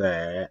happened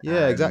there.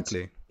 Yeah,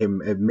 exactly.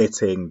 Him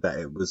admitting that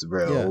it was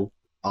real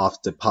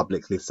after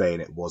publicly saying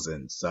it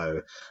wasn't.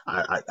 So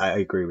I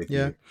agree with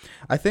you.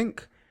 I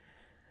think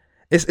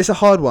it's a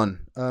hard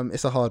one.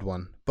 It's a hard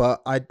one.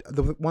 But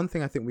the one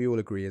thing I think we all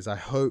agree is I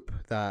hope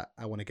that,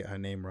 I want to get her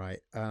name right,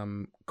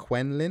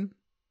 Quenlin.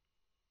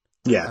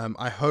 Yeah.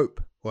 I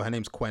hope, well, her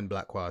name's Quen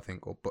Blackwell, I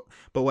think,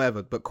 but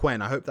whatever. But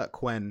Quen, I hope that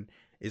Quen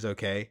is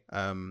okay.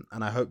 And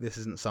I hope this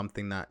isn't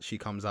something that she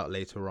comes out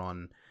later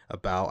on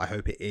about. I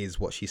hope it is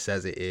what she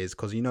says it is,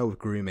 because with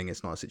grooming,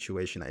 it's not a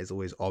situation that is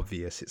always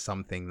obvious. It's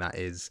something that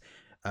is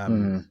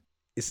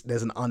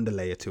there's an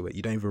underlayer to it.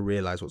 You don't even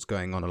realize what's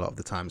going on a lot of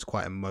the time. It's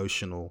quite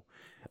emotional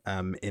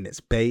in its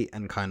bait,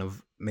 and kind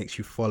of makes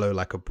you follow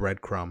like a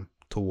breadcrumb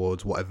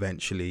towards what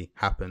eventually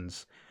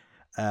happens.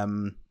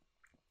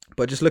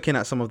 But just looking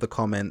at some of the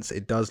comments,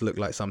 it does look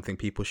like something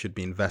people should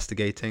be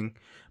investigating.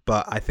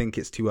 But I think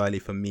it's too early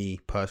for me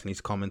personally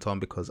to comment on,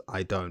 because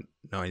I don't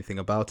know anything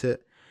about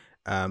it.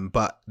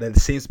 But there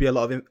seems to be a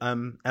lot of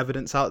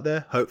evidence out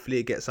there. Hopefully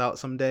it gets out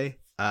someday.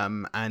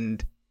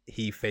 And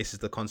he faces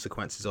the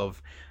consequences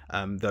of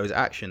those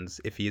actions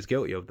if he is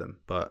guilty of them.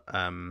 But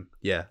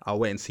I'll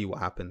wait and see what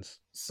happens.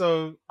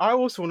 So I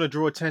also want to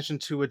draw attention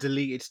to a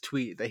deleted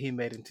tweet that he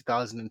made in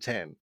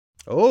 2010.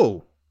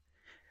 Oh.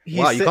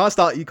 You can't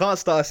start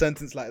a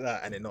sentence like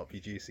that and it not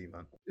be juicy,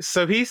 man.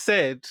 So he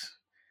said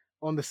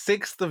on the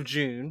 6th of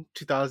June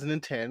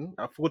 2010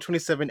 at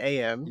 4:27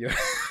 a.m.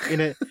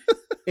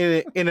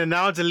 in a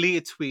now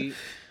deleted tweet,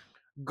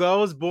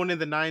 "Girls born in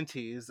the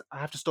 90s, I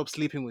have to stop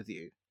sleeping with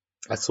you."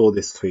 I saw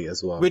this tweet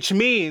as well. Which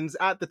means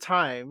at the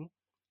time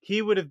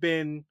he would have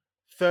been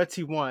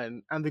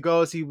 31 and the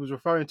girls he was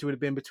referring to would have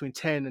been between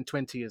 10 and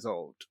 20 years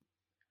old.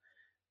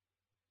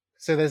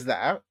 So there's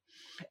that.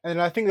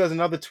 And I think there's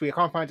another tweet, I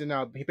can't find it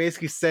now, but he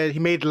basically said he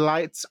made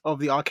light of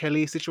the R.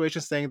 Kelly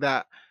situation, saying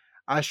that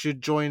I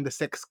should join the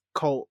sex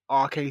cult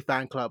R. Kelly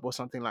fan club or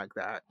something like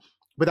that.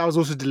 But that was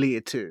also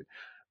deleted too.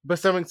 But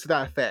something to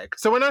that effect.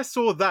 So when I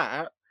saw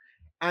that,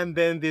 and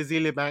then the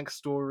Azalea Banks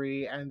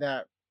story, and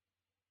that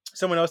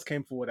someone else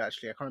came forward,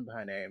 actually, I can't remember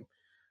her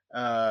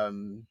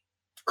name.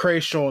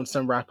 Krayshawn,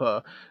 some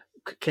rapper,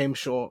 came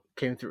through.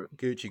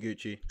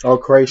 Gucci. Oh,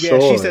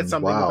 Krayshawn. Yeah, she said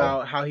something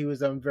about how he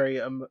was very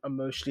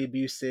emotionally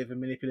abusive and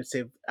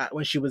manipulative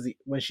when she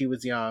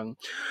was young.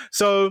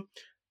 So,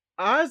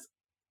 as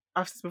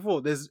I've said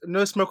before, there's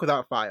no smoke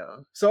without fire.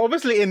 So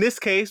obviously, in this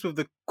case with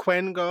the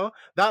Quen girl,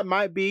 that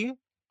might be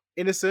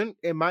innocent.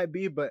 It might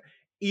be, but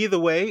either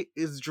way,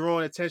 it's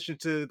drawing attention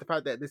to the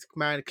fact that this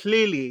man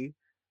clearly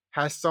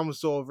has some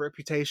sort of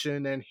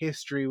reputation and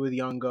history with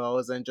young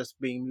girls and just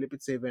being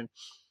manipulative and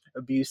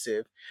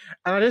abusive.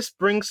 And that just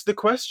brings the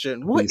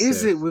question, what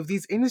is it with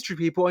these industry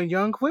people and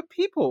young queer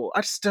people?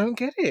 I just don't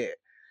get it.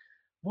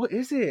 What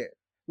is it?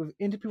 with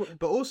indie people.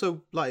 But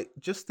also, like,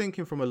 just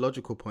thinking from a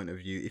logical point of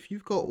view, if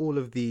you've got all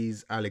of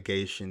these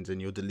allegations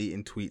and you're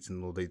deleting tweets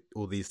and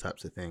all these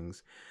types of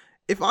things,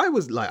 if I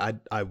was like,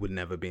 I would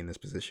never be in this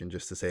position,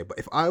 just to say, but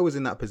if I was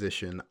in that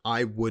position,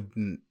 I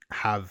wouldn't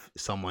have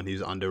someone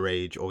who's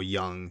underage or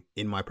young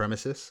in my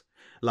premises.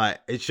 Like,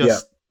 it's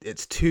just,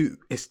 it's too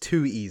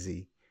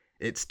easy.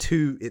 It's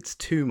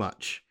too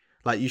much.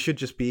 Like, you should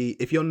just be,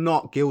 if you're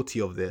not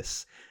guilty of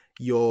this,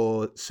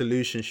 your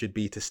solution should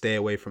be to stay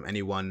away from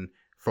anyone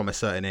from a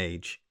certain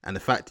age. And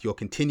the fact you're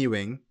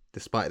continuing,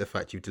 despite the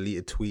fact you've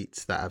deleted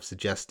tweets that have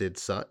suggested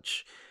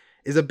such,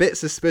 is a bit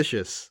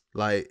suspicious.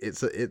 Like,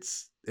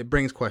 it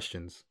brings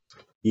questions.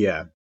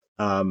 Yeah.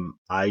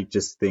 I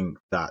just think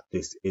that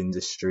this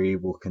industry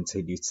will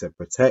continue to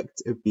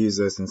protect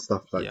abusers and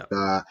stuff like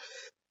that.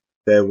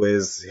 There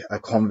was a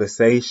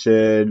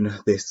conversation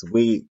this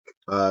week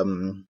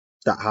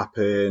that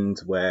happened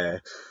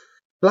where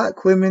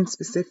Black women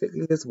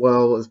specifically, as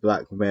well as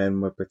Black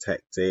men, were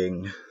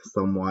protecting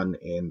someone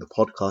in the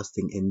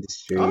podcasting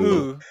industry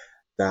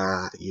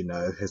that, you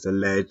know, has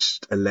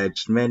alleged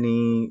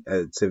many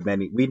to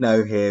many. We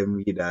know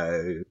him, you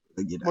know.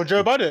 Well,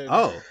 Joe Budden.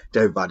 Oh,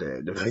 Joe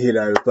Budden, you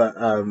know. But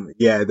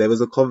yeah, there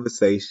was a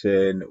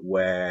conversation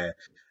where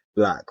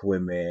Black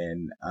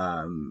women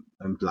and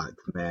Black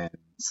men,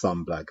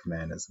 some Black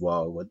men as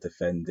well, were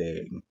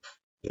defending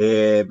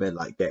him and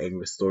like getting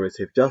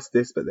restorative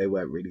justice, but they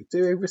weren't really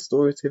doing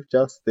restorative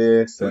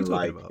justice, and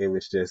like it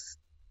was just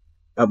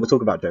we're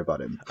talking about Joe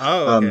Budden.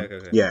 Oh,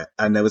 okay. Yeah,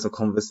 and there was a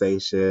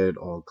conversation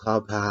on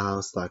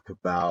Clubhouse like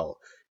about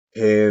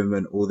him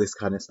and all this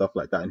kind of stuff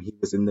like that, and he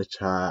was in the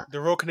chat.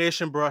 The Rock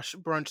Nation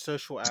brunch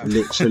social app.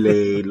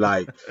 Literally,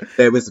 like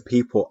there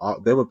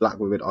were Black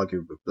women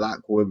arguing with Black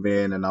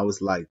women, and I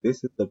was like,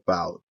 this is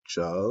about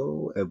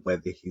Joe and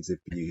whether he's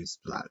abused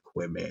Black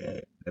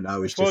women, and I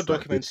was just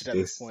like,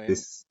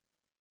 this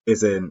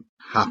isn't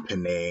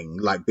happening.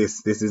 Like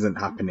this isn't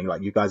happening.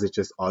 Like you guys are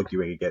just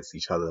arguing against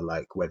each other,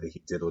 like whether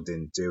he did or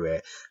didn't do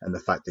it, and the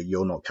fact that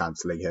you're not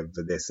cancelling him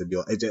for this, and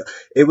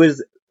it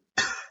was.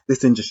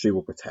 This industry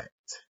will protect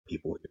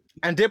people.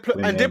 And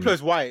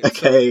Diplo's white.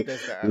 Okay,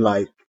 so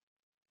like,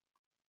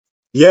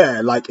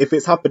 yeah, like if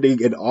it's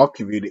happening in our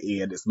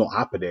community and it's not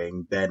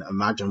happening, then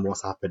imagine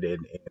what's happening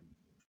in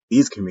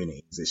these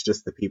communities. It's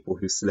just the people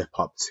who slip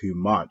up too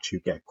much who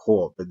get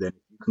caught, but then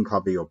if you can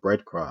cover your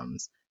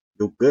breadcrumbs,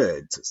 you're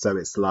good. So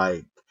it's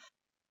like,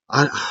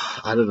 I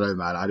don't know,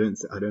 man. I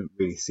don't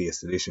really see a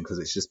solution because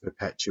it's just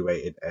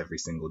perpetuated every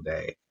single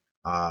day.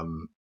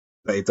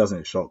 But it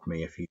doesn't shock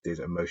me if he did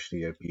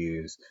emotionally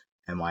abuse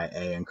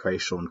MIA and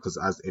Krayshawn, because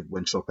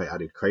when Shoppe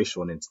added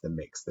Krayshawn into the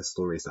mix, the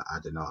stories are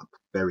adding up.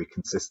 Very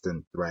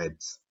consistent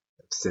threads,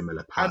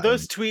 similar patterns. And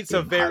those tweets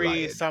are very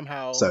highlighted.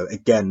 somehow. So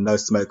again, no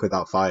smoke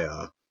without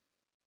fire.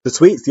 The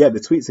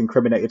tweets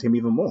incriminated him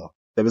even more.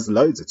 There was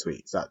loads of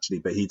tweets actually,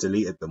 but he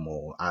deleted them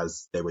all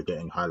as they were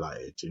getting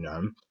highlighted, you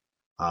know.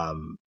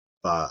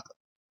 But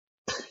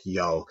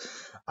yo,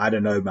 I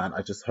don't know, man.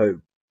 I just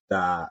hope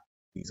that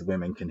these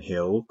women can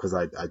heal, because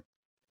I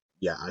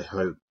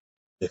hope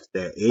if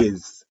there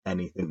is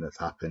anything that's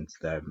happened to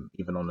them,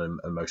 even on an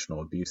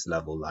emotional abuse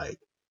level, like,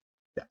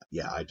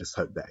 I just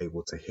hope they're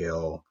able to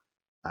heal,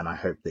 and I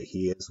hope that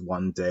he is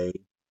one day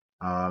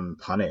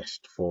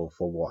punished for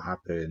what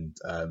happened,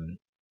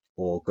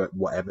 or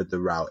whatever the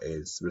route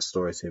is,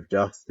 restorative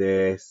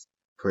justice,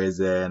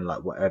 prison,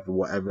 like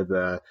whatever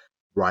the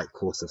right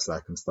course of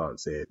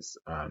circumstances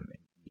in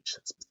each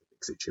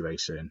specific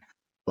situation.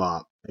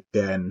 But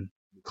again,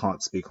 we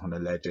can't speak on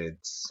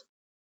allegeds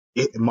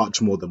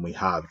much more than we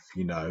have,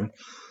 you know.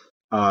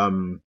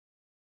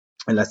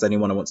 Unless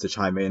anyone wants to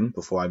chime in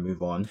before I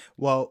move on.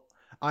 Well,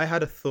 I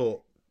had a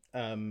thought.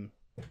 I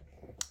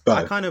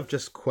kind of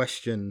just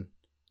question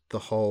the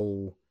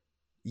whole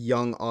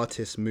young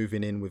artists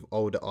moving in with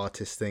older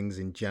artists things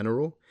in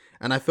general,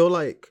 and I feel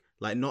like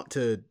not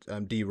to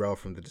derail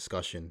from the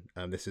discussion.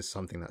 This is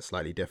something that's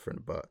slightly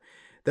different, but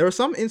there are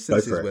some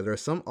instances where there are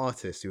some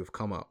artists who have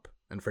come up,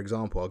 and for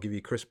example, I'll give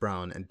you Chris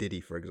Brown and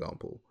Diddy, for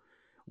example,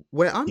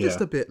 where I'm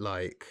just a bit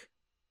like,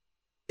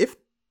 if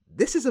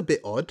this is a bit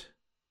odd,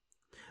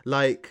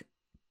 like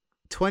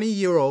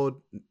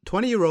 20-year-old,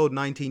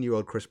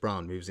 19-year-old Chris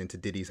Brown moves into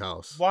Diddy's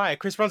house. Why?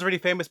 Chris Brown's already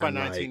famous by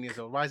 19 years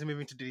old. Why is he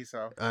moving to Diddy's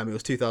house? It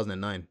was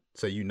 2009,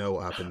 so you know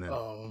what happened then.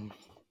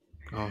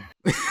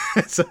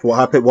 So, what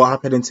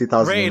happened in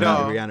 2009?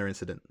 The Rihanna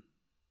incident.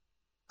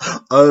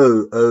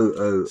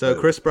 So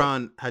Chris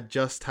Brown had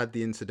just had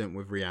the incident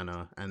with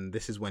Rihanna, and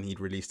this is when he'd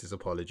released his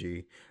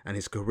apology, and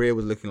his career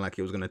was looking like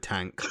it was going to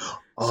tank.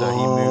 So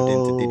he moved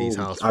into Diddy's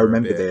house. I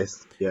remember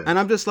this. Yeah. And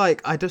I'm just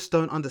like, I just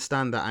don't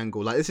understand that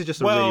angle. Like, this is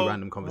just a really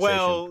random conversation.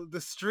 Well, the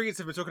streets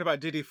have been talking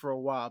about Diddy for a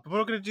while, but we're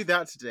not going to do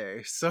that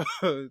today. So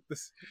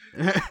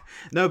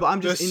no, but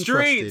I'm just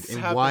interested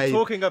in why been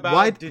talking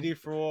about Diddy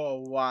for a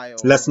while.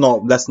 Let's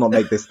not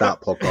make this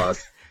that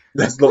podcast.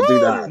 Let's not do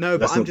that. No,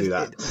 but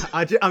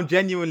I'm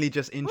genuinely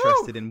just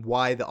interested in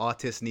why the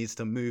artist needs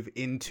to move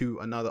into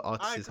another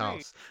artist's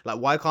house. Like,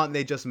 why can't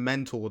they just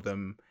mentor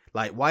them?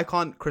 Like, why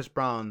can't Chris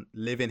Brown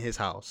live in his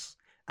house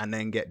and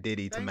then get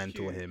Diddy to Thank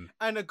mentor you. him.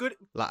 And a good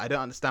Like, I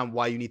don't understand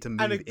why you need to move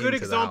and a good into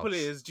example the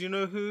house. is, do you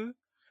know who?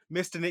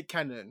 Mr. Nick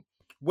Cannon.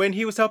 When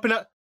he was helping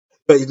out.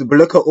 But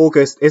look at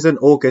August. Isn't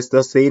August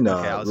Alsina?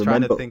 Okay, I was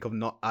trying to think of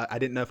I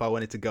didn't know if I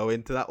wanted to go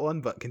into that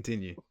one, but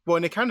continue.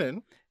 What, Nick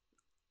Cannon?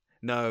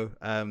 No,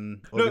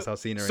 August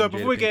Alsina. So and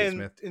before we Jada get Pinkett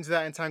Smith. into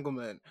that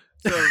entanglement,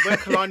 so when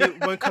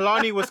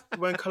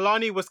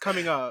Kalani was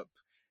coming up,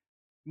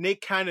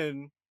 Nick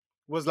Cannon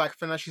was like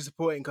financially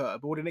supporting her.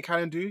 But what did Nick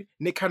Cannon do?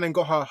 Nick Cannon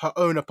got her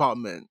own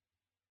apartment.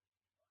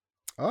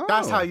 Oh,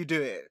 That's how you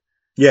do it.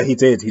 Yeah, he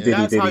did. He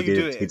That's how did. you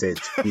do He it.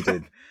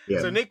 did.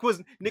 Yeah. So Nick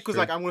was true.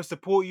 like, I'm going to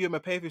support you. I'm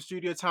going to pay for your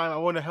studio time. I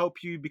want to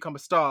help you become a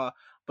star,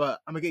 but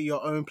I'm going to get you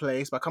your own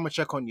place. But I come and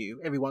check on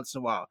you every once in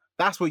a while.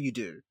 That's what you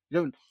do. You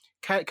don't.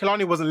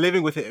 Kalani wasn't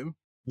living with him.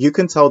 You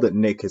can tell that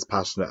Nick is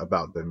passionate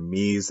about the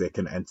music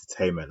and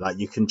entertainment. Like,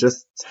 you can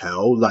just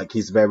tell, like,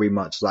 he's very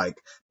much like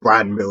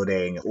brand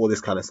building, all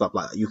this kind of stuff.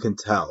 Like, you can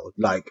tell,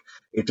 like,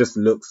 it just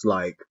looks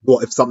like, well,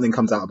 if something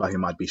comes out about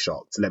him, I'd be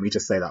shocked. Let me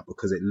just say that,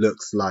 because it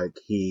looks like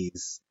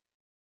he's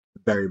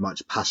very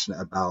much passionate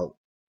about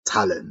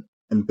talent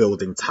and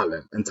building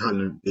talent, and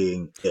talent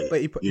being it.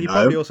 But he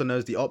probably also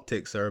knows the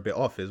optics are a bit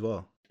off as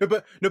well. No,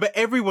 but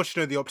everyone should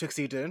know the optics,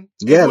 Eden.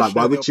 Yeah, Everyone like, should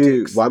why know the would you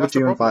optics. That's the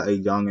invite problem. a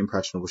young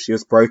impressionable? She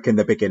was broke in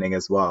the beginning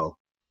as well.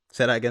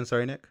 Say that again,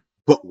 sorry, Nick.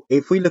 But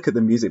if we look at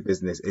the music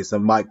business, it's a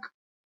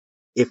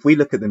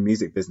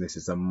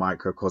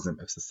microcosm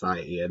of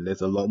society, and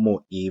there's a lot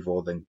more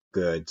evil than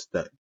good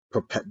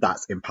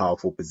that's in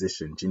powerful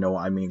positions. Do you know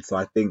what I mean? So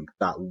I think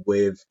that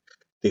with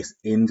this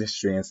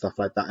industry and stuff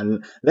like that,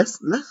 and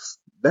let's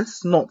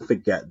not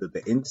forget that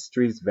the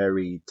industry is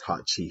very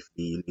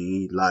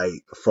touchy-feely,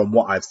 like, from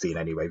what I've seen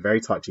anyway,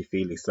 very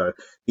touchy-feely. So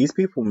these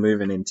people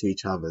moving into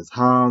each other's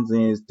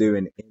houses,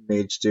 doing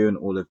image, doing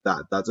all of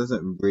that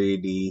doesn't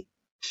really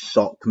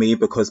shock me,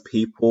 because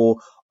people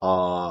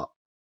are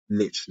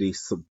literally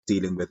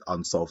dealing with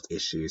unsolved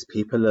issues.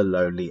 People are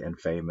lonely and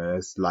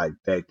famous. Like,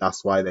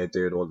 that's why they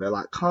do it all. They're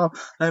like, come,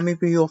 let me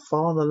be your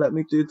father. Let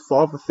me do the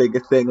father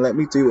figure thing. Let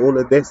me do all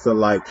of this. And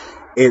like,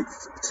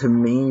 it's, to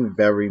me,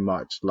 very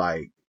much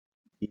like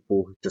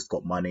people who just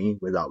got money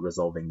without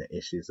resolving the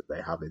issues that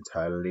they have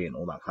internally and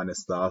all that kind of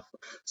stuff.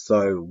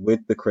 So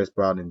with the Chris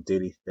Brown and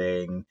Diddy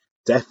thing,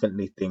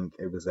 definitely think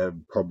it was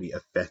probably a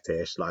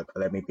fetish. Like,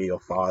 let me be your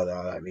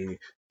father. Let me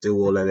do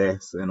all of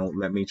this, and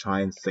let me try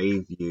and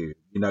save you.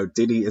 You know,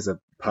 Diddy is a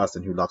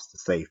person who loves to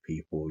save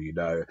people, you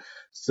know.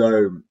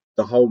 So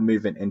the whole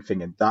moving in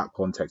thing in that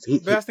context, The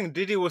best thing,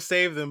 Diddy will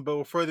save them, but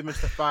will throw them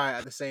into the fire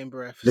at the same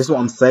breath. This is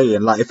what I'm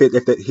saying. Like,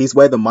 he's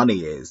where the money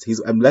is.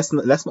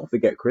 Let's not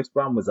forget, Chris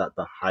Brown was at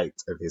the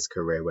height of his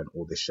career when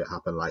all this shit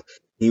happened. Like,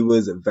 he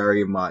was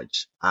very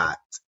much at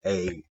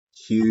a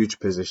huge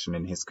position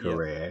in his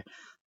career,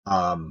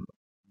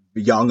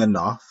 young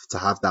enough to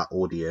have that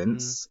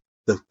audience,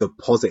 the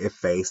positive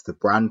face, the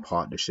brand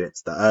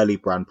partnerships, the early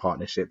brand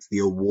partnerships, the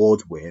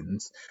award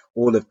wins,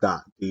 all of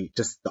that,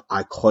 just the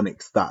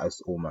iconic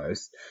status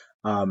almost.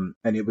 And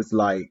it was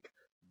like,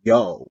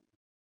 yo,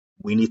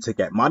 we need to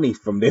get money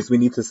from this. We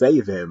need to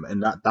save him.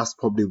 And that's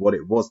probably what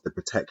it was, the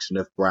protection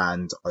of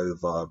brand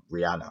over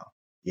Rihanna.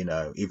 You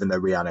know, even though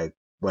Rihanna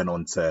went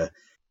on to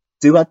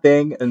do her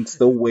thing and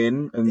still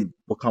win and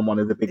become one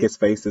of the biggest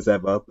faces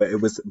ever, but it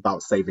was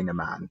about saving a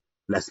man.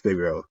 Let's be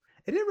real.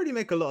 It didn't really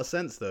make a lot of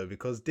sense though,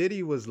 because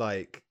Diddy was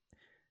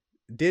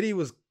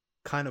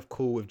kind of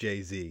cool with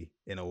Jay-Z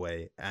in a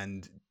way,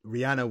 and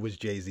Rihanna was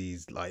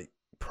Jay-Z's like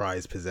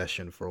prized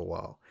possession for a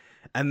while.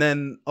 And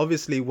then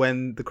obviously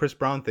when the Chris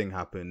Brown thing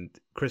happened,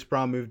 Chris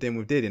Brown moved in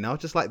with Diddy, and I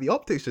was just like, the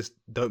optics just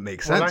don't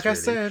make sense. Well, like really.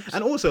 I said,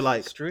 and also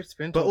like,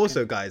 but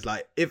also guys,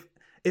 like if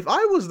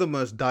I was the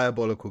most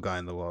diabolical guy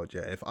in the world,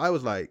 yeah, if I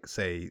was like,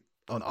 say,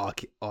 on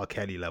R.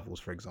 Kelly levels,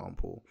 for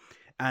example,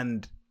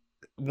 and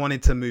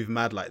wanted to move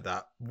mad like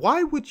that,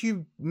 why would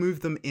you move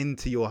them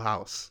into your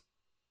house?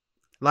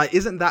 Like,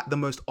 isn't that the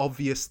most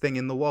obvious thing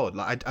in the world?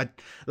 Like,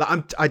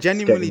 I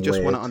genuinely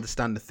just want to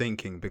understand the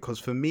thinking, because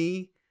for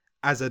me,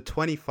 as a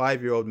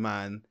 25-year-old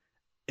man,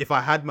 if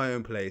I had my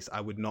own place, I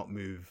would not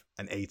move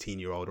an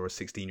 18-year-old or a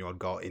 16-year-old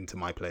girl into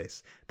my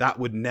place. That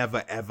would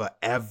never, ever,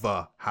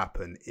 ever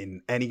happen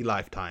in any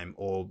lifetime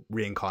or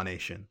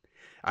reincarnation.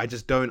 I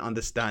just don't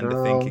understand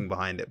the thinking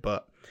behind it,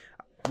 but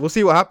we'll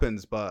see what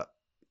happens. But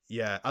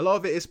yeah, a lot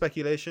of it is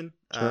speculation.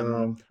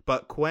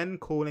 But Gwen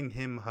calling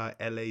him her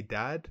LA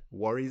dad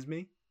worries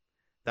me.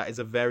 That is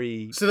a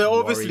very so they're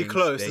obviously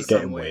close. It's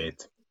getting weird.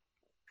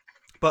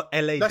 But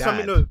LA that's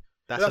dad. What I mean,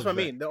 that's what I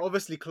mean. They're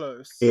obviously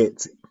close.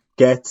 It's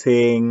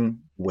getting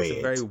weird. It's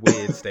a very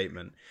weird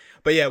statement.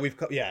 But yeah,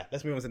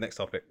 let's move on to the next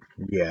topic.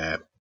 Yeah.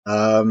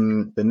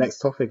 The next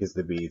topic is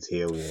the BET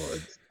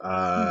Awards.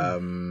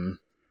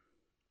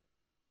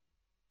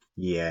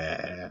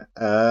 Yeah.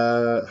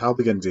 How are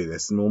we gonna do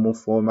this? Normal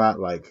format,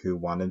 like who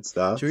won and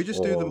stuff? Should we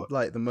just do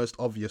the most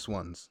obvious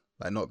ones?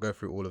 Like, not go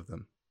through all of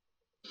them?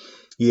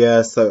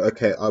 Yeah, so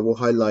okay, I will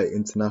highlight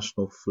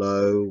International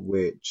Flow,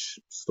 which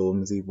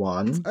Stormzy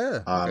won. Oh,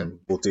 yeah. Okay.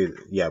 We'll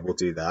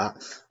do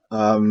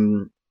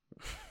that.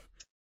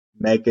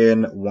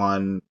 Megan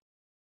won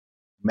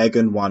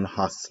Megan won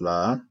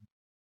Hustler.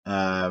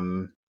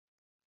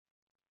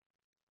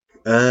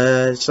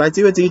 Should I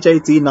do a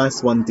DJ? D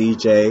Nice One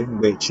DJ,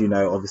 which, you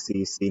know, obviously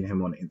you've seen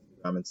him on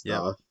Instagram and Yep.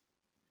 stuff.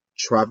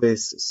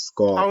 Travis I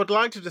Scott. would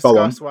like to Go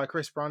on. discuss why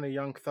Chris Brown and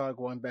Young Thug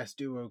won Best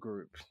Duo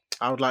Group.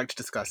 I would like to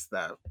discuss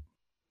that.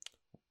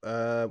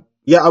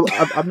 Yeah,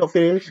 I'm not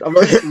finished.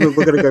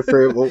 We're gonna go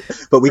through it all,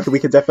 but we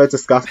can definitely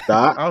discuss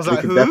that. I was We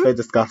like, can who? definitely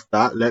discuss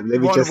that. Let me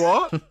Won just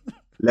what?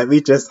 let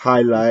me just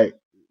highlight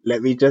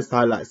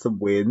some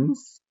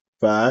wins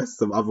first,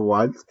 some other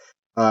ones.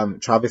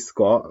 Travis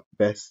Scott,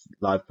 best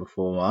live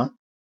performer.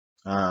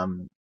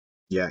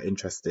 Yeah,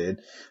 interested.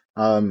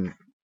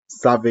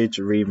 Savage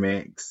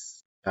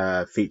remix,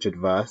 featured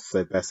verse,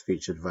 so best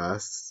featured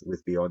verse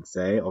with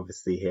Beyonce,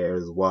 obviously here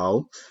as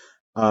well.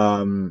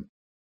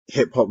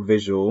 Hip hop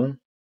visual,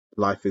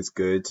 Life is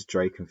Good,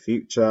 Drake and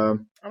Future.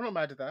 I'm not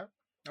mad at that.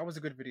 That was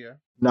a good video.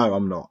 No,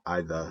 I'm not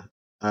either.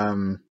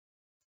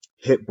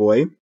 Hit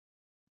Boy,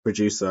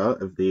 producer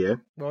of the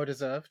year. Well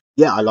deserved.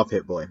 Yeah, I love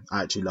Hit Boy.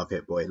 I actually love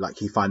Hit Boy. Like,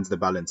 he finds the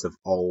balance of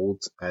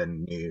old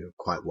and new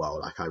quite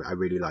well. Like, I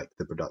really like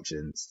the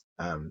productions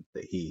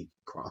that he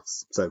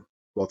crafts. So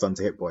well done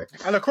to Hit Boy.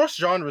 And across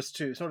genres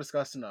too. It's not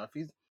discussed enough.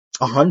 He's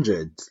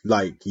 100.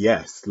 Like,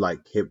 yes, like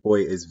Hit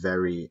Boy is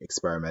very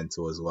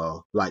experimental as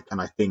well. Like, and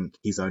I think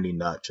he's only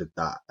nurtured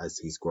that as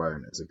he's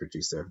grown as a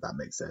producer, if that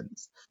makes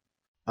sense.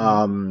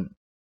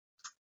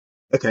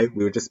 Okay,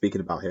 we were just speaking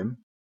about him.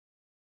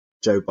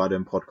 Joe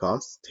Budden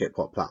podcast, hip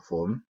hop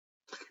platform.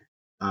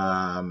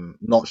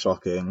 Not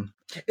shocking.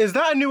 Is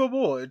that a new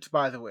award,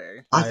 by the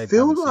way? I I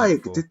feel haven't seen it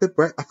like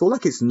before. I feel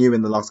like it's new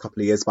in the last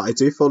couple of years, but I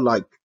do feel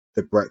like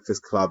the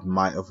Breakfast Club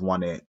might have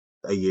won it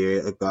a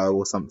year ago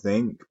or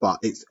something. But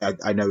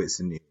I know it's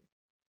new.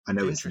 I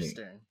know it's new.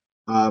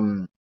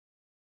 Interesting.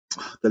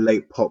 The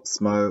late Pop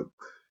Smoke,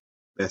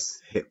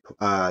 best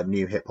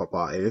new hip hop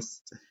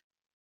artist.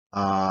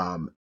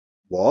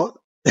 What?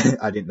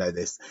 I didn't know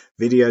this.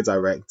 Video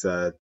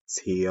director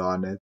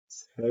Tiana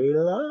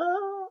Taylor.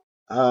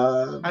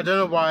 I don't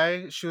know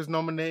why she was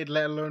nominated,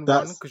 let alone won,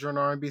 That's because you're an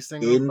R&B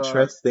singer.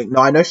 interesting.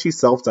 No, I know she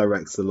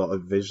self-directs a lot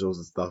of visuals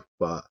and stuff,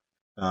 but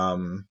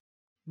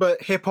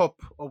But hip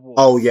hop awards.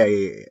 oh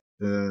yeah.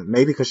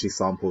 Maybe because she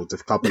sampled a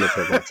couple of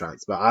hip hop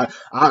tracks, but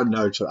I don't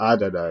know. I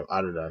don't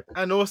know.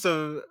 And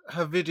also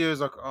her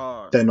videos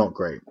are They're not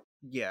great.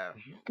 yeah.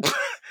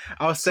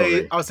 I'll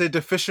say Sorry.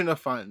 deficient of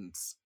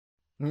funds.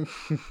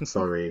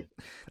 Sorry.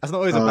 That's not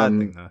always a bad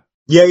thing, though.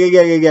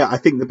 Yeah. I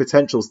think the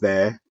potential's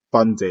there.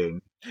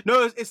 Funding.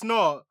 No, it's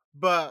not.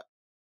 But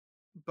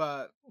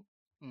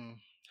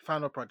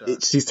final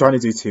product. She's trying to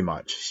do too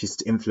much. She's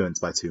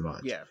influenced by too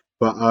much. Yeah.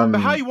 But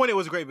How You Won It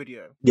was a great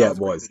video. Yeah, That it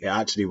was. a It great video.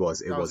 actually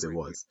was. It That was. was a It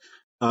great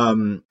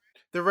was.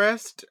 The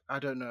rest, I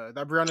don't know.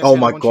 That Brianna Oh Taylor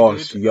my one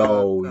gosh, she did,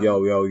 yo.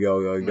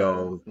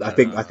 no, I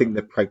think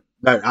the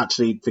no,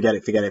 actually, forget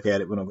it.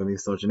 We're not going to be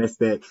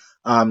misogynistic.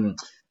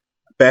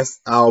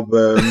 Best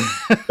album,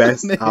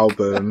 best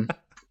album.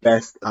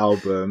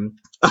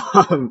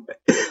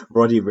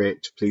 Roddy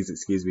Ricch, please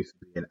excuse me for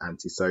being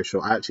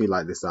antisocial. I actually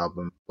like this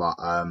album, but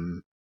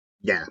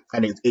yeah,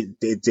 and it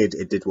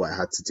did what it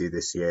had to do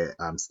this year,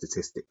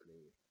 statistically.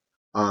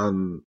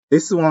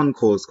 This one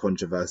caused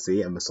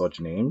controversy and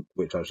misogyny,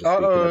 which I was just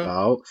speaking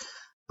about.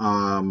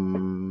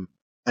 And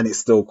it's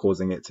still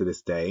causing it to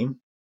this day.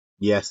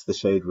 Yes, the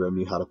Shade Room,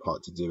 you had a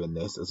part to do in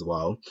this as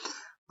well.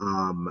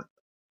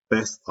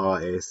 Best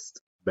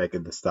artist,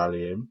 Megan Thee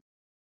Stallion.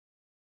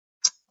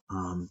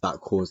 That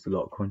caused a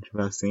lot of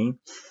controversy.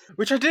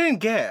 Which I didn't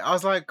get. I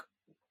was like,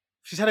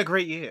 she's had a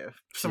great year,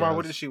 so why Yes.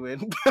 wouldn't she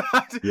win?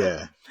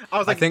 Yeah. I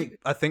was like,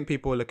 I think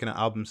people were looking at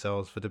album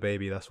sales for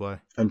DaBaby. That's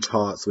why. And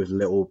charts with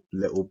Little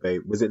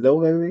Baby. Was it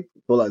Little Baby?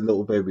 Or like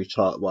Little Baby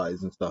chart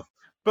wise and stuff.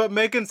 but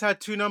Megan's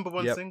had 2 number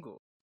 1 Yep.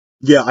 singles.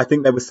 Yeah, I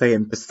think they were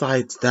saying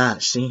besides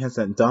that, she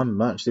hasn't done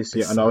much this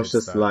year. And I was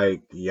Besides just that.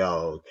 like,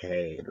 yo,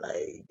 okay.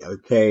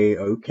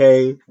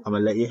 I'm gonna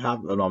let you have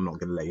it. No, I'm not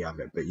gonna let you have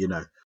it, but you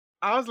know.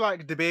 I was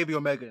like, DaBaby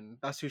or Megan,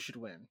 that's who should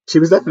win. She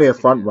was definitely a my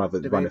front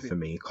opinion. runner DaBaby. for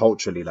me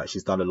culturally. Like,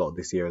 she's done a lot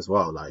this year as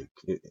well. Like,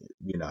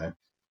 you know,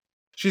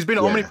 She's been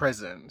Yeah.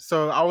 omnipresent,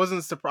 so I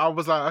wasn't surprised. I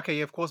was like, okay,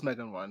 yeah, of course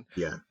Megan won.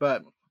 yeah.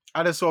 But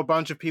I just saw a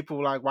bunch of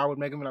people like, why would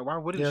Megan win? Like, why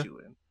wouldn't Yeah. she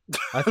win?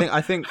 I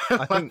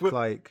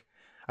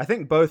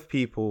think both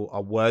people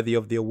are worthy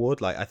of the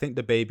award. Like, I think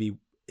DaBaby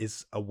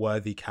is a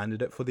worthy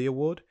candidate for the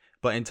award.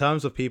 But in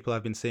terms of people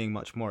I've been seeing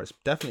much more, it's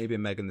definitely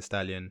been Megan Thee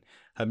Stallion.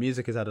 Her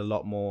music has had a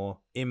lot more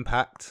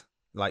impact.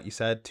 Like you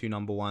said, 2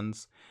 number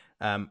 1s.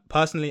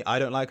 Personally, I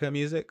don't like her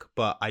music,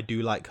 but I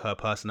do like her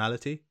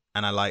personality,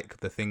 and I like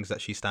the things that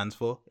she stands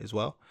for as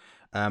well.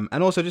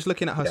 And also, just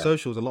looking at her Yeah.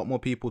 socials, a lot more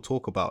people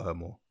talk about her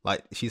more.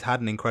 Like, she's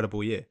had an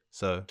incredible year.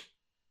 So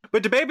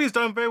But DaBaby's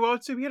done very well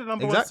too. He had a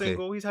number 1 Exactly.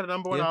 single. He's had a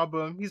number 1 Yeah.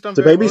 album. He's done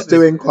The very baby's well this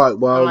doing year. quite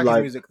well. I like his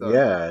Like, music, though.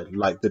 yeah,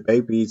 like the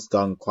baby's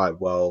done quite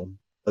well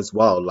as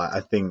well. Like,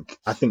 I think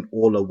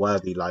all are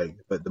worthy. Like,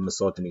 but the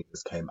misogyny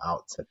just came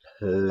out to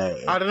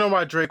play. I don't know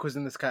why Drake was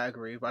in this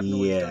category, but I know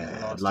what he's done in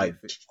the last like,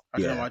 year. I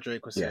don't know why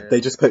Drake was yeah. here.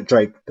 They just put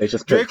Drake. They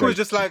just put Drake Drake was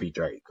just to like- be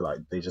Drake. Like,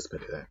 they just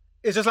put it there.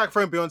 It's just like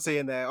throwing Beyonce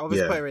in there. I'll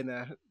just Yeah. put her in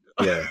there.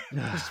 Yeah.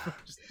 Just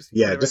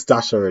Yeah, put her just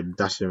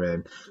dash him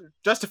in.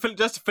 just to fill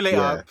it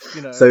Yeah. up,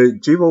 you know. So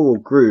duo or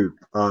group,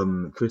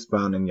 Chris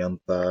Brown and Young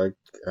Thug,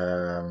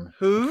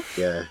 Who?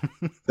 yeah,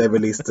 they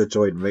released a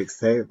joint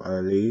mixtape,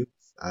 I believe.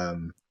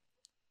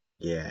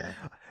 Yeah.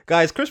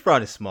 Guys, Chris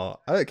Brown is smart.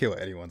 I don't care what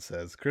anyone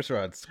says. Chris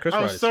Brown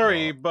I'm is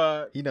sorry, smart.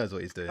 but He knows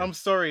what he's doing. I'm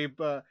sorry,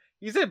 but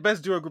you said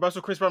best duo group. I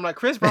saw Chris Brown. I'm like,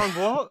 Chris Brown,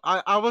 what?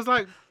 I was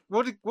like,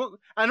 what?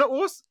 I know.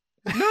 Also,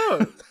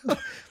 no.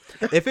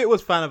 If it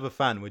was Fan of a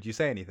Fan, would you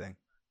say anything?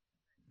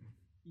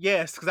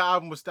 Yes, because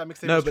that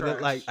mixtape No, was but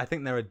trash. like I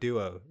think they're a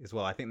duo as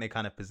well. I think they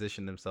kind of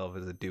position themselves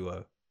as a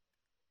duo.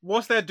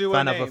 What's their duo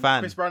Fan name? of a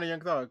Fan. Chris Brown and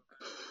Young Thug.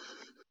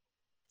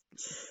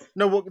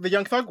 No, the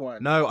Young Thug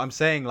one. No, I'm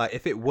saying like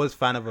if it was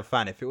Fan of a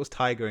Fan, if it was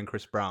Tiger and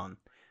Chris Brown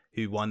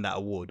who won that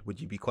award, would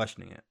you be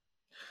questioning it?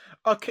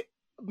 Okay,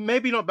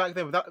 maybe not back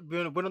then. But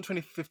we're not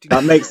 2015.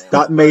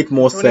 That made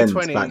more sense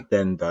 2020. back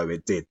then, though.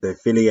 It did. The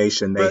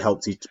affiliation, they But-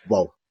 helped each.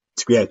 Well,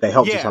 yeah, they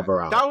helped each Yeah, other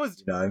out. that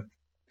was You know,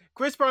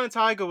 Chris Brown and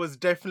Tiger was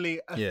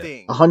definitely a Yeah.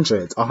 thing.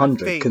 100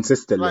 thing.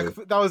 consistently. Like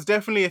that was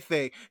definitely a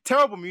thing.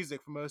 Terrible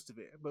music for most of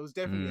it, but it was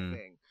definitely Mm. a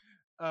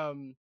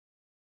thing.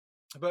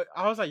 But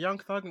I was like Young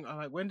Thug. I'm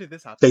like, when did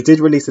this happen? They did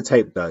release a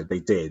tape, though. They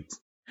did.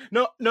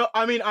 No.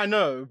 I mean, I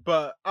know,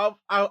 but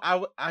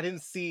I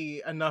didn't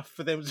see enough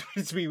for them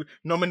to be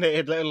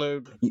nominated, let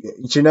alone. Do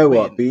you know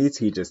what? Win.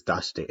 BET just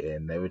dashed it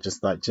in. They were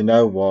just like, do you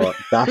know what?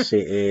 Dash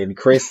it in.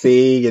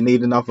 Chrissy, you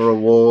need another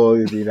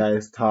award. You know,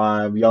 it's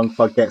time. Young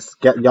Thug I gets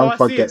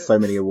see so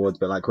it. many awards,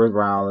 but like Chris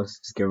Brown, let's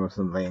just give him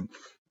something.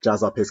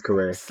 Jazz up his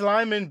career.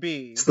 Slime and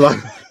B It's like,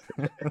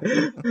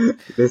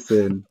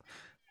 listen,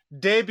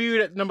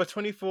 debuted at number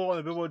 24 on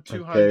the Billboard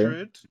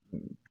 200.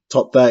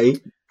 top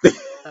 30.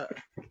 Uh,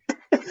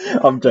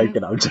 I'm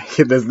joking.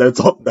 There's no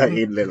top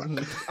 30 in Lila.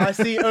 I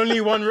see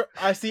only one.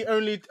 I see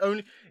only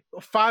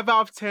 5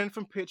 out of 10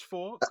 from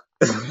Pitchfork.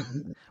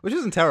 Which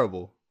isn't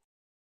terrible.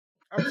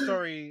 I'm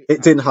sorry.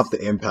 It didn't have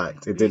the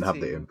impact. It didn't have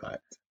the BT.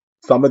 impact.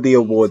 Some of the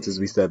awards, as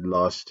we said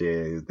last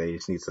year, they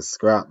just need to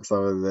scrap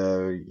some of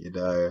them, you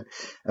know.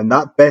 And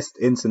that best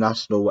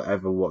international,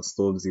 whatever, what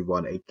Stormzy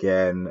won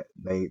again,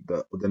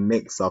 the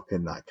mix up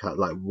in that cat,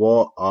 like,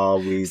 what are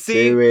we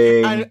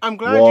doing? I'm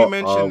glad what you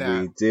mentioned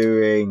are we that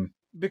doing?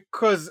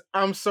 because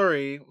I'm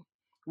sorry.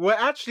 We're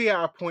actually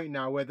at a point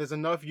now where there's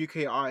enough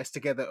UK artists to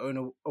get their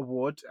own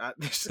award at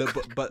this.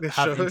 But this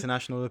have show.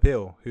 international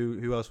appeal.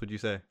 Who else would you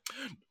say?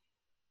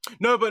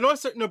 No, but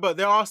but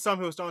there are some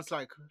who are starting to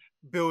like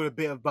build a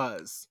bit of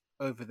buzz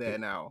over there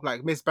now.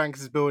 Like Miss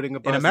Banks is building a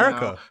buzz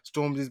America?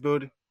 now. Stormzy's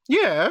building.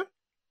 Yeah,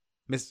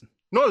 Miss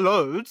not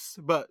loads,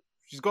 but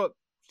she's got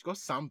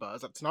some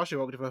buzz. Like Tinashe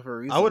worked with her for a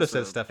reason. I would have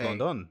so, said Steph hey.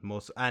 London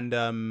more so, and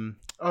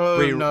Oh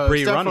Brie- no,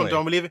 Brie Steph Runway.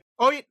 London, believe it.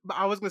 Oh yeah, but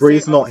I was gonna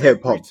Bree's say I was not gonna say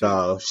hip hop Brie too.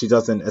 though. She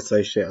doesn't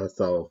associate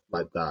herself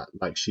like that.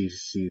 Like she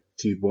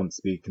wants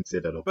to be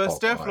considered a But pop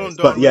Steph artist.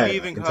 London, But yeah,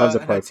 leaving in her terms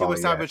of and her profile, Tiwa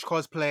yeah. Savage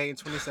cosplay in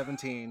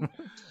 2017.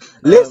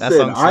 Listen, That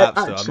song I slaps,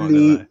 though, I'm not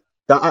actually, gonna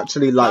that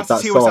actually liked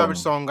That's that a Tiwa song. Savage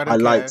song. I don't care.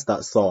 liked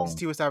that song.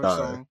 It's a Tiwa Savage though.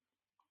 song.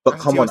 But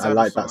That's a come Tiwa on, I Savage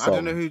like that I song.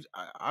 don't know who.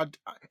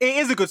 It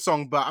is a good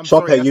song, but I'm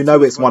sorry. Shoppe, that's you know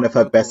Tiwa's it's one of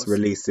her best vocals.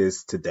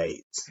 releases to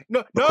date.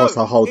 No, because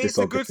her whole it's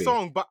a good discography.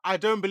 song, but I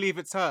don't believe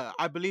it's her.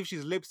 I believe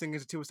she's lip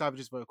syncing to Tiwa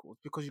Savage's vocals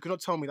because you cannot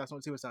tell me that's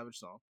not a Tiwa Savage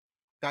song.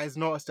 That is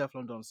not a Steph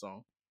London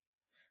song.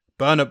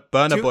 Burner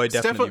Boy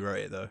Steph- definitely wrote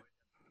it though.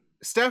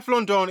 Steph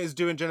London is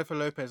doing Jennifer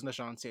Lopez and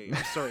Ashanti.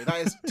 I'm sorry,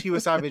 that is Tiwa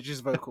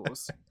Savage's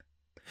vocals.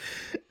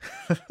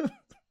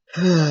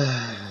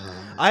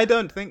 I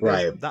don't think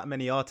there's Right. that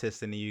many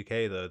artists in the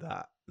UK though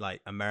that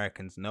like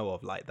Americans know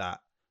of like that.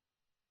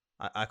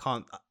 I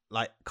can't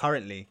like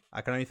currently.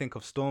 I can only think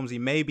of Stormzy,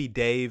 maybe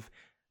Dave.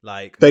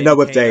 Like They maybe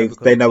know of Kano Dave.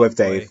 because They know of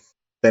Top Boy. Dave.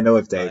 They know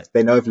of Dave. Right.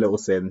 They know of Little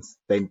Sims.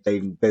 There's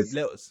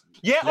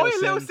Yeah, Little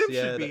Little Sims, Sims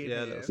yeah, should be in yeah,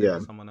 here. Little Sims Yeah.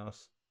 or someone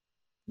else.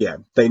 yeah.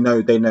 They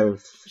know.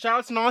 Shout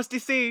out to Nasty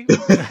C,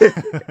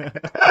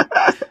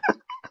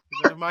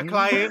 my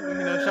client.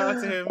 Shout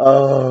out to him.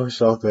 Oh,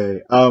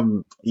 Shoppe.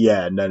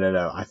 Yeah,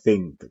 no. I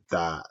think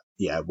that,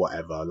 yeah,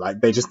 whatever.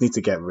 Like, they just need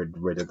to get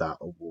rid of that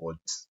award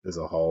as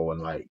a whole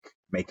and like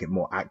make it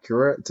more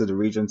accurate to the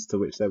regions to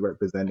which they're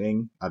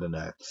representing. I don't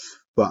know,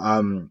 but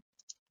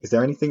is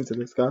there anything to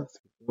discuss?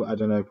 I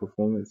don't know,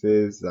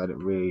 performances. I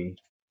don't really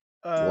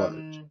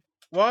watch.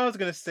 What I was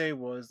gonna say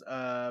was,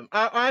 I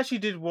actually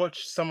did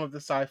watch some of the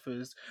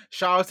ciphers.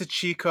 Shout out to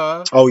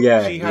Chica. Oh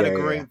yeah, She had yeah,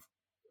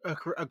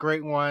 a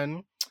great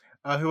one.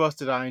 Who else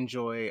did I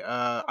enjoy?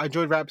 I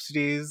enjoyed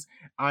Rhapsodies.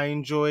 I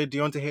enjoyed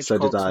Deontay So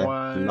Hitchcock's did I.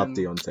 one. Love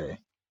Deontay.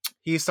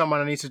 He's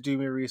someone I need to do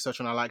my research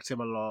on. I liked him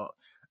a lot.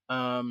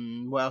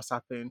 What else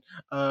happened?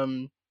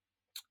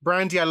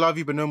 Brandy, I love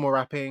you, but no more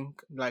rapping.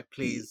 Like,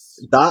 please.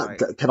 That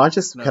like, can I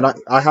just no. can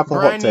I have a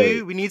hot Brand take?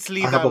 new. We need to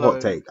leave I that have a alone.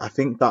 hot take. I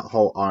think that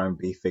whole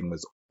R&B thing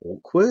was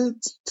awkward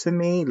to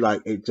me.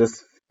 Like it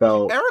just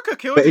felt, Erica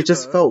killed but it it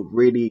just though. felt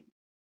really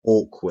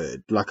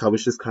awkward. Like I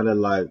was just kind of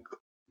like,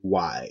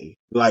 why?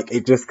 Like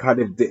it just kind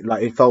of did.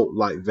 Like it felt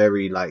like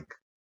very like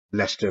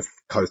let's just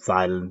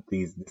co-sign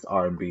this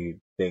R&B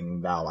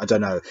thing now. I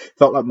don't know. It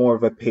felt like more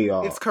of a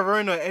PR. It's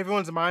Corona.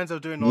 Everyone's minds are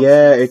doing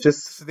Yeah, it nonsense.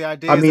 just. So the I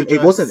ideas are mean,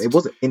 it wasn't. It just.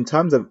 wasn't in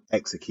terms of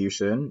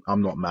execution.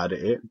 I'm not mad at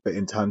it, but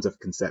in terms of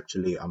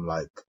conceptually, I'm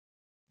like,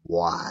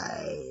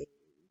 why?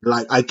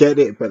 Like, I get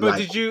it, but But like,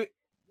 did you?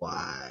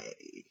 why?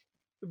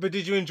 But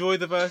did you enjoy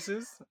the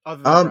verses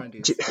other than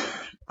Brandy's?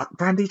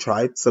 Brandy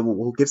tried, so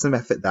we'll give some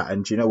effort that.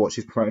 And do you know what?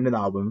 She's promoting an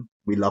album.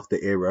 We love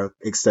the era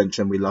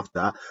extension. We love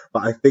that.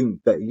 But I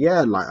think that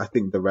yeah, like I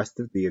think the rest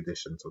of the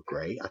additions were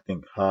great. I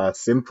think her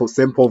simple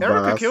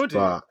Erica verse, killed it.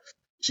 but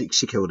she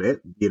killed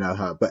it. You know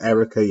her. But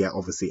Erica, yeah,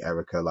 obviously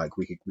Erica. Like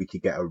we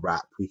could get a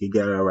rap. We could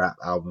get a rap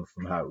album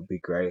from her. It would be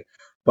great.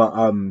 But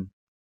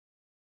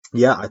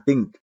yeah, I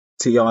think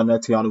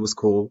Tiana was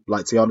cool.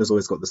 Like Tiana's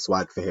always got the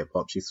swag for hip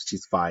hop.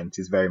 She's fine.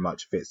 She's very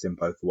much fits in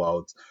both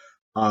worlds.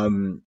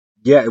 Um,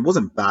 yeah, it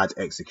wasn't bad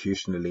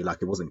executionally. Like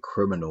it wasn't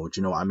criminal. Do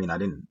you know what I mean? I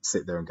didn't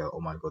sit there and go, "Oh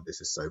my god, this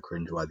is so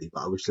cringeworthy."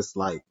 But I was just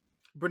like,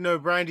 But no,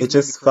 Brandy's it made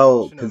me just cringe.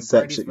 felt You know, Brandy's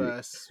conceptually.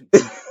 verse.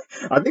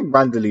 I think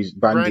Brandy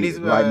Brandy's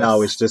right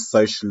now is verse. just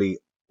socially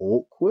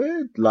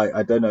awkward. Like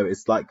I don't know.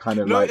 It's like kind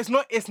of No, like it's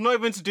not. It's not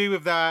even to do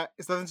with that.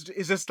 It's nothing to do,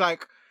 it's just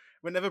like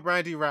whenever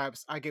Brandy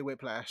raps, I get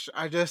whiplash.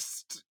 I,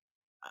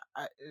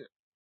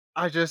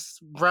 I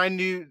just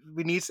Brandy.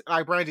 We need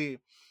like Brandy.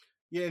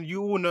 Yeah, and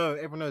you all know,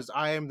 everyone knows,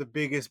 I am the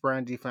biggest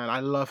Brandy fan. I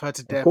love her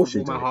to of death course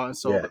with you all my do. heart and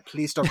soul. Yeah. But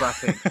please stop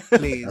rapping.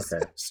 Please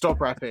Okay. stop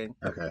rapping.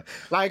 Okay.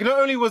 Like, not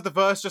only was the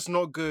verse just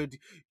not good,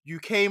 you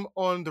came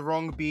on the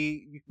wrong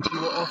beat.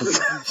 You were off.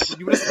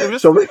 It was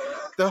just Shall we-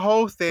 the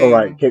whole thing. All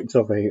right, kicked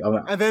off.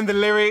 And then the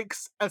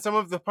lyrics and some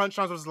of the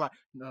punchlines was like,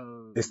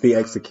 no. It's the no,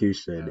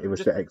 execution. no. It was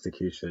Just, the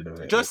execution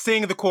of it. just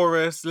sing the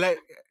chorus. Let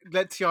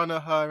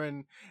Tiana, her,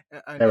 and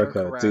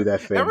Erica rap. do their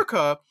thing.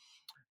 Erica.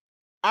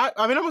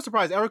 I mean, I'm not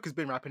surprised. Erica's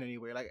been rapping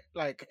anyway.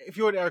 Like if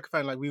you're an Erica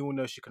fan, like we all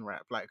know she can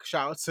rap. Like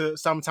shout out to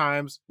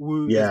Sometimes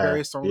Woo. There's Yeah,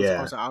 various songs yeah,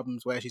 across her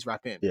albums where she's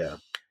rapping. yeah.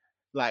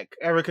 Like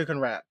Erica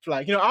can rap.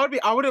 Like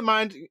I wouldn't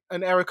mind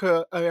an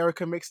Erica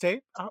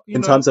mixtape.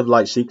 In terms of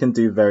like, she can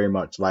do very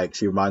much. Like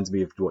she reminds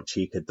me of what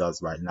Chica does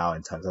right now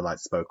in terms of like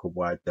spoken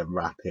word and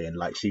rapping.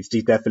 Like she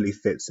definitely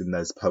fits in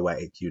those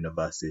poetic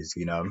universes.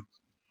 You know.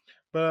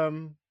 But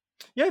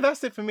yeah,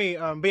 that's it for me.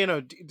 But you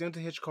know, Dante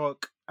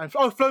Hitchcock and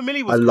Flo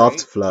Milli was I great.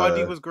 loved Flo.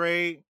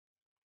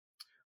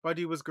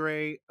 Buddy was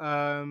great.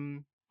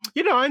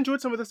 You know, I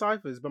enjoyed some of the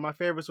ciphers, but my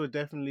favorites were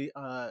definitely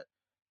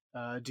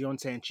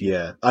Deontay and Chica.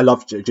 Yeah, I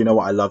love. Do you know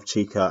what? I love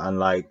Chica and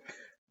like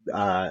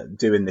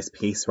doing this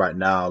piece right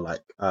now.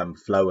 Like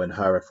Flo and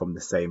her are from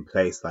the same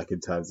place. Like in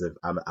terms of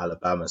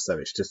Alabama, so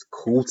it's just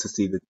cool to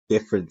see the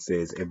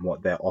differences in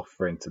what they're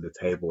offering to the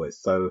table.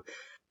 It's so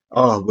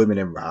women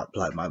in rap,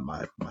 like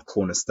my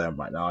cornerstone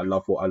right now. I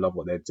love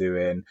what they're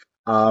doing.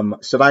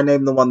 Should I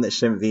name the one that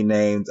shouldn't be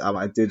named?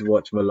 I did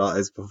watch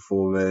Mulatto's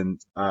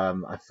performance.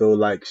 I feel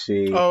like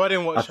I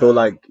didn't watch. I feel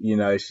like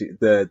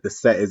the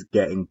set is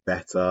getting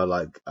better.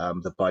 Like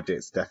the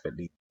budget's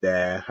definitely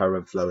there. Her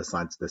and Flo are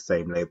signed to the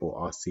same label,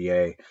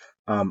 RCA.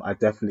 I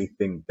definitely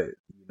think that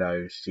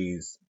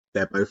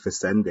they're both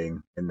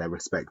ascending in their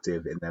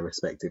respective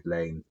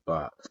lanes.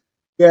 But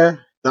yeah,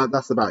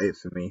 that's about it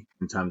for me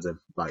in terms of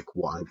like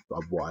what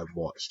I've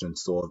watched and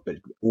saw. But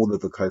all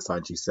of the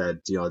co-signs you said,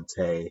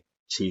 Deontay,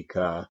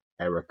 Chica,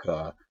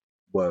 Erica,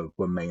 were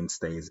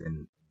mainstays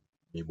in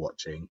me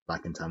watching.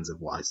 Like in terms of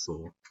what I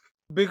saw.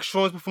 Big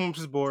Sean's performance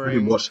was I boring.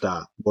 didn't watch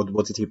that.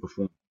 What did he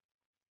perform?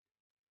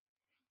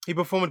 He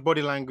performed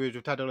Body Language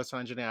with Ty Dolla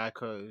 $ign, Jhené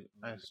Aiko.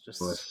 It's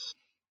just.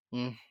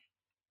 And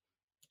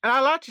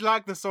I actually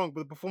liked the song,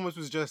 but the performance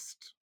was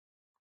just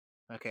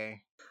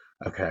okay.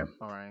 Okay.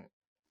 All right.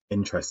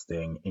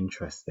 Interesting.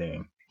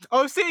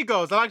 Oh, City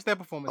Girls. I liked their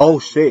performance. Oh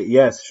shit!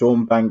 Yes,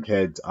 Sean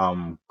Bankhead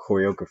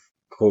choreographed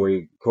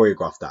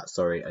that.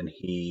 Sorry, and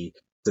he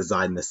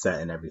designed the set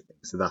and everything.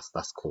 So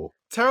that's cool.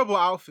 Terrible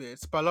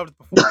outfits, but I loved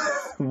the performance.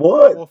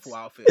 What? Awful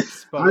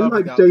outfits, but I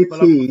like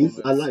JT's.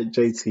 I like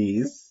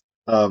JT's.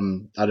 I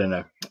don't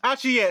know.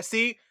 Actually, yeah.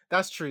 See,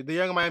 that's true. The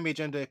Young Miami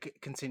agenda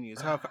continues.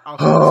 Her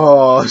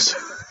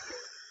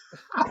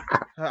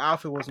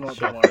outfit was not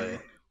the one.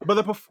 But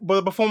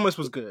the performance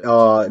was good.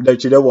 No, do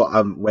you know what?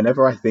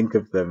 Whenever I think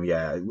of them,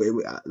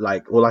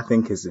 like all I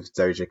think is of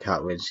Doja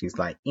Cat when she's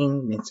like,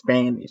 it's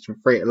Spanish, it's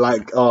free.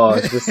 Like,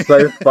 it's just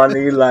so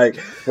funny. Like,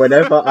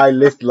 whenever I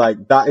list,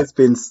 like that has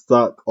been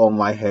stuck on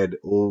my head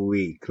all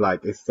week.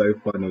 Like, it's so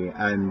funny,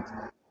 and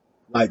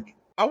like,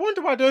 I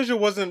wonder why Doja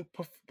wasn't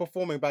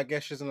performing, but I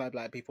guess she doesn't like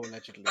black people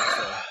allegedly.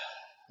 So.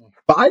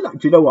 But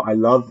do you know what? I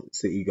love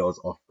City Girls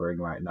offering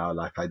right now.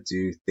 Like, I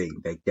do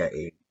think they're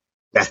getting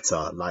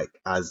better, like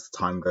as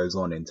time goes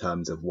on in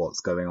terms of what's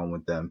going on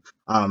with them.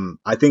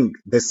 I think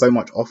there's so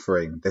much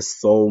offering. There's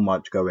so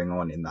much going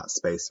on in that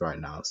space right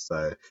now.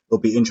 So it'll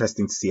be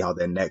interesting to see how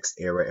their next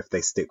era, if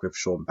they stick with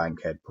Sean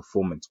Bankhead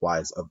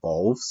performance-wise,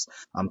 evolves.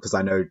 Because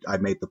I know I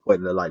made the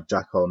point that like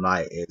Jack All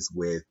Night is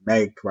with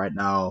Meg right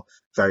now,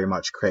 very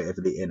much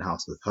creatively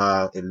in-house with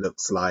her. It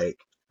looks like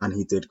and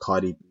he did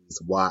Cardi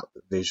B's WAP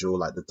visual,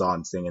 like the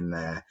dancing in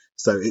there.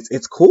 So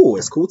it's cool.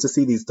 It's cool to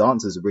see these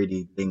dancers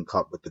really link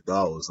up with the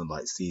girls and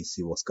like see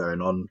what's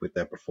going on with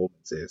their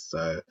performances.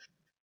 So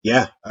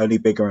yeah, only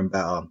bigger and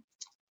better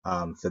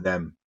for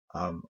them.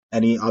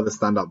 Any other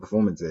standout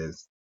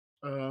performances?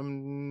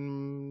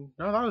 No,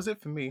 that was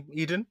it for me.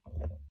 Eden.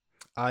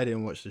 I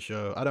didn't watch the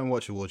show. I don't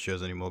watch award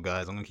shows anymore,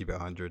 guys. I'm gonna keep it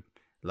 100.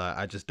 Like,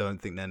 I just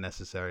don't think they're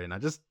necessary, and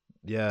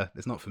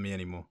it's not for me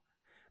anymore.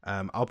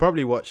 I'll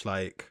probably watch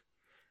like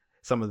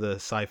some of the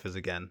ciphers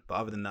again, but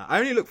other than that, I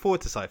only look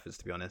forward to ciphers,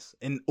 to be honest.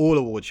 In all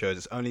award shows,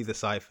 it's only the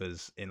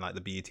ciphers in like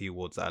the BET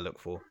awards that I look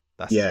for.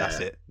 That's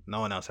it. No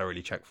one else I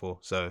really check for.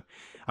 So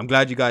I'm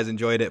glad you guys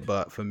enjoyed it,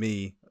 but for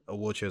me,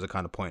 award shows are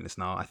kind of pointless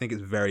now. I think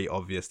it's very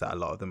obvious that a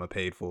lot of them are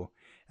paid for,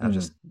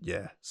 and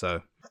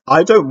so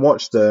I don't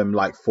watch them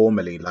like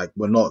formally. Like,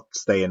 we're not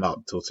staying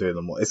up till 2 in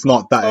the morning. It's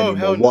not that Oh, anymore.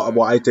 hell no.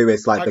 What I do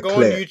is like I the go on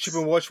clips. YouTube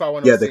and watch what I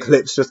want to Yeah, see. the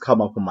clips just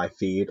come up on my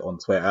feed on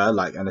Twitter,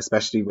 like, and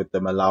especially with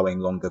them allowing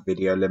longer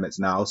video limits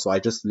now. So I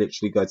just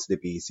literally go to the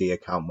BET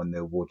account when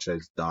the award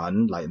show's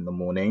done, like in the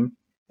morning,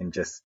 and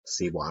just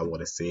see what I want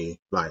to see,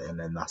 like, and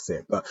then that's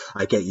it. But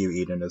I get you,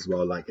 Eden, as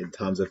well. Like, in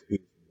terms of who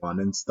won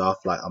and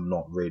stuff, like, I'm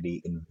not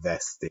really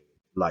invested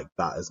like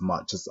that as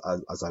much as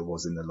I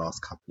was in the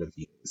last couple of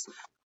years.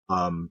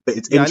 But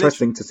it's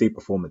interesting to see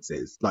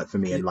performances, like for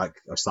me, and like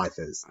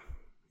ciphers.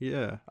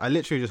 Yeah, I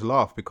literally just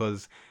laugh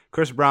because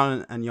Chris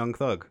Brown and Young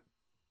Thug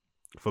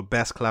for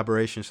best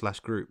collaboration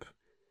 / group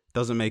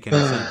doesn't make any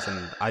sense,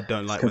 and I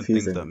don't like when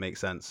things don't make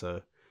sense.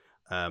 So,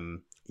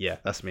 yeah,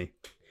 that's me.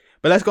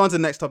 But let's go on to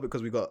the next topic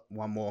because we got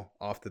one more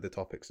after the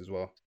topics as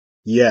well.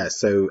 Yeah.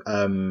 So,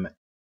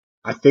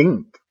 I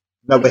think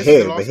we're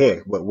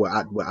here.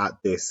 We're at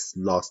this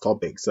last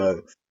topic.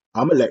 So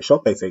I'm gonna let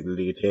Shoppe take the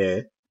lead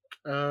here.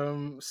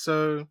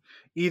 So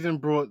Eden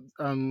brought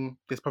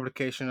this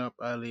publication up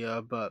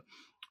earlier, but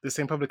the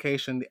same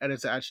publication, the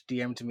editor actually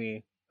DM'd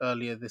me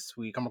earlier this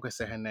week. I'm not gonna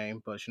say her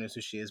name, but she knows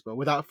who she is. But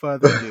without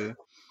further ado,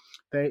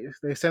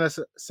 they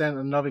sent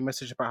another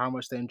message about how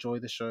much they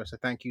enjoyed the show. So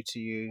thank you to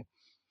you.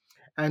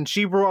 And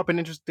she brought up an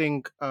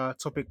interesting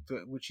topic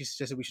which she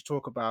suggested we should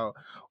talk about.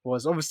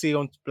 Was obviously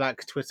on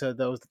Black Twitter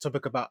there was the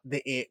topic about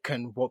the ick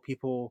and what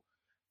people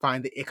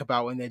find the ick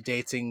about when they're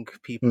dating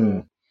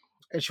people.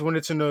 And she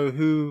wanted to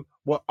know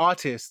what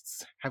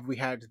artists have we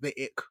had the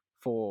ick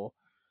for.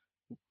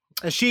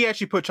 And she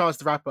actually put Chance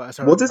the Rapper as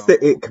her What does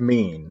example. the ick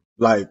mean?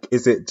 Like,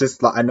 is it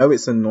just like, I know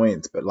it's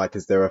annoyance, but like,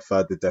 is there a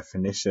further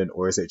definition,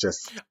 or is it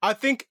just? I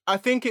think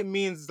it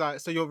means like,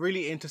 so you're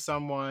really into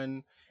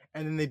someone,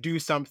 and then they do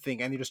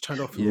something, and you just turn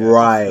off.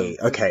 Right.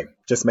 Okay.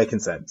 Just making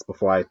sense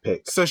before I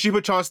pick. So she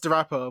put Chance the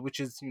Rapper, which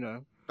is,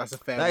 that's a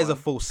fair. That is a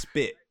full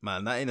spit,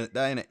 man. That ain't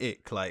an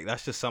ick. Like,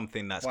 that's just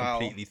something that's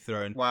completely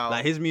thrown. Wow.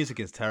 Like, his music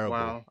is terrible.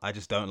 Wow. I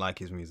just don't like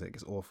his music.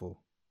 It's awful.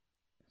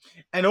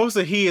 And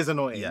also, he is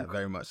annoying. Yeah,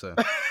 very much so.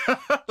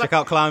 Check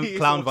out Clown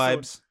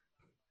Vibes.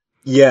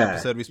 Yeah.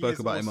 Episode we spoke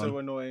about him on.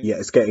 Annoying. Yeah,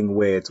 it's getting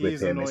weird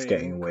with him. Annoying. It's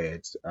getting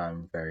weird.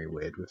 Very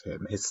weird with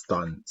him. His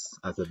stunts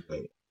as of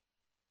late.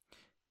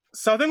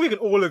 So I think we can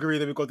all agree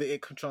that we got the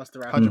ick from Chance the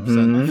Rapper.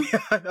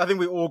 100%. I think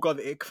we all got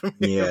the ick from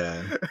him.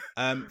 Yeah.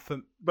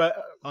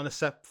 But on a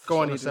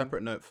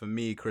separate note, for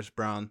me, Chris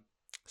Brown.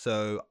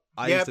 So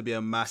I used to be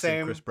a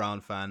massive Chris Brown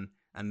fan,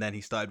 and then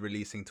he started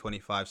releasing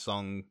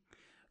 25-song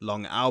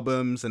long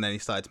albums, and then he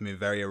started to move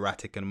very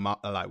erratic and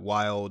like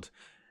wild,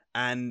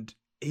 and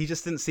he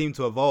just didn't seem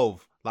to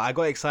evolve. Like, I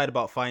got excited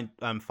about Fine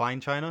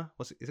China.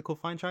 Is it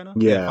called Fine China?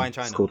 Yeah, Fine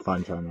China. It's called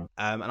Fine China.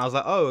 And I was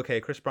like, oh,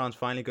 okay, Chris Brown's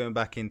finally going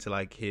back into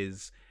like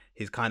his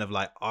kind of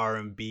like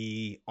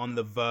R&B, on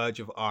the verge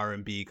of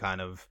R&B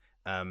kind of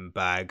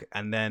bag,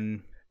 and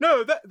then.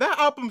 No, that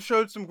album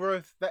showed some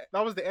growth. That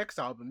was the X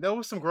album. There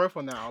was some growth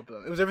on that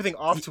album. It was everything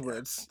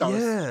afterwards that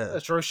was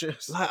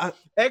atrocious. Like,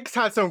 X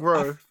had some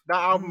growth. That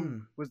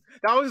album was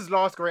his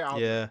last great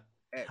album. Yeah.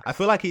 X. I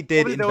feel like he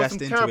did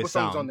invest into his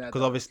songs sound,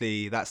 because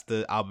obviously that's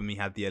the album he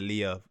had the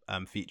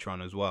Aaliyah feature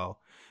on as well.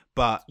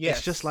 But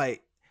it's just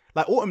like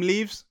Autumn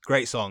Leaves,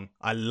 great song.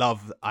 I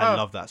love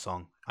that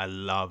song. I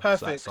love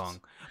that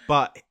song.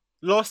 But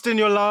Lost in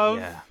Your Love.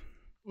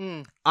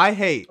 Yeah. I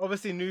hate,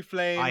 obviously, New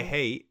Flame. I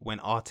hate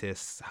when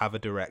artists have a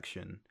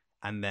direction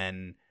and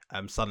then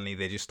suddenly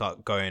they just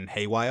start going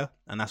haywire,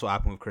 and that's what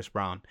happened with Chris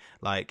Brown.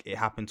 Like, it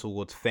happened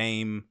towards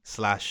Fame /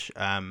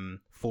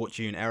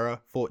 Fortune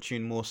era.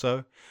 Fortune more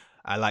so.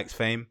 I liked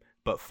Fame,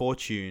 but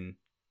Fortune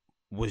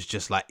was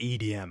just like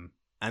EDM,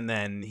 and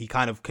then he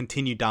kind of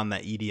continued down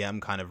that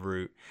EDM kind of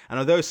route. And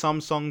although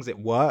some songs it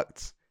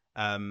worked,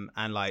 and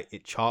like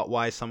it chart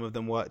wise, some of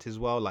them worked as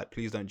well. Like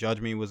Please Don't Judge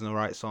Me was an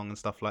alright song and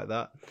stuff like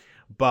that.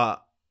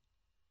 But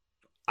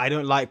I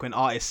don't like when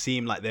artists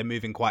seem like they're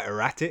moving quite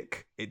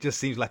erratic. It just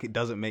seems like it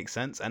doesn't make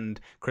sense.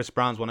 And Chris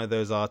Brown's one of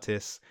those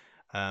artists.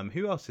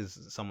 Who else is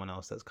someone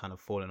else that's kind of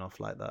fallen off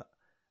like that?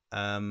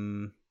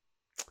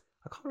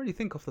 I can't really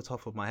think off the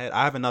top of my head.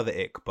 I have another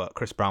ick, but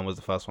Chris Brown was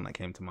the first one that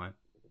came to mind.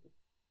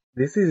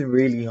 This is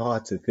really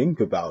hard to think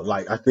about.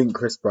 Like, I think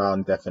Chris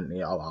Brown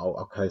definitely.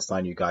 I'll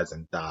co-sign you guys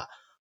in that.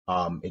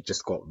 It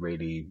just got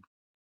really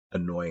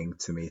annoying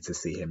to me to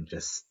see him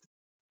just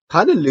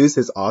kind of lose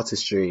his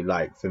artistry,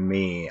 like for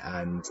me,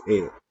 and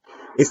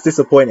it's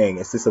disappointing.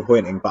 It's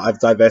disappointing, but I've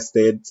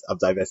divested.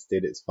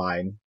 It's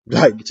fine.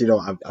 Like, do you know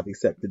what? I've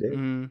accepted it.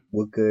 Mm.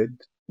 We're good.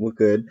 We're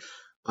good.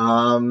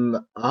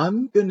 I'm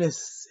gonna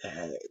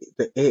say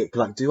the ick.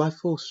 Like, do I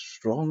feel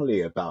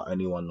strongly about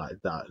anyone like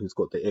that who's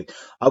got the ick?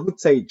 I would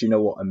say, do you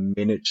know what? A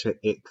miniature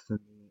ick for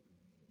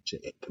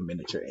me.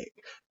 Miniature ick.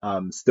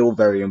 Still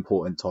very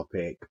important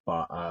topic,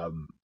 but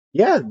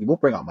yeah, we'll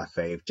bring up my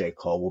fave, J.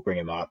 Cole. We'll bring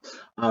him up.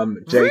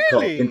 J.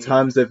 Cole, in Really?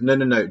 terms of no.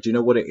 Do you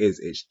know what it is?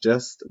 It's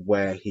just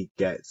where he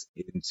gets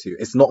into.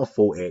 It's not a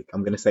full ick.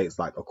 I'm gonna say it's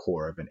like a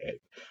core of an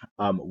ick.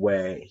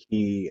 Where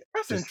he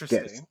That's just gets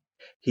interesting.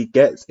 he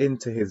gets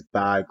into his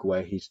bag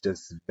where he's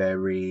just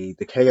very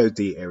the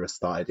KOD era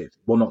started it.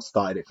 Well, not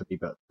started it for me,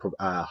 but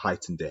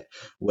heightened it.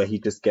 Where he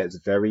just gets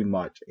very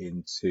much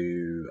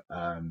into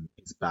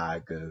his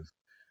bag of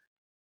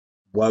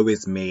woe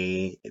is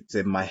me, it's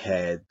in my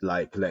head,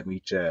 like let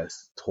me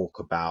just talk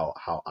about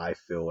how I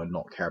feel and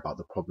not care about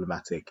the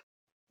problematic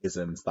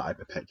isms that I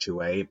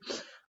perpetuate.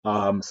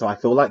 So I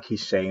feel like he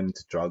shamed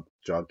drug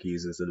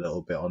users a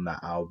little bit on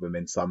that album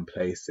in some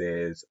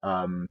places.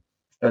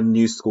 A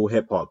new school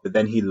hip hop, but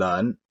then he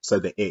learned, so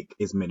the ick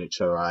is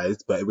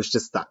miniaturized, but it was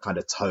just that kind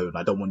of tone.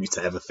 I don't want you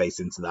to ever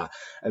face into that.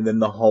 And then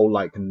the whole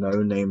like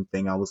no name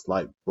thing, I was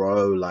like,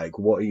 bro, like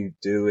what are you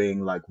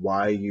doing? Like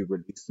why are you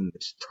releasing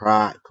this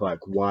track?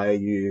 Like why are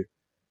you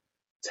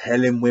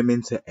telling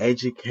women to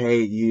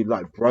educate you?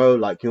 Like bro,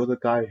 like you're the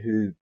guy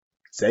who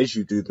says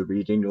you do the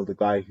reading, you're the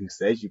guy who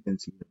says you've been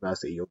to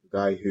university, you're the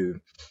guy who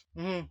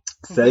Hmm.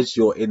 says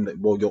you're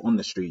you're on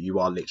the street, you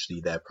are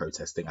literally there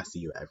protesting. I see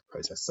you at every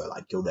protest, so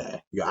like you're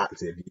there, you're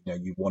active, you know,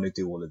 you want to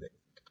do all of this.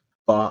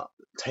 But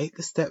take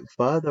a step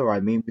further. I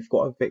mean, we've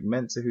got a Vic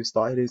Mensa who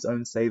started his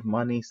own Save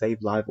Money,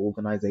 Save Life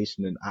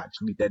organization and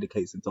actually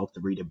dedicates himself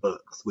to reading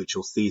books, which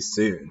you'll see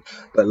soon.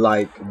 But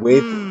like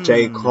with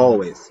J.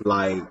 Cole, it's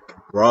like,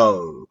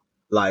 bro,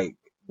 like,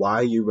 why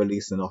are you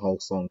releasing a whole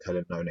song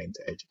telling No Name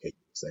to educate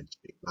you,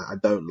 essentially? Like, I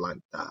don't like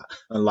that.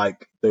 And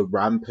like the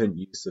rampant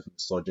use of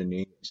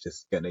misogyny is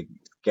just getting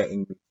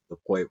me to the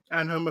point.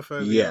 And Yeah,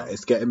 homophobia.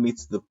 it's getting me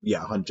to the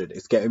 100.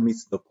 It's getting me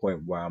to the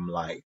point where I'm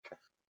like,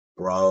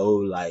 bro,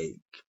 like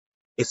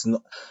it's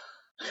not.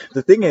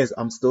 The thing is,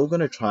 I'm still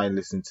gonna try and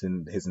listen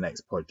to his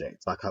next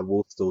project. Like, I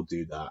will still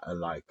do that, and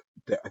like,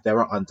 there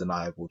are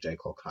undeniable J.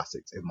 Cole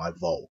classics in my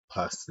vault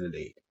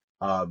personally.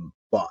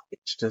 But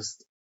it's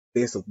just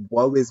this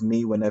woe is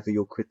me whenever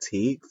you're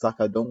critiqued. Like,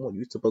 I don't want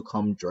you to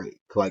become Drake.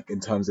 Like, in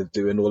terms of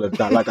doing all of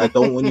that. Like, I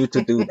don't want you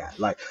to do that.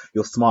 Like,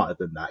 you're smarter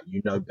than that.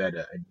 You know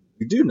better, and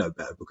you do know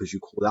better because you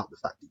called out the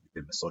fact that you've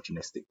been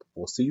misogynistic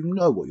before, so you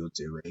know what you're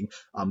doing.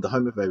 The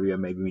homophobia,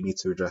 maybe we need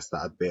to address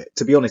that a bit.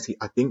 To be honest,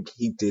 I think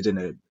he did in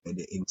an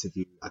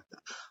interview.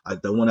 I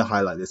don't want to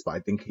highlight this, but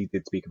I think he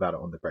did speak about it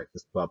on the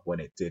Breakfast Club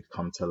when it did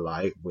come to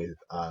light with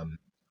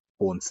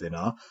Born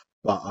Sinner.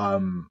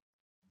 But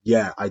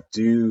yeah, I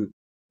do.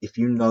 If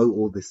you know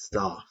all this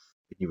stuff,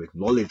 if you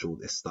acknowledge all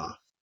this stuff,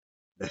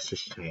 let's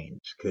just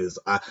change. Because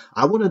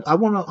I wanna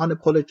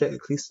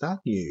unapologetically stand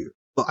you,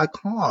 but I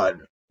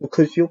can't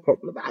because you're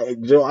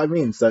problematic. Do you know what I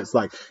mean? So it's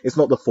like it's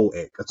not the full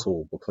ick at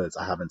all because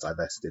I haven't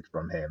divested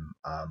from him.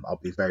 I'll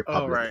be very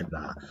All public right. in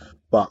that.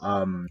 But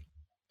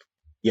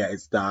yeah,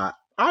 it's that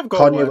I've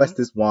got Kanye one. West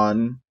is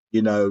one.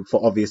 You know,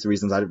 for obvious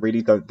reasons, I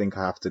really don't think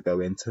I have to go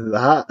into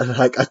that.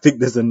 Like, I think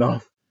there's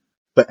enough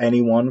for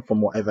anyone from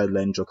whatever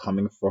lens you're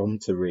coming from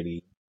to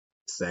really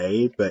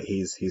say, but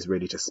he's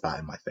really just spat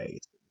in my face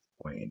at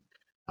this point.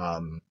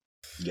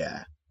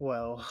 Yeah.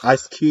 Well,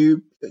 Ice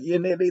Cube, you're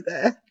nearly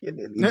there.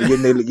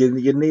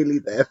 You're nearly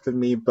there for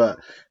me, but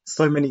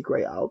so many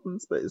great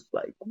albums that it's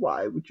like,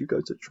 why would you go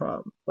to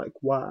Trump? Like,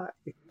 why?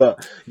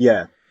 But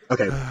yeah,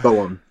 okay, go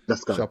on.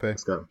 Let's go. Shoppe.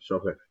 Let's go.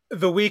 Shop it.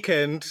 The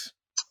Weekend.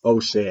 Oh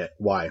shit,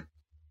 why?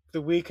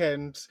 The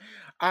Weekend.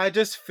 I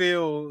just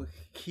feel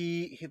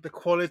the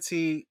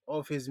quality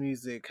of his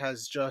music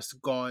has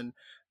just gone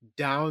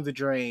down the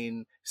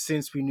drain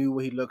since we knew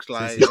what he looked Since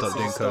like. he stopped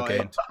doing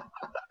cocaine.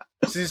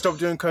 Since he stopped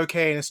doing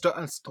cocaine and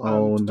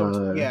Oh stopped,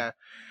 no. yeah.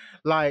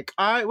 Like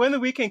when the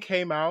Weekend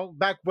came out,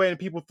 back when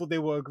people thought they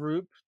were a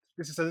group.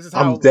 This is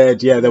I'm how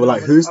dead. Yeah, they you were know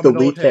like, "Who's I'm the an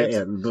old head.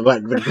 Weekend?"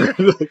 Like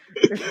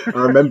I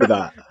remember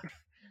that.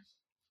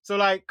 So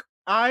like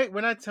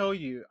when I tell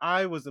you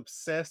I was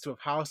obsessed with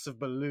House of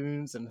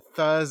Balloons and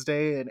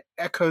Thursday and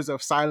Echoes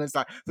of Silence,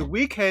 like The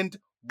Weeknd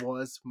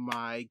was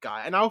my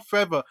guy. And I'll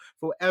forever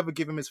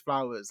give him his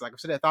flowers. Like I've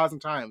said it 1,000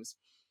 times.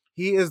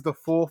 He is the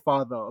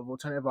forefather of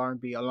alternative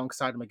R&B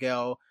alongside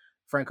Miguel,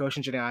 Frank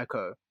Ocean, Jhené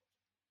Aiko.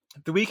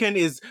 The Weeknd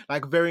is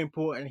like very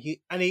important.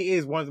 He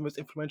is one of the most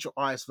influential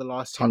artists of the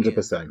last 10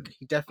 years. 100%. Like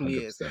he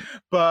definitely is. 100%.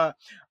 But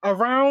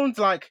around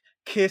like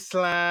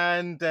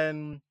Kissland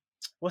and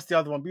what's the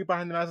other one? Be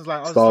Behind the Mask. I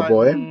was like,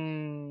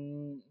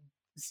 Starboy.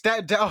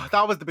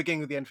 that was the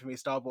beginning of the end for me.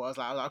 Starboy. I was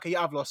like, okay,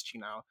 yeah, I've lost you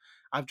now.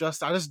 I just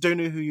don't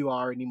know who you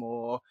are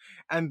anymore.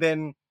 And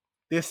then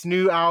this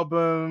new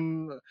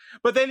album,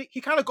 but then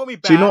he kind of got me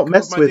Do you not back with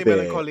mess My Dear with it? Do you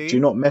Melancholy.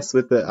 not mess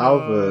with the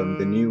album,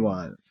 the new No.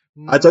 one?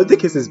 I don't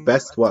think it's his Mm,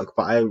 best work,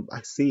 but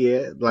I see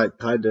it like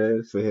kind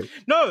of for him.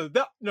 no.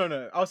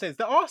 I'll say this.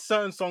 There are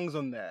certain songs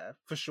on there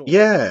for sure.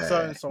 Yeah,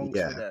 Certain songs for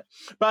yeah. there.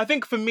 But I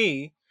think for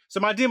me, so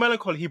my Dear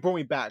Melancholy, he brought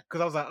me back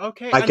because I was like,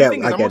 okay. I And the get,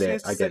 thing is, I get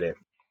it, I get it.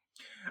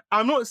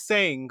 I'm not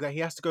saying that he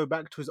has to go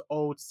back to his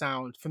old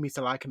sound for me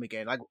to like him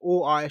again. Like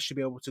all artists should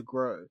be able to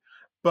grow,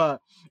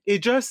 but it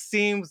just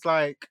seems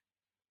like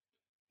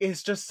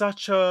it's just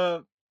such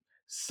a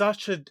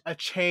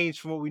change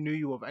from what we knew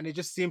you of, and it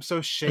just seems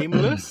so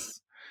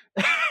shameless.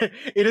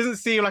 It doesn't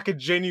seem like a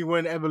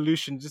genuine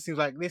evolution. It just seems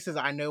like this is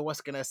I know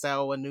what's gonna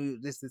sell and new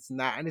this and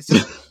that, and it's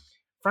just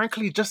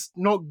frankly just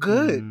not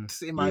good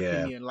Mm. in my Yeah,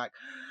 opinion. Like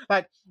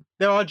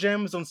there are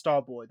gems on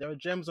Starboy, there are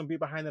gems on Be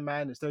Behind the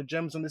Madness, there are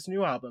gems on this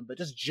new album, but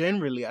just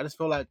generally, I just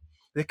feel like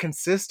the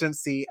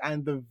consistency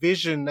and the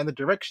vision and the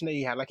direction that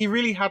he had, like he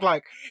really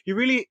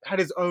had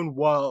his own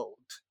world.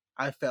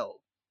 I felt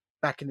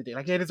back in the day,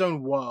 like he had his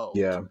own world,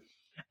 yeah.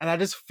 and I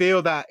just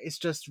feel that it's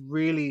just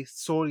really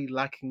sorely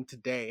lacking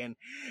today. And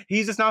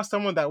he's just now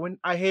someone that when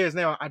I hear his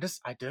name,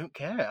 I don't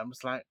care. I'm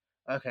just like,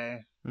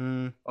 okay,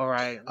 Mm. all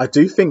right, I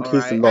do think all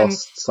he's right. And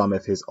lost some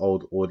of his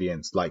old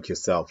audience, like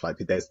yourself. Like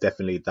there's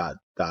definitely that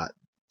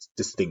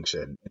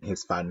distinction in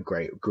his fan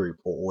group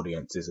or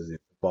audiences as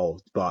it's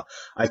evolved. But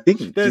I think,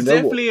 do you there's know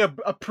what? definitely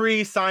a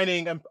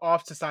pre-signing and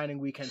after signing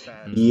weekend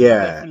fans.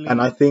 Yeah,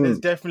 and I There's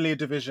think definitely a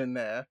division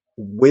there.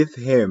 with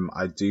him,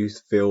 I do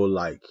feel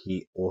like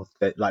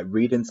like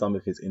reading some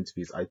of his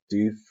interviews, I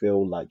do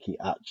feel like he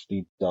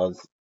actually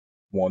does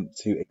want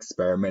to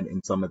experiment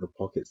in some of the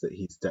pockets that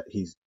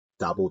he's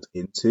dabbled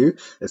into,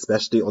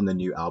 especially on the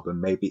new album.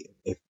 Maybe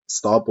if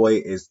Starboy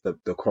is the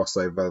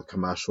crossover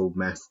commercial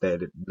mess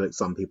that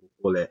some people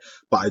call it,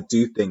 but I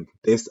do think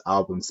this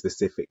album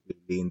specifically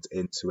leans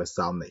into a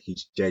sound that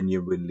he's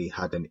genuinely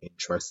had an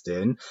interest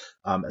in,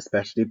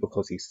 especially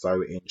because he's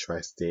so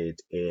interested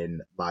in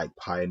like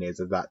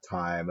pioneers of that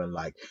time, and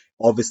like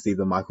obviously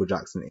the Michael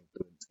Jackson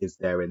influence is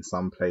there in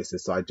some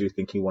places. So I do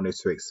think he wanted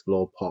to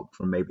explore pop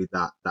from maybe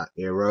that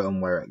era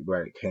and where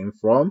it came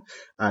from.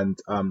 And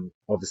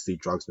obviously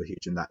drugs were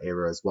huge in that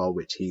era as well,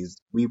 which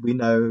we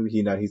know,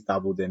 he's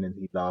dabbled in and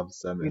he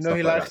loves We and know stuff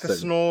he like likes that. to So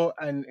snore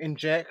and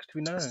inject.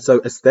 We know.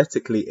 so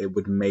aesthetically it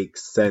would make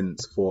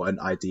sense for an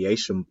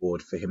ideation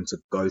board for him to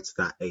go to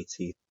that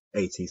 80s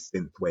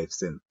synthwave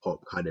synth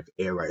pop kind of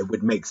era. It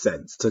would make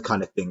sense to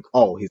kind of think,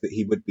 oh,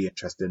 he would be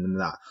interested in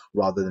that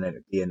rather than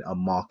it being a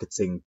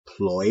marketing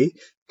ploy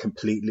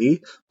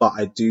completely. But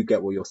I do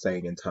get what you're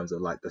saying in terms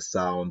of like the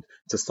sound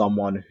to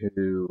someone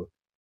who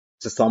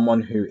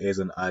is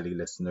an early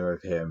listener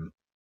of him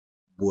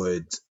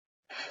would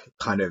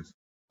kind of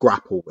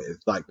grapple with,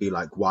 like be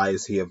like, why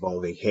is he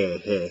evolving here,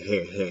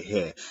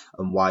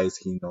 and why is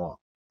he not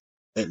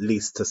at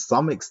least to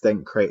some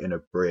extent creating a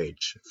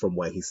bridge from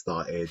where he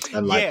started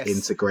and like Yes,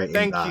 integrating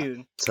thank that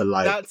you. to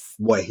like That's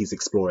where he's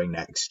exploring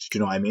next. Do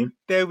you know what I mean?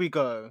 There we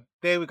go.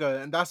 There we go.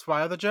 And that's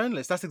why other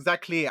journalists. That's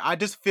exactly it. I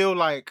just feel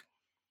like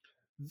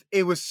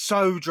it was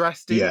so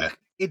drastic. Yeah,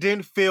 It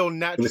didn't feel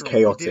it was natural.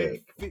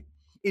 chaotic.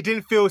 It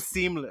didn't feel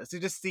seamless. It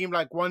just seemed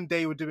like one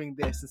day you're doing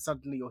this and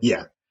suddenly you're Yeah,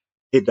 here.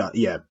 it does.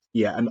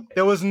 Yeah, and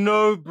There was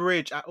no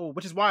bridge at all,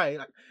 which is why,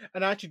 like,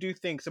 and I actually do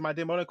think so. My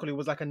Demonically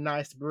was like a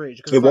nice bridge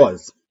because it it's like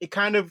was, it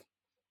kind of.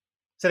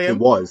 Say it it again?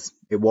 was,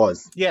 it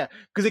was. Yeah,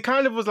 because it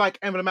kind of was like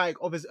emblematic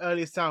of his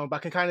earlier sound, but I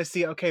can kind of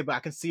see it. Okay, but I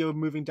can see you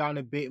moving down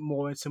a bit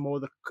more into more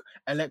of the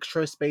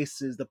electro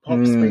spaces, the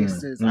pop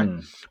spaces.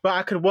 Mm. But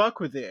I could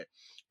work with it.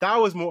 That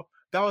was more.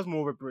 That was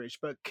more of a bridge.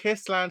 But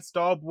Kissland,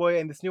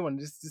 Starboy, and this new one,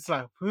 just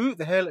like, who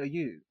the hell are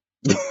you?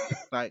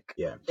 Like,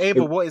 Yeah,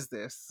 Abel, what is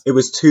this? it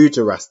was too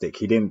drastic.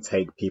 He didn't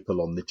take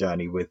people on the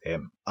journey with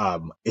him.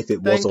 If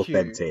it was Thank you.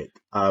 authentic.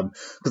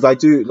 Because I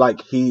do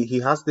like he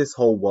has this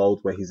whole world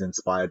where he's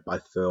inspired by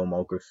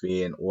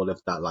filmography and all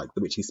of that, like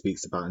which he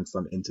speaks about in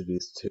some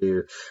interviews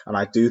too. And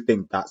I do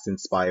think that's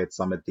inspired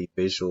some of the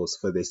visuals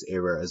for this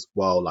era as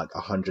well, like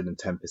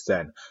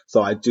 110%.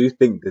 So I do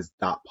think there's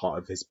that part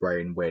of his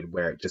brain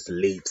where it just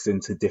leaps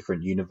into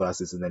different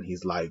universes, and then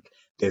he's like,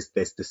 there's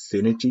the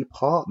synergy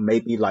part.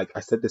 Maybe like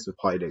I said this with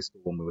Party Next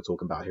Door when we were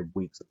talking about him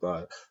weeks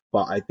ago,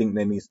 but I think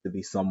there needs to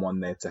be someone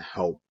there to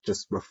help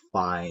just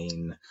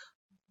refine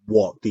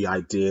what the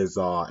ideas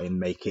are and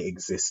make it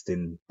exist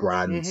in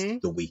brand Mm-hmm.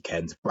 The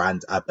Weeknd,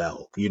 brand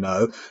Abel,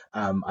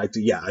 I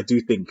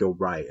do think you're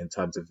right in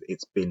terms of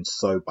it's been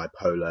so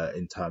bipolar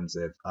in terms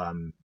of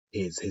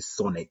his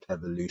sonic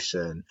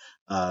evolution,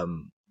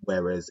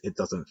 whereas it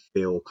doesn't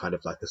feel kind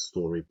of like a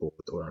storyboard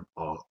or an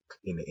arc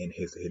in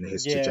his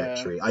Yeah.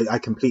 trajectory. I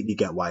completely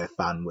get why a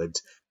fan would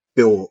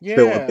feel a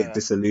bit Yeah.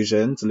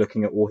 disillusioned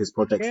looking at all his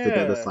projects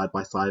together Yeah. side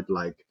by side,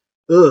 like,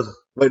 ugh,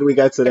 where do we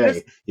go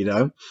today?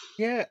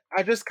 Yeah.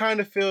 I just kind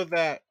of feel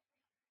that.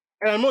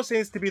 And I'm not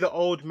saying this to be the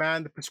old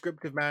man, the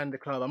prescriptive man in the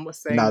club. I'm not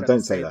saying No, that to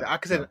don't say say that. that.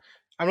 Like I said, No.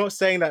 I'm not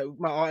saying that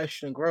my artist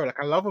shouldn't grow. Like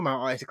I love when my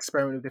artists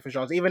experiment with different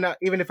genres. Even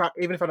if I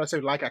don't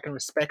necessarily like it, I can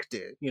respect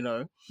it.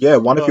 Yeah,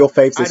 one of But your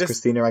faves I is just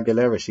Christina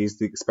Aguilera. She's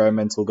the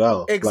experimental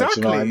girl. Like, do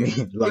you know what I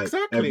exactly, mean? Like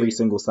every exactly.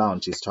 single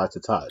sound she's tried to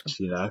touch,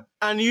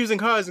 And using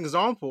her as an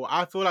example,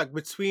 I feel like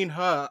between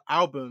her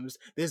albums,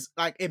 there's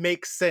like it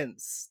makes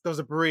sense. There was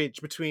a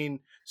bridge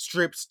between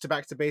Stripped to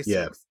Back to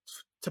Yeah. Basics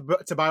to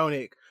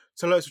Bionic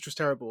to Lotus, which was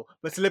terrible,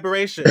 but to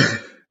Liberation,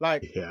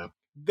 like Yeah.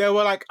 there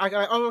were like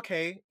oh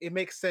okay, it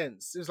makes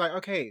sense. It was like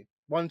okay,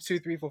 1, 2,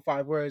 3, 4,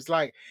 5. Whereas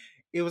like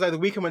it was like the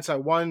weekend went to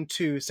like 1,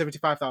 2,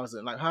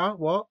 75,000. Like huh,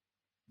 what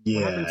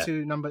happened Yeah.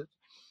 to number?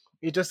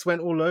 It just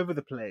went all over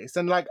the place,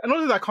 and like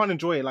not that I can't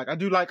enjoy it. Like I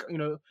do like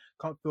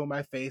Can't Feel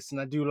My Face,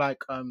 and I do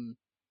like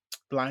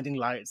Blinding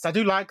Lights. I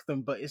do like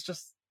them, but it's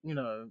just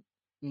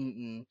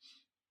mm-mm.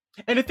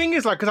 And the thing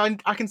is, like, because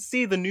I can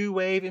see the new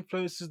wave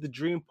influences, the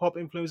dream pop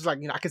influences. Like,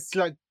 I can see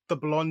like the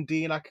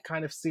Blondie, and I can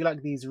kind of see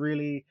like these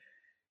really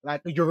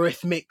like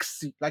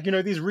Eurythmics, like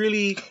these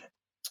really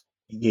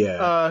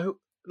Yeah.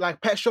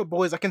 like Pet Shop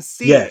Boys. I can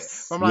see it.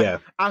 Yes. But I'm like, Yeah.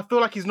 I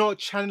feel like he's not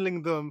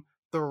channeling them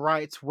the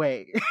right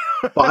way.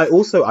 But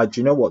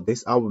do you know what?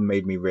 This album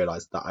made me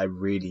realize that I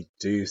really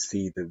do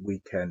see The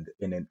Weeknd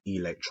in an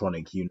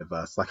electronic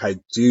universe. Like I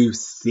do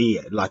see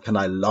it, like, and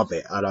I love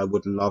it. And I'd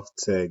love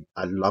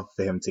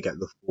for him to get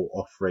the full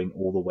offering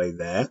all the way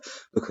there,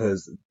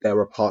 because there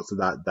are parts of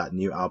that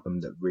new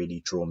album that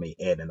really draw me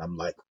in. And I'm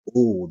like,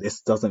 oh,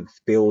 this doesn't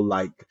feel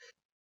like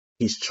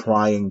he's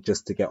trying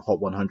just to get Hot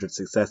 100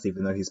 success,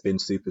 even though he's been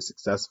super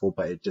successful,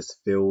 but it just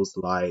feels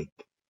like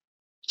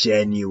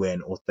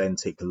genuine,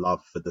 authentic love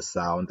for the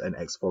sound and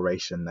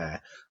exploration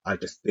there. I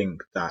just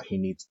think that he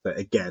needs to,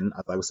 again,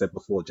 as I said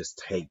before,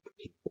 just take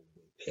people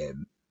with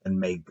him and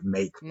make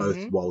both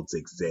Mm-hmm. worlds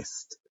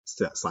exist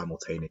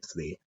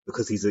simultaneously,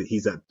 because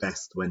he's at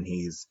best when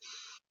he's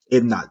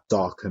in that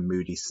dark and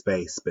moody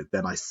space, but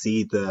then I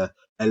see the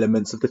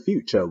elements of the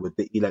future with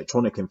the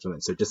electronic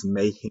influence. So just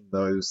making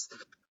those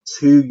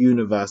two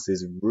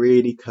universes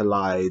really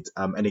collide.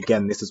 And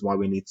again, this is why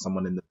we need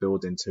someone in the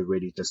building to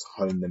really just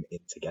hone them in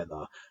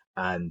together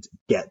and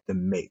get the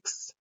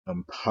mix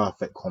and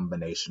perfect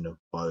combination of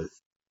both.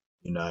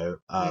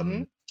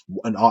 Mm-hmm.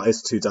 An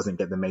artist who doesn't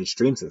get the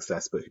mainstream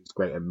success, but who's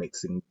great at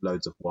mixing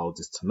loads of worlds,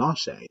 is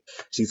Tinashe.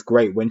 She's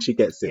great when she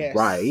gets it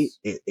right.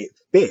 Yes. It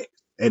fits.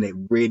 And it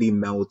really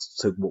melds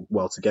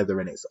well together,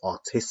 and it's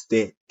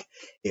artistic.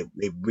 It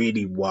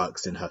really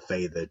works in her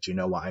favor. Do you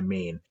know what I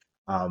mean?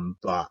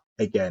 But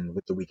again,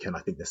 with The Weeknd,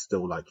 I think there's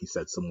still, like you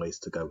said, some ways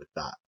to go with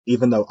that.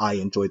 Even though I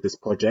enjoyed this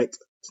project,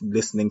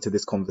 listening to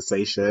this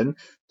conversation,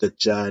 the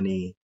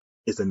journey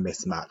is a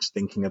mismatch.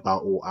 Thinking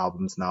about all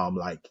albums now, I'm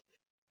like,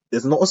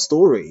 there's not a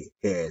story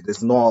here.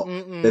 There's not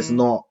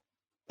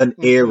an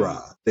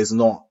era. There's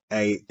not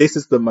this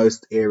is the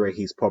most era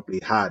he's probably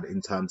had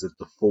in terms of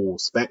the full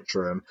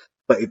spectrum,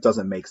 but it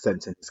doesn't make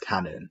sense in his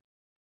canon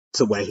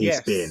to where he's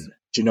Yes. been.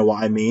 Do you know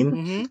what I mean?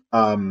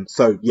 Mm-hmm.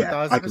 So yeah,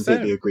 I 1,000%.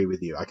 completely agree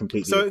with you.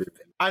 So,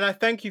 and I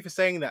thank you for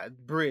saying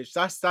that bridge.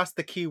 That's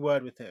the key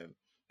word with him.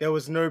 There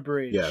was no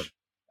bridge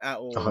at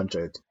all.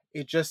 100.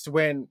 It just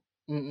went.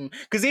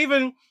 Because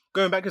even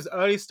going back to his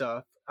early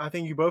stuff, I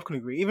think you both can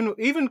agree.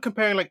 Even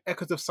comparing like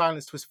Echoes of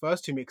Silence to his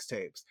first two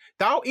mixtapes,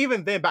 back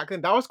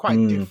then that was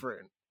quite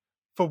different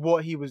for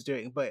what he was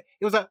doing. But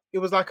it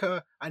was like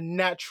a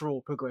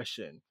natural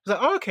progression. It was like,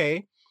 oh,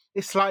 okay,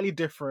 it's slightly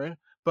different,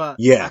 but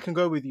I can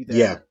go with you there.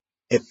 Yeah.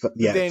 It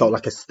felt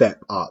like a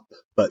step up,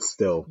 but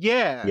still.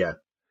 Yeah.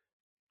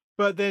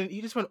 But then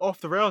he just went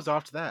off the rails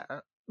after that.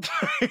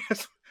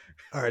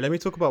 All right, let me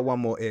talk about one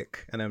more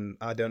ick, and then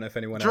I don't know if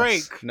anyone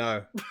Drake. else.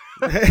 No.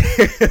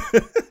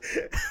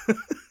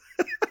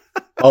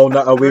 Oh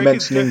no, are we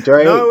mentioning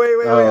Drake? No, wait.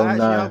 Oh,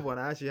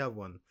 I actually have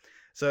one.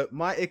 So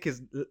my ick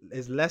is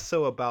less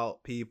so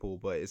about people,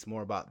 but it's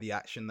more about the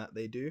action that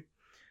they do.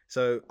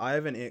 So I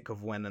have an ick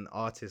of when an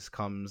artist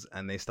comes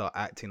and they start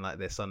acting like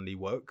they're suddenly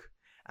woke.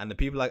 And the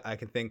people I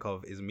can think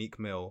of is Meek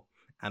Mill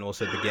and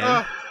also The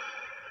Game.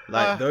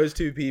 Those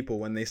two people,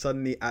 when they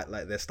suddenly act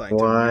like they're starting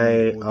to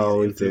read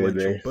all these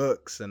influential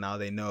books, and now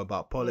they know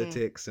about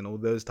politics and all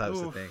those types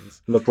of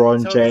things.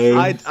 LeBron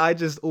James. I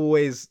just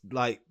always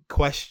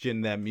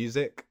question their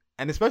music,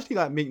 and especially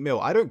Meek Mill.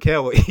 I don't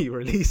care what he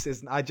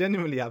releases. I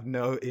genuinely have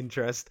no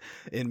interest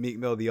in Meek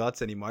Mill the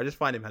arts anymore. I just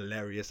find him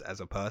hilarious as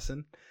a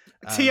person.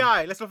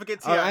 T.I., let's not forget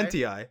T.I. And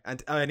T.I.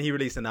 And he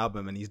released an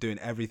album, and he's doing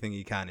everything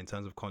he can in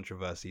terms of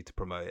controversy to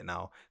promote it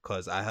now,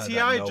 because I heard that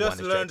no one has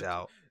checked it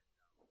out.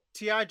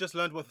 T.I. just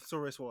learned what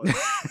thesaurus was.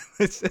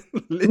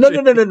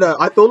 No.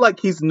 I feel like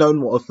he's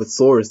known what a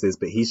thesaurus is,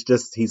 but he's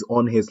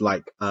on his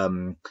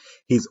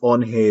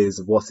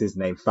what's his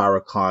name,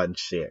 Farrakhan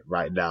shit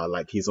right now.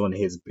 Like he's on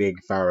his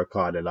big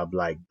Farrakhan, and I'm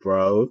like,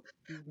 bro,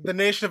 the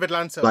nation of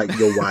Atlanta, like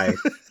your wife,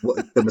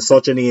 the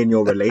misogyny in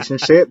your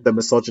relationship, the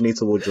misogyny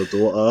towards your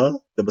daughter,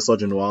 the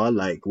misogynoir,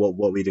 like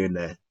what are we doing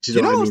there? Do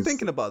you know, I was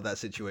thinking about that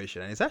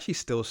situation, and it's actually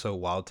still so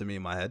wild to me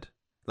in my head.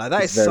 Like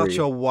that is such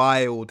a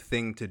wild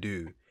thing to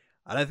do.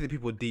 I don't think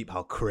people deep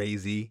how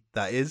crazy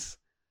that is.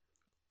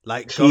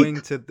 Like Peak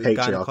going to the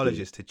patriarchy.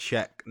 gynecologist to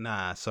check.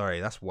 Nah, sorry,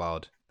 that's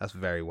wild. That's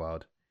very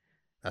wild.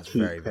 That's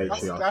Peak very, very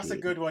wild. That's a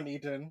patriarchy. good one,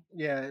 Eden.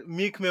 Yeah,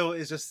 Meek Mill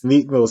is just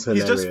Meek Mill's he's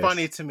hilarious. just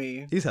funny to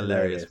me. He's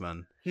hilarious,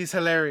 man. He's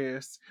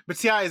hilarious. But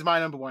T.I. is my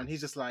number one.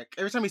 He's just like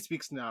every time he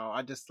speaks now,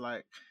 I just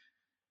like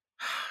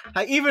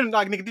even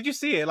like Nick, did you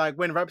see it? Like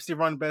when Rhapsody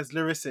won Best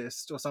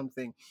Lyricist or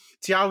something,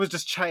 T.I. was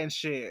just chatting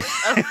shit.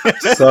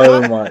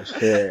 So much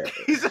shit.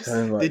 He's just,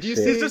 So much Did you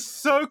shit. he's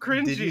just so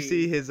cringy. Did you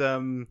see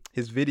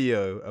his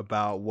video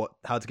about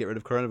how to get rid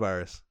of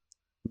coronavirus?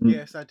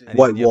 Yes, I did. And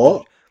Wait,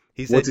 what?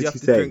 He What said did you he have to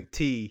say? drink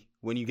tea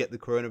when you get the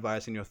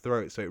coronavirus in your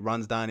throat, so it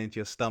runs down into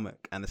your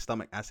stomach, and the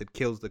stomach acid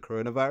kills the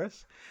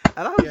coronavirus.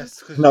 And I was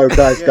Yes, 'cause- No,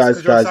 guys, yes, guys,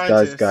 'cause you're a guys,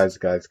 scientist.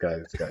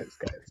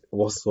 guys.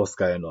 What's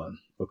going on?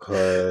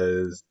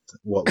 Because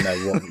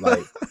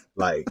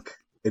like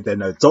if there are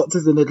no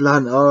doctors in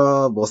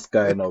Atlanta, what's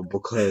going on?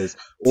 Because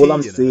all Tea,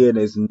 I'm you know. seeing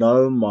is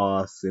no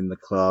masks in the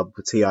club,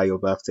 T.I. your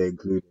birthday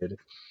included.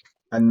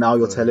 And now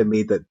you're Oh, telling yeah.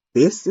 me that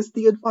this is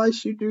the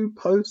advice you do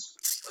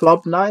post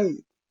club night?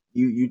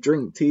 You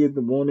drink tea in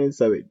the morning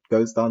so it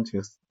goes down to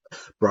your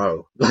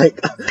bro. Like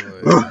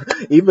Oh,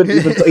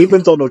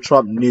 even Donald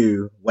Trump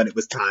knew when it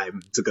was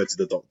time to go to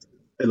the doctor.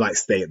 Like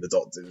stay at the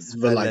doctor's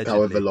for like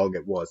however Allegedly. long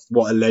it was.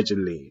 What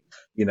allegedly,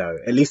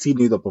 at least he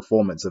knew the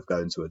performance of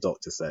going to a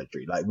doctor's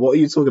surgery. Like, what are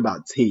you talking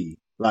about? Tea?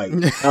 Like,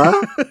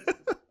 huh?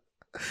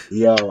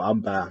 Yo, I'm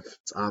baffed.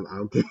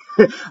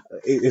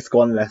 It's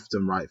gone left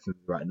and right for me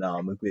right now.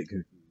 I'm a bit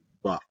confused,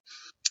 but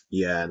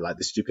yeah, like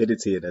the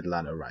stupidity in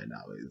Atlanta right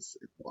now is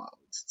wild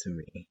to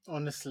me.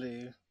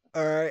 Honestly.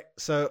 All right,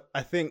 so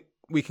I think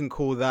we can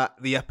call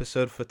that the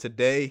episode for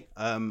today.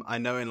 I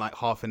know in like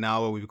half an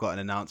hour we've got an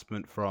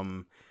announcement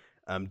from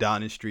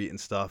Downing Street and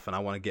stuff, and I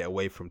want to get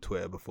away from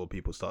Twitter before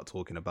people start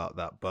talking about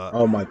that. But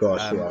Oh my gosh,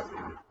 um, yeah.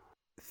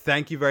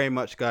 thank you very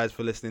much, guys,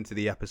 for listening to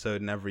the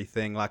episode and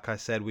everything. Like I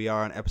said, we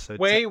are on episode.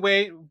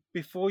 Wait,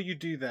 before you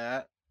do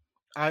that,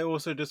 I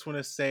also just want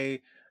to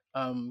say,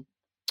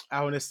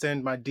 I want to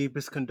send my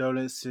deepest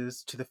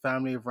condolences to the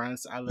family of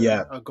Rance Allen,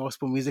 Yeah. a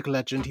gospel music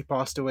legend. He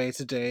passed away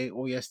today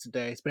or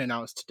yesterday. It's been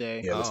announced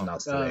today. Yeah, it was Oh.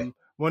 announced today.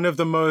 One of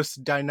the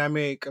most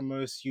dynamic and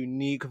most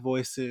unique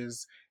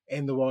voices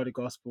in the world of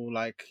gospel.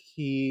 Like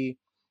he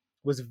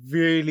was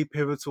really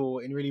pivotal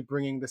in really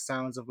bringing the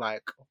sounds of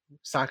like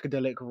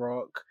psychedelic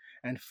rock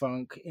and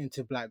funk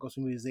into Black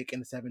gospel music in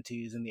the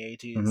 70s and the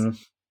 80s.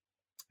 Mhm.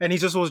 And he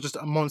just was just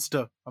a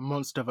monster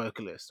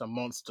vocalist.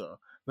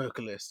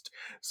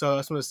 So I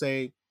just want to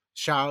say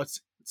shout out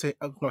to,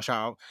 not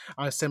shout out,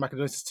 I send my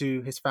condolences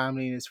to his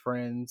family and his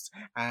friends,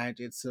 and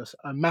it's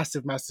a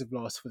massive, massive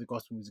loss for the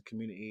gospel music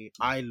community.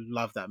 I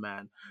love that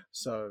man.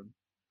 So,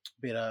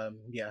 but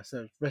yeah,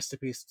 so rest in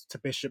peace to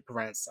Bishop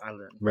Rance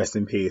Allen. Rest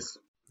in peace.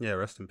 Yeah,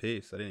 rest in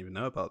peace. I didn't even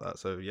know about that.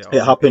 So yeah, It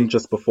RIP. happened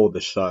just before the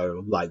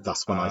show. Like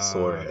that's when I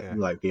saw it, okay.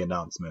 like the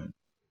announcement.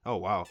 Oh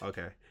wow,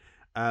 okay.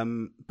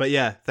 But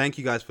yeah, thank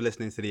you guys for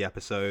listening to the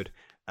episode.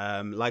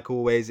 Like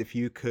always, if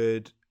you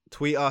could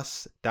tweet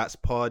us, that's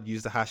pod,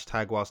 use the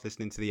hashtag whilst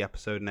listening to the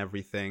episode and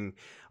everything.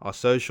 Our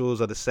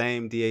socials are the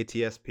same,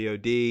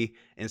 DATSPOD,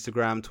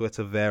 Instagram,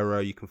 Twitter, Vero.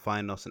 You can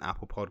find us on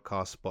Apple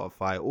Podcasts,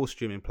 Spotify, all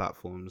streaming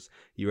platforms.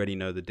 You already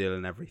know the deal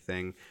and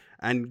everything.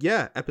 And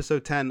yeah,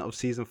 episode 10 of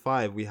season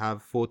 5, we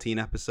have 14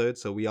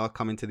 episodes, so we are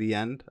coming to the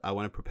end. I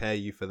want to prepare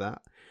you for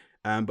that.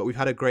 But we've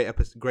had a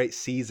great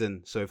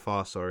season so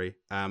far,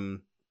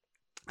 And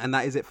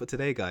that is it for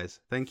today, guys.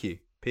 Thank you.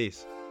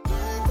 Peace.